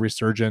career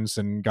resurgence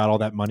and got all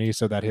that money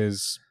so that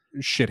his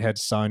shithead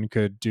son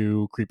could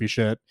do creepy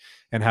shit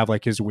and have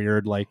like his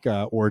weird like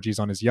orgies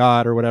on his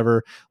yacht or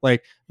whatever.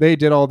 Like they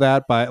did all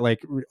that by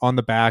like on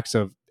the backs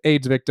of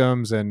AIDS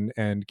victims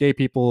and gay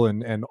people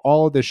and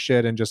all of this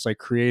shit, and just like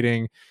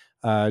creating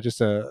just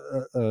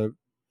a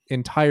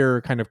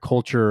entire kind of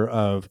culture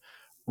of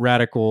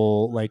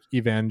radical like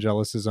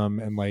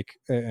evangelicism and like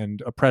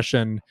and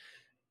oppression.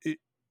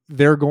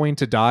 They're going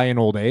to die in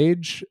old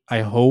age. I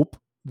hope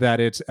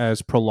that it's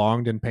as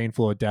prolonged and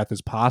painful a death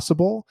as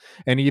possible,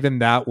 and even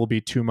that will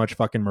be too much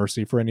fucking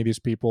mercy for any of these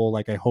people.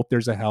 Like I hope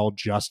there's a hell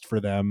just for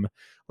them.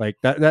 Like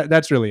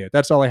that's really it.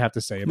 That's all I have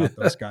to say about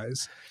those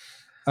guys.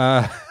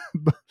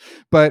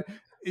 But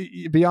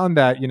beyond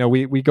that,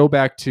 we go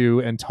back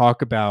to and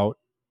talk about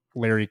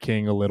Larry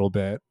King a little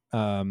bit,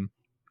 and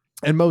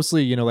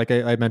mostly, like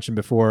I mentioned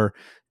before,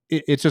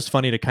 it's just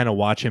funny to kind of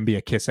watch him be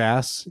a kiss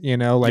ass,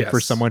 like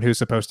for someone who's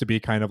supposed to be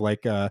kind of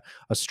like a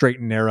straight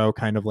and narrow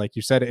kind of, like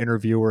you said,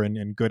 interviewer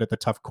and good at the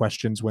tough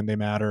questions when they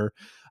matter.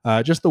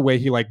 Just the way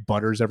he like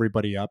butters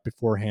everybody up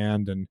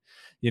beforehand, and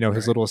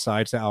his little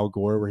asides to Al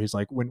Gore where he's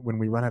like, when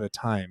we run out of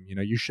time,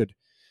 you should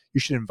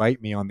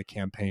invite me on the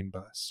campaign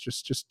bus.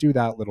 Just do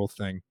that little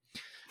thing.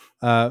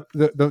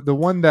 The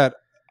one that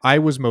I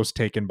was most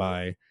taken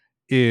by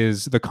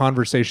is the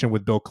conversation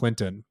with Bill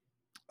Clinton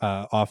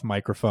off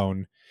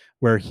microphone,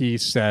 where he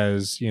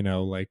says,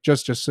 like,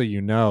 just so you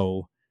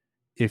know,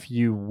 if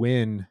you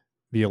win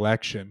the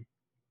election.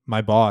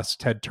 My boss,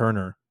 Ted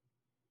Turner,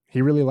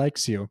 he really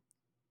likes you.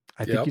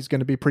 I think he's going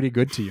to be pretty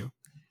good to you.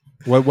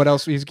 What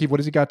else? What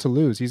has he got to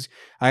lose?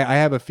 I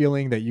have a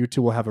feeling that you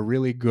two will have a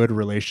really good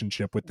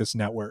relationship with this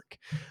network,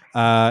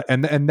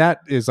 and that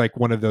is like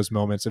one of those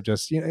moments of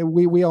just, you know,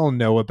 we all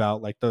know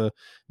about like the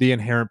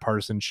inherent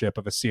partisanship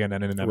of a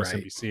CNN and an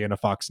MSNBC and a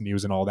Fox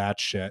News and all that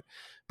shit.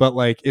 But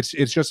like it's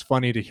just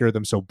funny to hear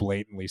them so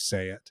blatantly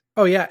say it.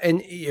 Oh yeah,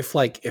 and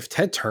if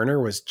Ted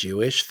Turner was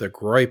Jewish, the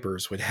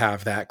Groypers would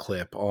have that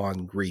clip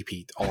on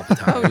repeat all the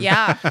time. Oh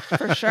yeah,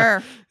 for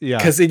sure. Yeah,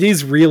 because it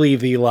is really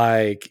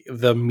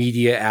the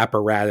media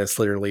apparatus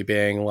literally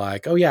being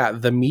like, oh yeah,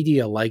 the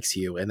media likes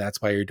you, and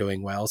that's why you're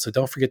doing well. So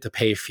don't forget to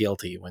pay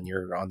fealty when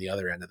you're on the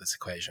other end of this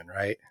equation,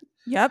 right?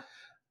 Yep.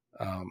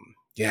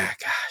 Yeah,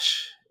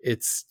 gosh, I'm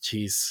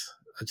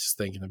just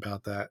thinking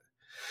about that.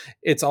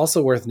 It's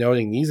also worth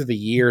noting these are the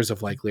years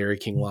of like Larry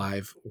King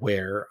Live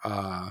where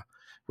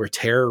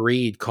Tara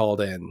Reid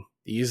called in.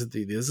 This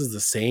is the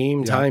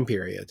same time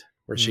period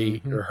where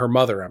or her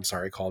mother, I'm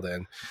sorry, called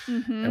in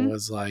and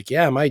was like,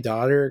 yeah, my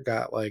daughter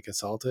got like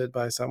assaulted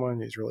by someone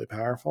who's really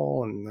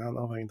powerful, and I don't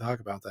know if I can talk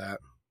about that.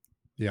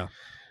 Yeah.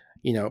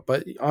 You know,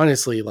 but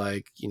honestly,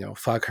 like, you know,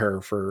 fuck her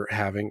for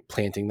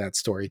planting that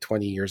story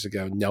 20 years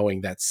ago,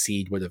 knowing that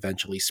seed would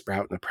eventually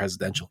sprout in a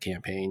presidential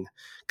campaign,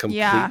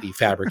 completely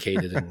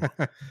fabricated and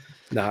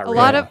not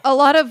real. A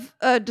lot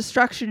of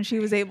destruction she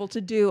was able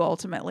to do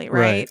ultimately,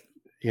 right?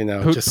 You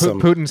know,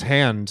 Putin's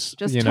hands,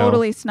 just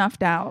totally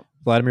snuffed out.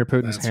 Vladimir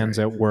Putin's hands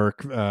at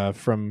work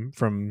from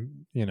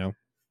you know,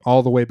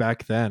 all the way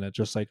back then. It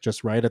just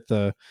right at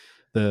the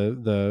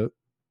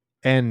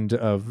end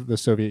of the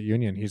Soviet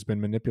Union. He's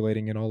been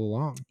manipulating it all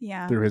along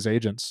through his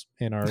agents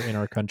in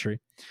our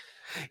country.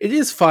 It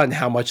is fun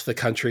how much the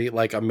country,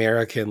 like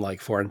American, like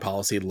foreign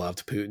policy,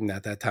 loved Putin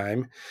at that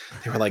time.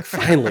 They were like,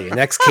 finally, an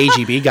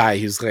ex-KGB guy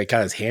who's like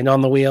got his hand on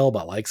the wheel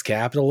but likes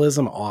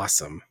capitalism.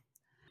 Awesome.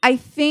 I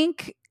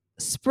think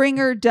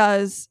Springer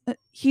does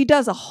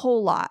a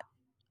whole lot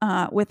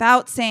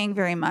without saying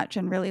very much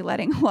and really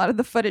letting a lot of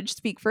the footage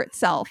speak for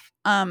itself.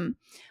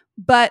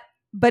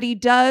 But he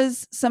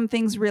does some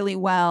things really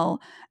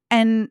well.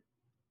 And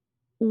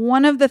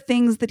one of the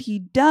things that he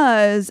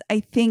does, I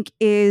think,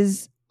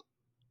 is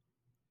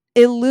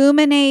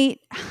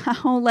illuminate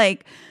how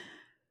like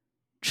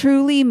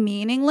truly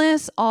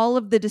meaningless all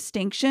of the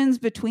distinctions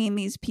between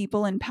these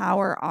people in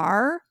power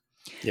are.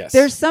 Yes.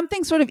 There's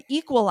something sort of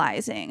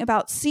equalizing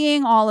about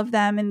seeing all of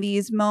them in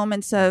these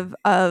moments of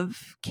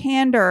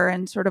candor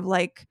and sort of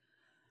like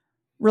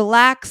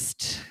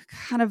relaxed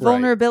kind of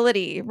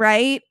vulnerability,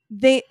 right?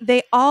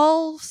 They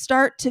all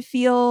start to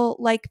feel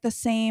like the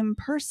same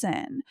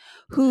person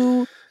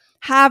who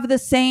have the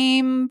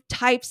same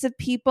types of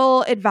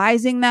people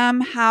advising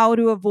them how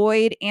to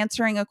avoid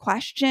answering a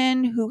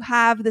question, who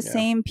have the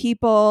same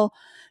people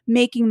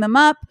making them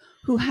up,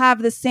 who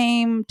have the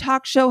same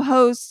talk show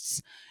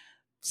hosts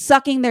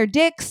sucking their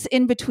dicks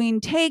in between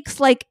takes.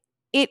 Like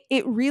it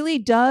really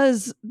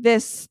does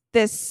this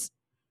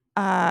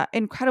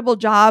incredible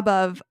job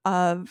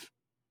of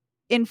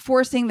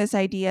enforcing this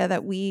idea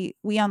that we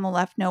on the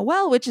left know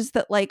well, which is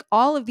that like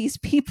all of these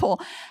people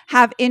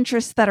have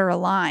interests that are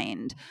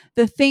aligned.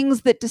 The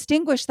things that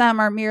distinguish them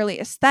are merely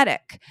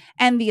aesthetic,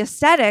 and the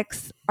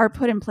aesthetics are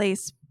put in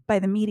place by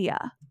the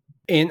media.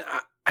 And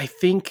I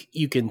think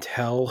you can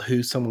tell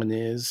who someone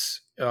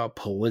is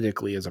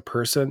politically as a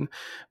person,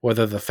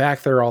 whether the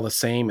fact they're all the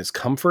same is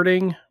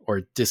comforting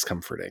or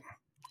discomforting.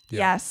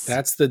 Yes.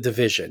 That's the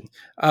division.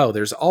 Oh,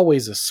 there's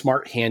always a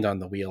smart hand on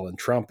the wheel, and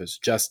Trump is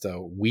just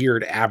a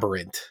weird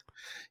aberrant,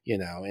 you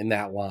know, in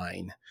that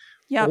line.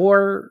 Yeah.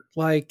 Or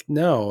like,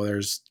 no,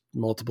 there's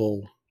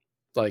multiple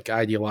like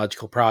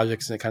ideological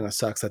projects, and it kind of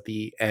sucks that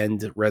the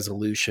end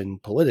resolution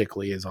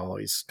politically is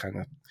always kind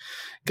of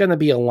going to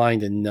be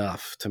aligned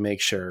enough to make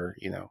sure,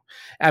 you know,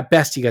 at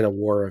best you get a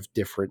war of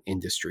different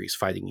industries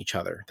fighting each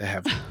other that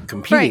have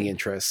competing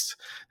interests.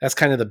 That's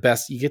kind of the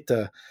best. You get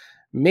to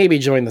maybe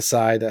join the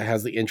side that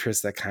has the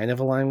interests that kind of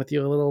align with you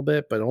a little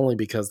bit, but only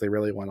because they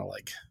really want to,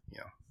 like, you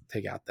know,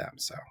 take out them.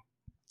 So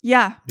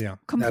yeah, That's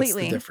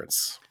completely the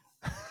difference.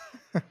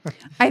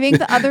 I think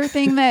the other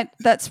thing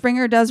that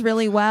Springer does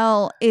really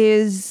well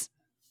is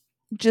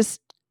just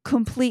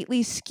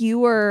completely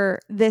skewer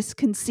this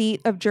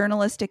conceit of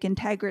journalistic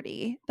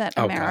integrity that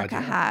America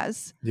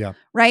has. Yeah.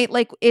 Right?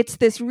 Like it's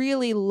this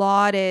really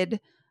lauded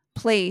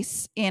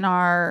place in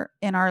our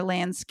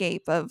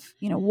landscape of,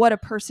 you know, what a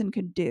person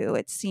could do.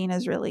 It's seen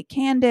as really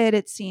candid,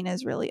 it's seen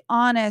as really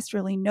honest,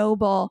 really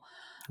noble.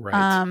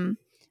 Right.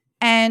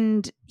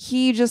 And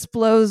he just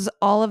blows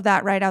all of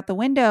that right out the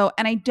window.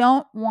 And I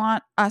don't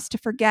want us to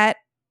forget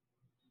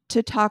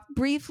to talk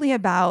briefly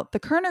about the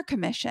Kerner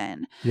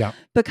Commission. Yeah.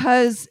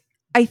 Because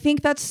I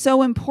think that's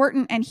so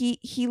important, and he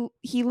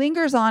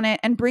lingers on it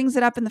and brings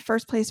it up in the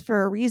first place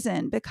for a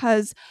reason,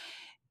 because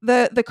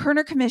the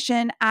Kerner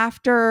Commission,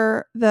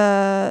 after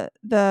the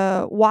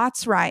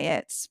Watts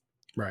riots,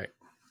 Right,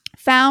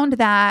 found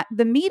that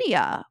the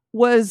media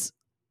was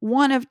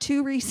one of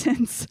two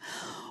reasons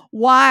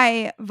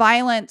why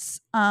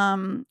violence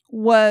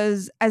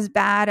was as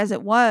bad as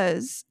it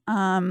was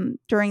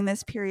during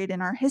this period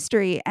in our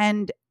history,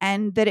 and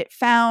that it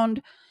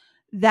found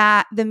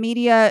that the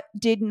media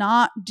did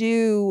not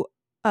do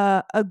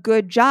a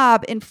good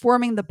job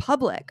informing the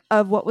public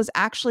of what was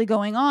actually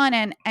going on,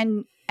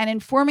 and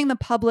informing the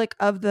public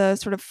of the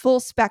sort of full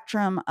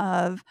spectrum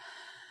of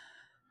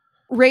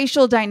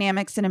racial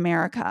dynamics in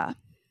America.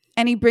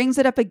 And he brings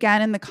it up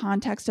again in the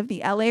context of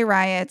the LA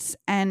riots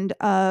and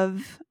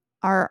of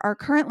our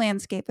current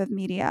landscape of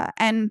media.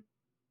 And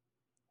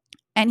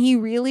he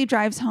really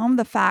drives home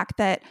the fact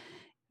that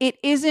it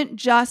isn't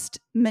just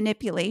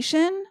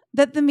manipulation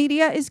that the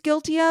media is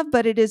guilty of,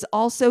 but it is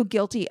also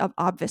guilty of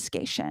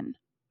obfuscation.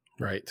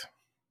 Right.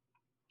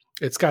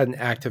 It's got an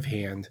active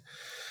hand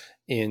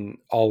in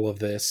all of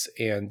this.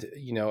 And,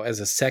 you know, as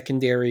a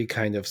secondary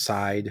kind of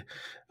side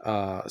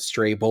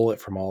stray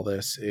bullet from all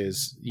this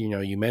is, you know,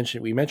 we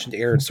mentioned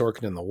Aaron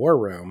Sorkin in The War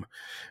Room,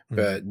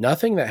 but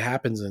nothing that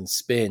happens in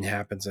Spin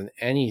happens in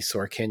any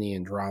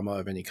Sorkinian drama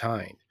of any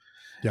kind.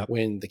 Yep.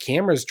 When the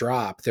cameras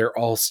drop, they're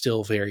all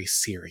still very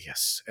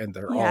serious, and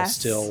they're all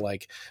still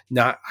like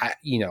not,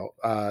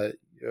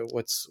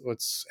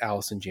 what's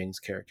Allison Jane's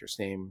character's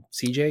name?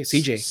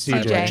 CJ.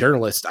 I'm a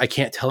journalist. I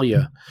can't tell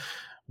you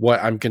what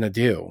I'm going to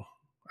do.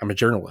 I'm a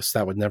journalist.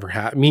 That would never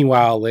happen.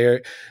 Meanwhile,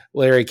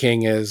 Larry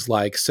King is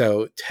like,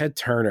 so Ted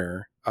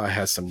Turner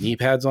has some knee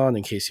pads on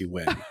in case you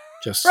win.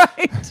 Just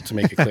to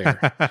make it clear.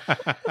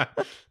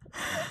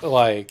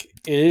 Like,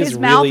 it is his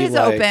mouth really is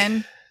like,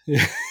 open.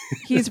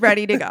 He's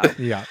ready to go.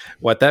 Yeah.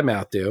 What that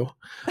mouth do.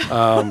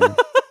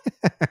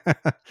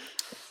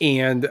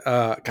 And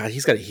God,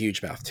 he's got a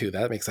huge mouth too.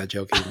 That makes that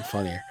joke even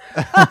funnier.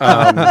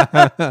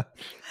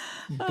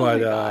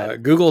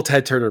 But Google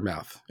Ted Turner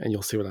mouth and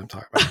you'll see what I'm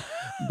talking about.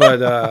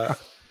 But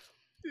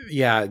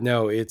yeah,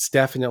 no, it's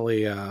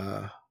definitely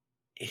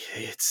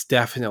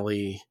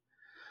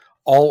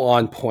all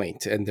on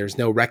point, and there's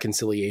no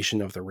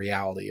reconciliation of the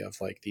reality of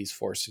like these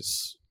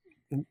forces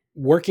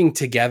working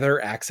together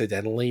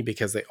accidentally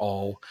because they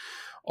all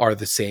are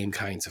the same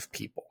kinds of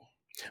people.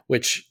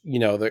 Which, you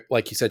know,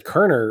 like you said,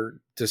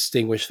 Kerner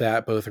distinguished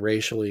that both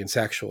racially and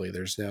sexually.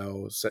 There's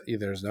no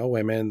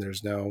women,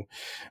 there's no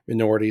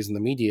minorities in the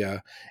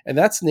media. And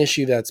that's an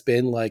issue that's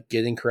been like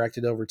getting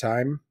corrected over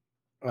time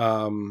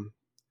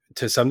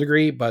to some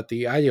degree. But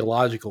the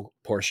ideological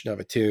portion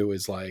of it too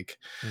is like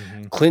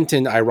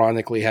Clinton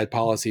ironically had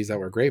policies that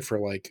were great for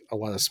like a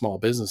lot of small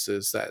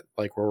businesses that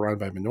like were run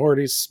by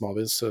minorities, Small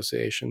Business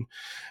Association.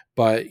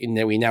 But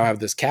we now have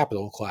this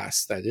capital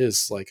class that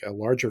is like a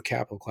larger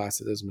capital class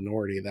that is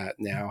minority that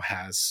now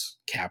has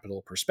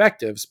capital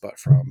perspectives, but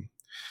from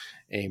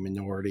a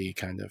minority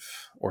kind of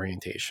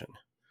orientation.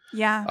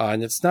 Yeah.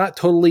 And it's not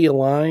totally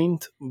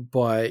aligned,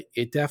 but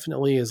it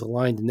definitely is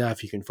aligned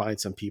enough. You can find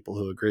some people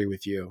who agree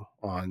with you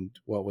on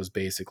what was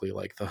basically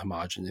like the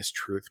homogenous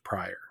truth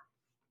prior.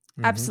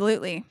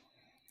 Absolutely.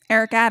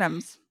 Eric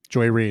Adams.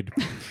 Joy Reid.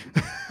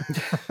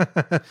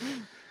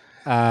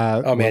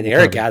 Oh man,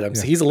 Eric Adams.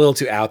 Yeah. He's a little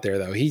too out there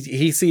though.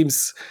 He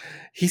seems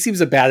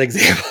a bad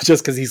example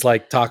just because he's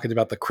like talking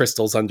about the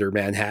crystals under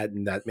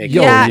Manhattan that make he's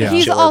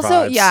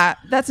also vibes.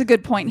 That's a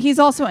good point. He's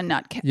also a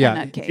nutcase.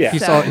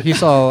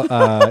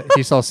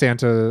 He saw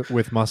Santa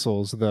with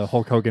Muscles, the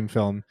Hulk Hogan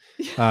film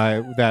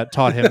that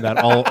taught him that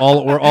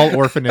all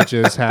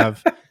orphanages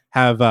have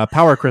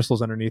power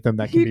crystals underneath them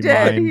that can be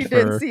mined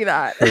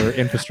for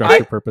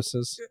infrastructure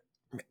purposes.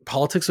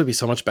 Politics would be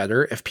so much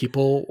better if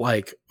people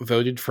like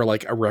voted for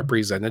like a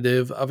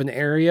representative of an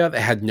area that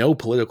had no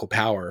political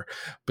power,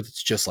 but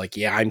it's just like,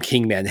 yeah, I'm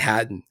King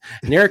Manhattan.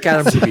 And Eric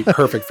Adams would be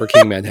perfect for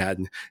King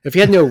Manhattan. If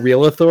he had no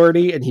real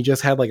authority and he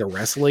just had like a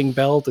wrestling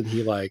belt and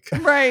he like,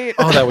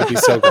 oh, that would be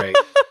so great.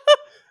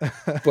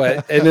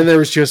 And then there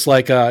was just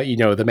like,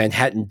 the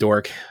Manhattan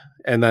dork.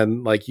 And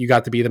then like you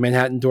got to be the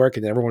Manhattan dork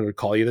and everyone would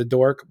call you the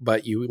dork,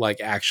 but you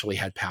like actually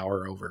had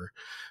power over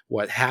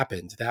what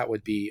happened. That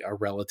would be a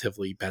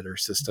relatively better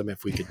system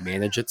if we could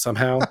manage it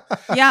somehow.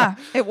 Yeah,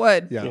 it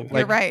would. Yeah, you're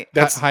like, right.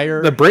 That's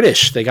the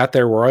British. They got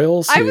their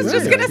royals. I was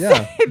just going to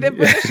say the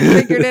British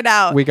figured it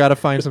out. We got to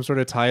find some sort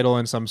of title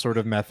and some sort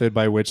of method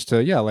by which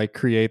to, like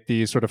create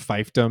these sort of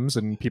fiefdoms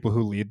and people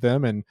who lead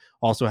them, and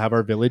also have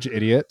our village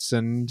idiots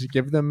and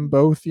give them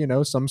both,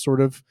 some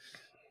sort of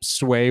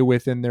sway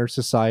within their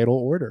societal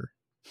order.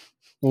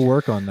 We'll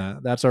work on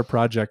that. That's our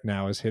project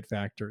now is Hit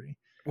Factory.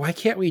 Why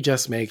can't we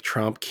just make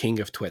Trump king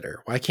of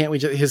Twitter? Why can't we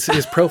just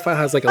his profile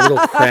has like a little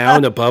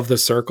crown above the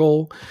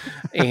circle,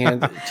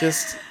 and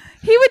just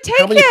he would take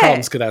it. How many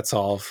problems could that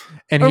solve?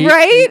 And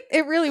right?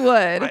 It really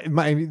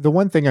would. The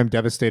one thing I'm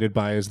devastated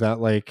by is that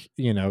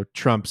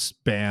Trump's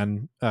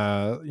ban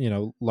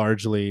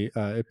largely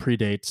it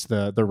predates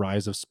the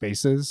rise of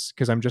spaces,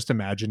 because I'm just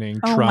imagining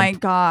Trump my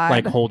God.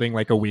 like holding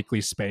like a weekly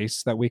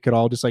space that we could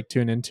all just like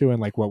tune into and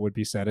like what would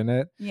be said in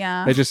it.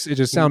 Yeah. It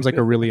just sounds like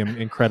a really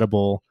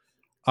incredible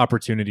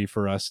opportunity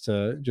for us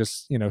to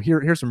just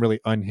hear some really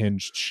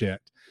unhinged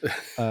shit.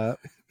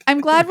 I'm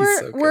glad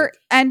we're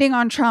ending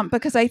on Trump,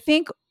 because I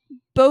think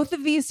both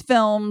of these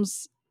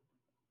films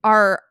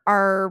are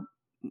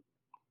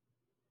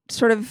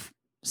sort of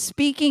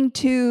speaking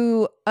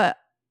to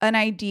an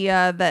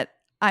idea that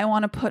I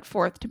want to put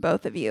forth to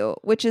both of you,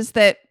 which is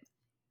that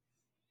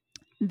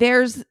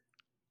there's,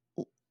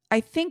 I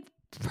think,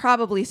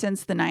 probably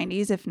since the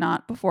 90s, if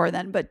not before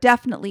then, but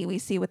definitely we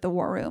see with the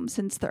War Room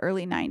since the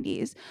early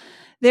 90s,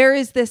 there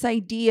is this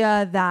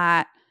idea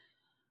that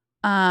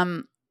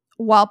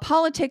while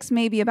politics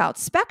may be about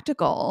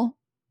spectacle,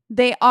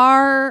 they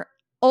are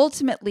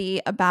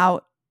ultimately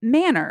about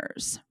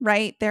manners,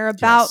 right? They're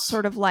about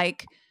sort of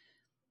like,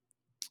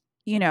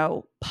 you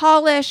know,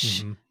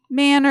 polish,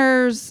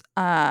 manners,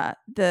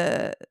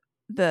 the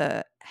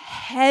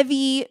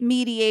heavy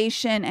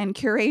mediation and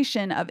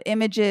curation of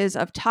images,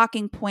 of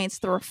talking points,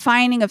 the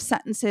refining of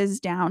sentences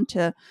down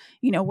to,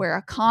 you know, where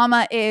a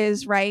comma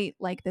is, right?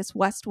 Like this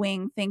West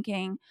Wing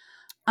thinking.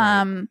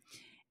 Right.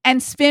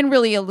 And Spin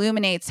really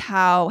illuminates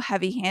how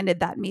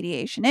heavy-handed that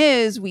mediation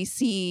is. We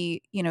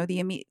see, you know,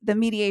 the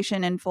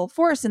mediation in full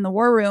force in the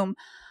War Room.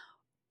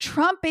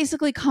 Trump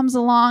basically comes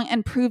along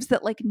and proves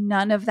that like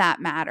none of that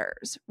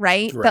matters,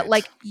 right? That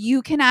like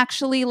you can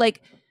actually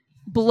like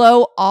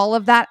blow all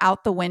of that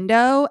out the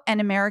window and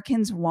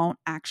Americans won't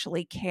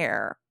actually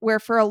care. Where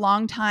for a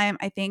long time,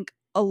 I think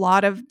a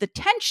lot of the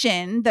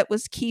tension that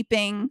was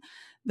keeping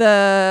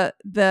the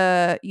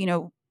you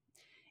know,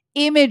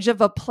 image of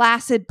a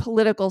placid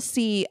political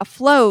sea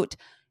afloat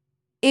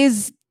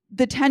is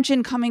the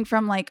tension coming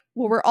from like,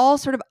 well, we're all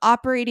sort of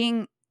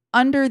operating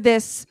under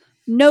this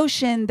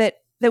notion that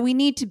we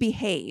need to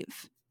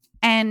behave,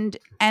 and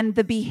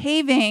the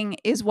behaving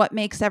is what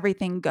makes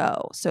everything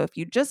go. So if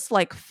you just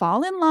like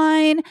fall in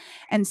line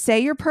and say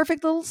your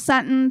perfect little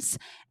sentence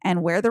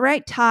and wear the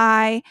right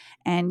tie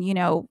and, you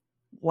know,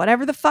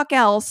 whatever the fuck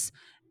else,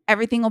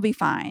 everything will be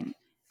fine.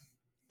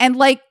 And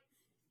like,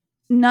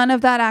 none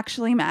of that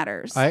actually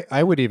matters.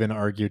 I would even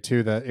argue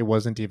too that it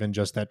wasn't even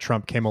just that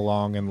Trump came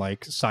along and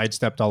like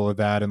sidestepped all of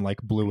that and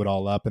like blew it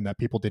all up and that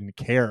people didn't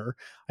care.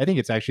 I think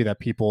it's actually that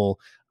people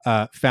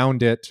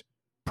found it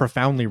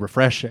profoundly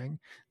refreshing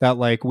that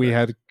like we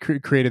had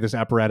created this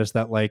apparatus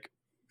that like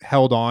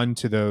held on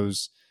to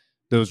those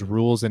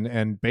rules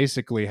and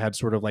basically had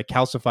sort of like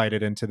calcified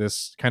it into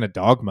this kind of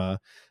dogma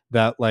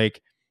that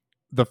like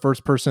the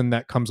first person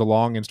that comes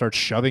along and starts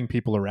shoving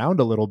people around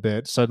a little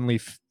bit suddenly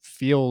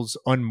feels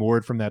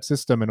unmoored from that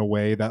system in a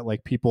way that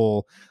like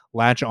people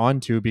latch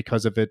onto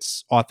because of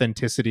its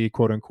authenticity,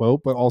 quote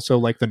unquote, but also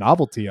like the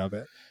novelty of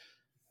it.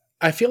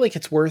 I feel like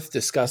it's worth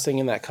discussing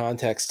in that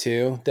context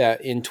too,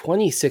 that in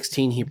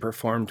 2016, he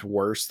performed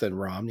worse than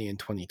Romney in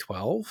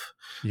 2012.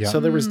 Yeah.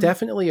 So there was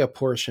definitely a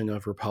portion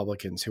of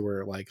Republicans who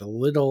were like a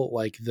little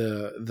like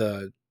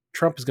the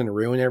Trump is going to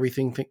ruin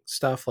everything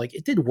stuff. Like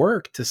it did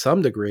work to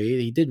some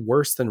degree. He did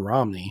worse than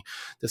Romney,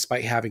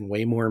 despite having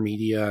way more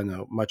media and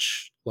a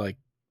much like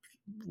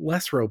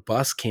less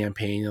robust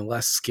campaign and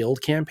less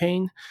skilled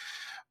campaign.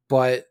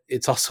 But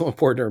it's also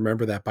important to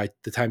remember that by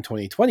the time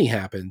 2020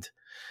 happened,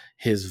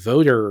 his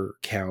voter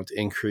count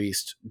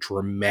increased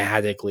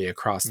dramatically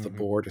across the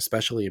board,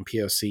 especially in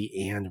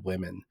POC and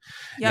women.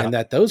 Yep. And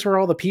that those were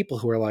all the people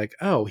who were like,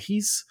 oh,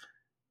 he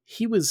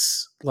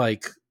was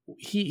like,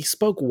 he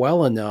spoke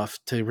well enough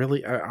to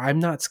really, I'm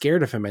not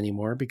scared of him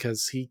anymore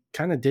because he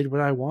kind of did what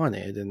I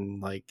wanted.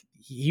 And like,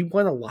 he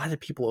won a lot of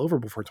people over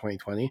before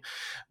 2020.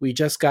 We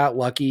just got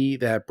lucky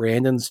that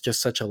Brandon's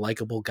just such a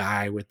likable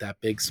guy with that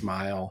big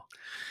smile.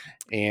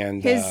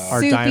 And his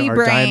our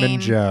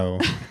Diamond Joe.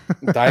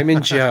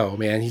 Diamond Joe,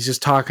 man. He's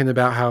just talking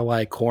about how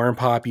like Corn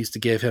Pop used to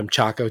give him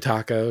Choco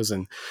Tacos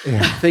and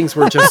things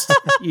were just,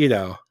 you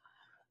know,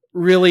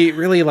 really,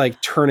 really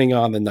like turning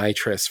on the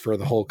nitrous for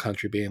the whole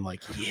country being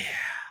like, yeah,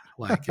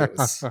 like it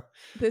was.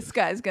 This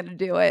guy's going to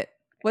do it.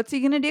 What's he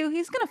going to do?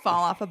 He's going to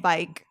fall off a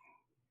bike.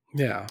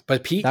 Yeah.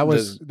 But Pete, that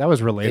was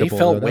relatable. They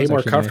felt way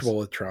more comfortable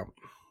with Trump.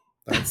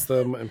 That's the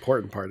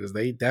important part is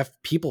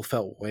people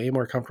felt way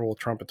more comfortable with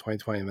Trump in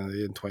 2020 than they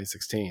did in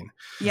 2016.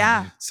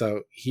 Yeah.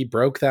 So he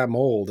broke that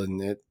mold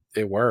and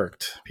it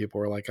worked.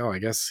 People were like, oh, I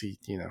guess he,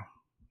 you know,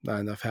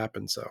 not enough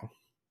happened. So,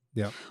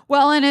 yeah.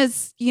 Well, and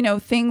as you know,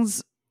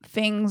 things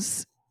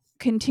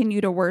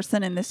continue to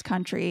worsen in this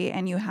country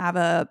and you have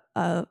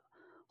a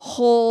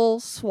whole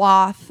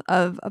swath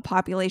of a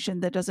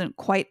population that doesn't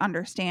quite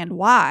understand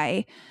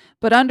why,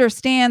 but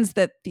understands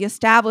that the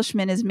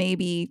establishment is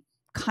maybe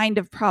kind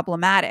of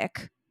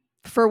problematic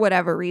for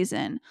whatever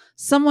reason.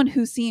 Someone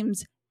who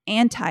seems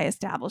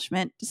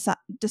anti-establishment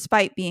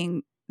despite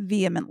being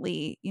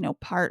vehemently, you know,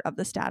 part of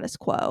the status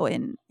quo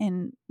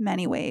in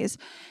many ways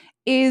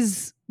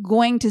is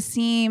going to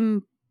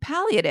seem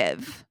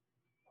palliative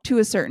to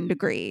a certain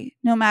degree,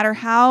 no matter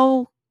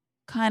how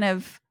kind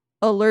of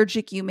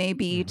allergic you may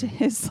be to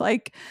his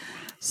like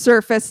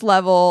surface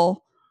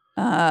level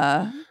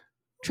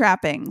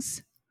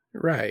trappings.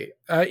 Right.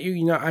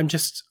 You know, I'm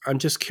just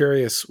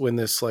curious when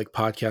this like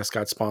podcast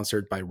got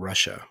sponsored by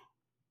Russia.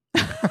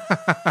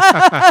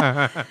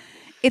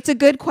 It's a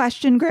good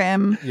question,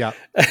 Grim. Yeah.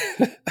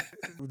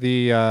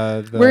 The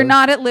we're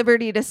not at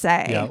liberty to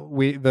say. Yeah.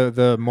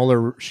 The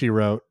Mueller, she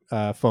wrote,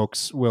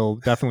 folks will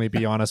definitely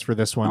be on us for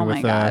this one Oh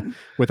my God.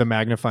 with a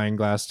magnifying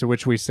glass, to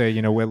which we say,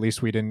 you know, at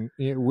least we didn't,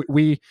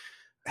 we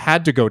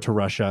had to go to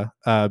Russia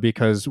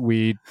because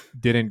we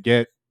didn't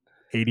get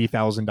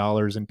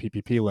 $80,000 in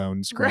PPP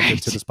loans granted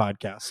Right. to this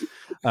podcast.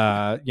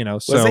 You know,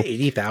 Was so it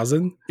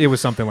 80,000? it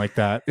was something like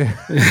that. It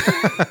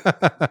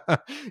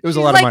was She's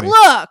a lot like, of money.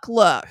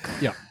 Look.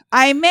 Yeah.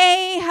 I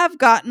may have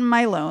gotten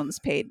my loans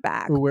paid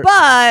back, We're-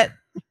 but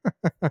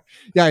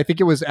Yeah, I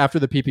think it was after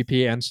the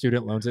PPP and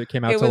student loans. It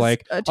came out It to was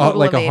like a total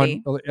like of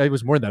 80. It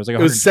was more than that. It was like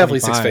It was definitely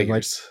six 125,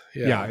 figures.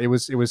 Like, yeah,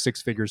 it was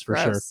six figures for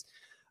sure. gross.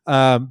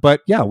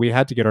 But yeah, we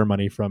had to get our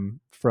money from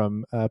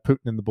Putin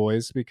and the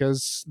boys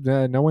because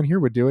no one here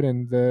would do it,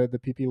 and the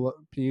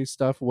PPP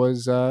stuff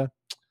was that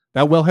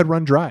well had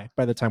run dry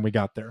by the time we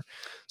got there.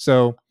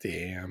 So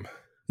Damn.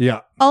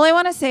 yeah, All I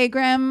want to say,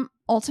 Grim,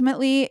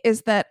 ultimately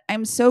is that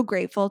I'm so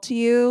grateful to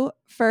you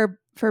for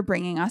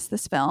bringing us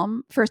this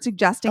film, for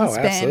suggesting Oh,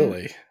 Spin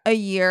absolutely. a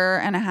year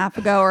and a half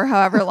ago or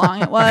however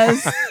long it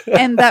was,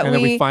 and that and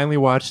then we finally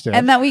watched it.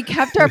 and that we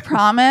kept our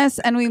promise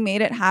and we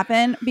made it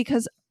happen,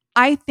 because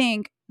I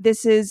think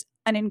this is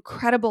an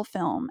incredible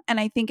film, and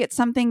I think it's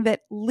something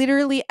that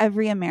literally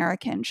every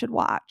American should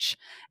watch.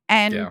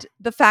 And Yeah.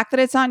 the fact that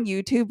it's on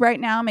YouTube right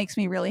now makes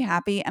me really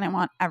happy, and I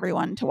want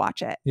everyone to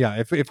watch it. yeah,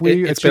 if we It's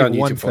been on achieve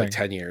one YouTube for thing, like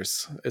 10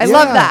 years. I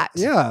love that.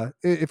 Yeah,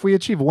 if we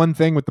achieve one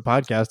thing with the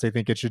podcast, I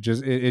think it should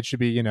it should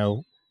be, you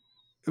know,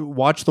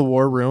 watch The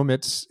War Room.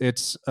 It's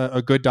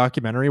a good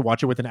documentary.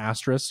 Watch it with an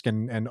asterisk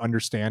and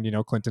understand, you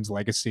know, Clinton's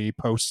legacy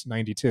post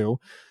 92.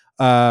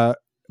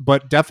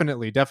 But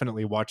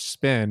definitely watch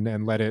Spin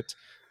and let it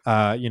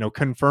you know,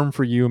 confirm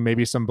for you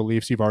maybe some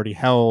beliefs you've already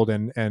held,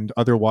 and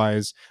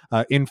otherwise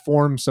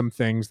inform some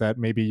things that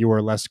maybe you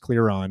are less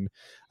clear on,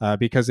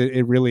 because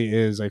it really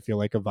is, I feel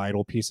like, a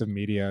vital piece of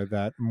media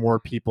that more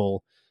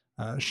people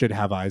should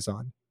have eyes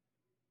on.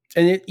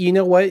 And you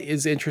know what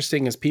is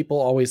interesting is people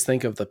always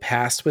think of the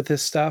past with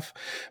this stuff,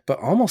 but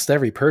almost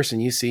every person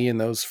you see in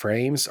those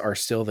frames are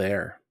still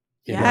there.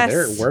 You know,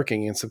 they're Yes.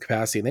 working in some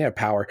capacity and they have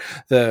power.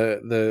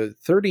 The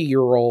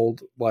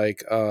 30-year-old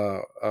like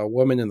a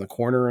woman in the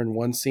corner in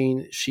one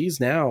scene, she's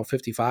now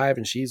 55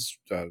 and she's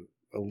a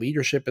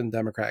leadership in the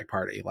Democratic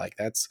Party. Like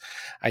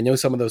I know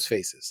some of those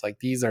faces. Like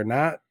these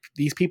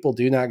people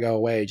do not go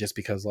away just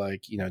because,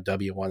 like, you know,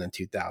 W1 in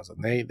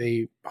 2000.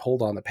 They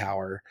hold on to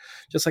power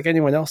just like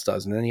anyone else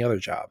does in any other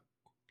job.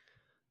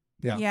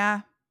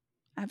 Yeah.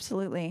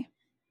 Absolutely.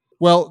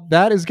 Well,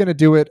 that is going to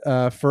do it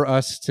for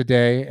us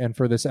today and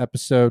for this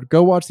episode.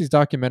 Go watch these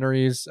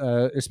documentaries,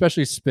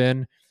 especially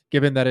Spin,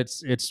 given that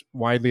it's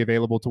widely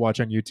available to watch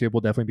on YouTube.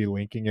 We'll definitely be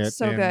linking it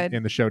So good.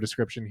 in the show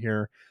description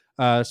here.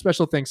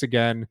 Special thanks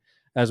again,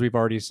 as we've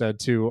already said,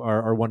 to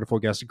our wonderful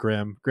guest,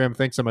 Grim. Grim,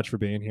 thanks so much for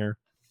being here.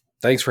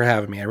 Thanks for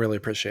having me. I really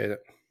appreciate it.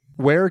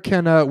 Where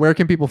can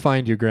people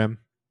find you, Grim?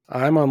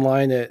 I'm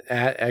online at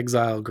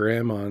Exile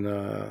Grim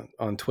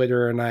on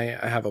Twitter, and I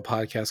have a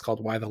podcast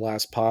called Why the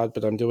Last Pod,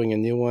 but I'm doing a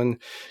new one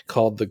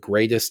called The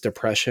Greatest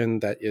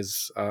Depression. That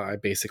is, I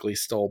basically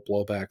stole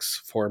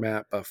Blowback's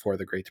format, but for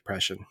the Great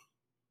Depression.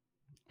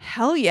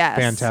 Hell yes.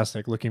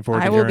 Fantastic. Looking forward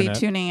to I will be hearing it.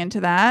 tuning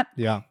into that.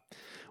 Yeah.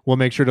 We'll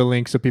make sure to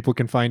link so people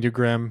can find you,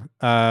 Grim.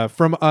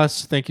 From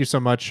us, thank you so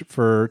much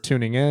for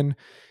tuning in.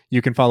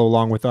 You can follow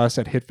along with us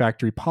at Hit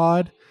Factory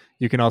Pod.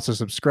 You can also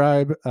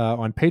subscribe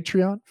on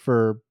Patreon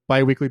for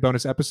bi-weekly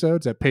bonus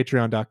episodes at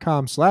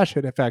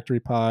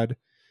patreon.com/hitfactorypod.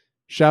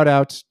 Shout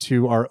out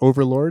to our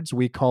overlords.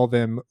 We call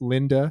them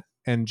Linda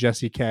and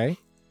Jesse K.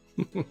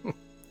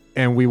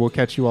 And we will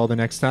catch you all the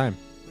next time.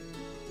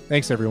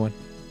 Thanks, everyone.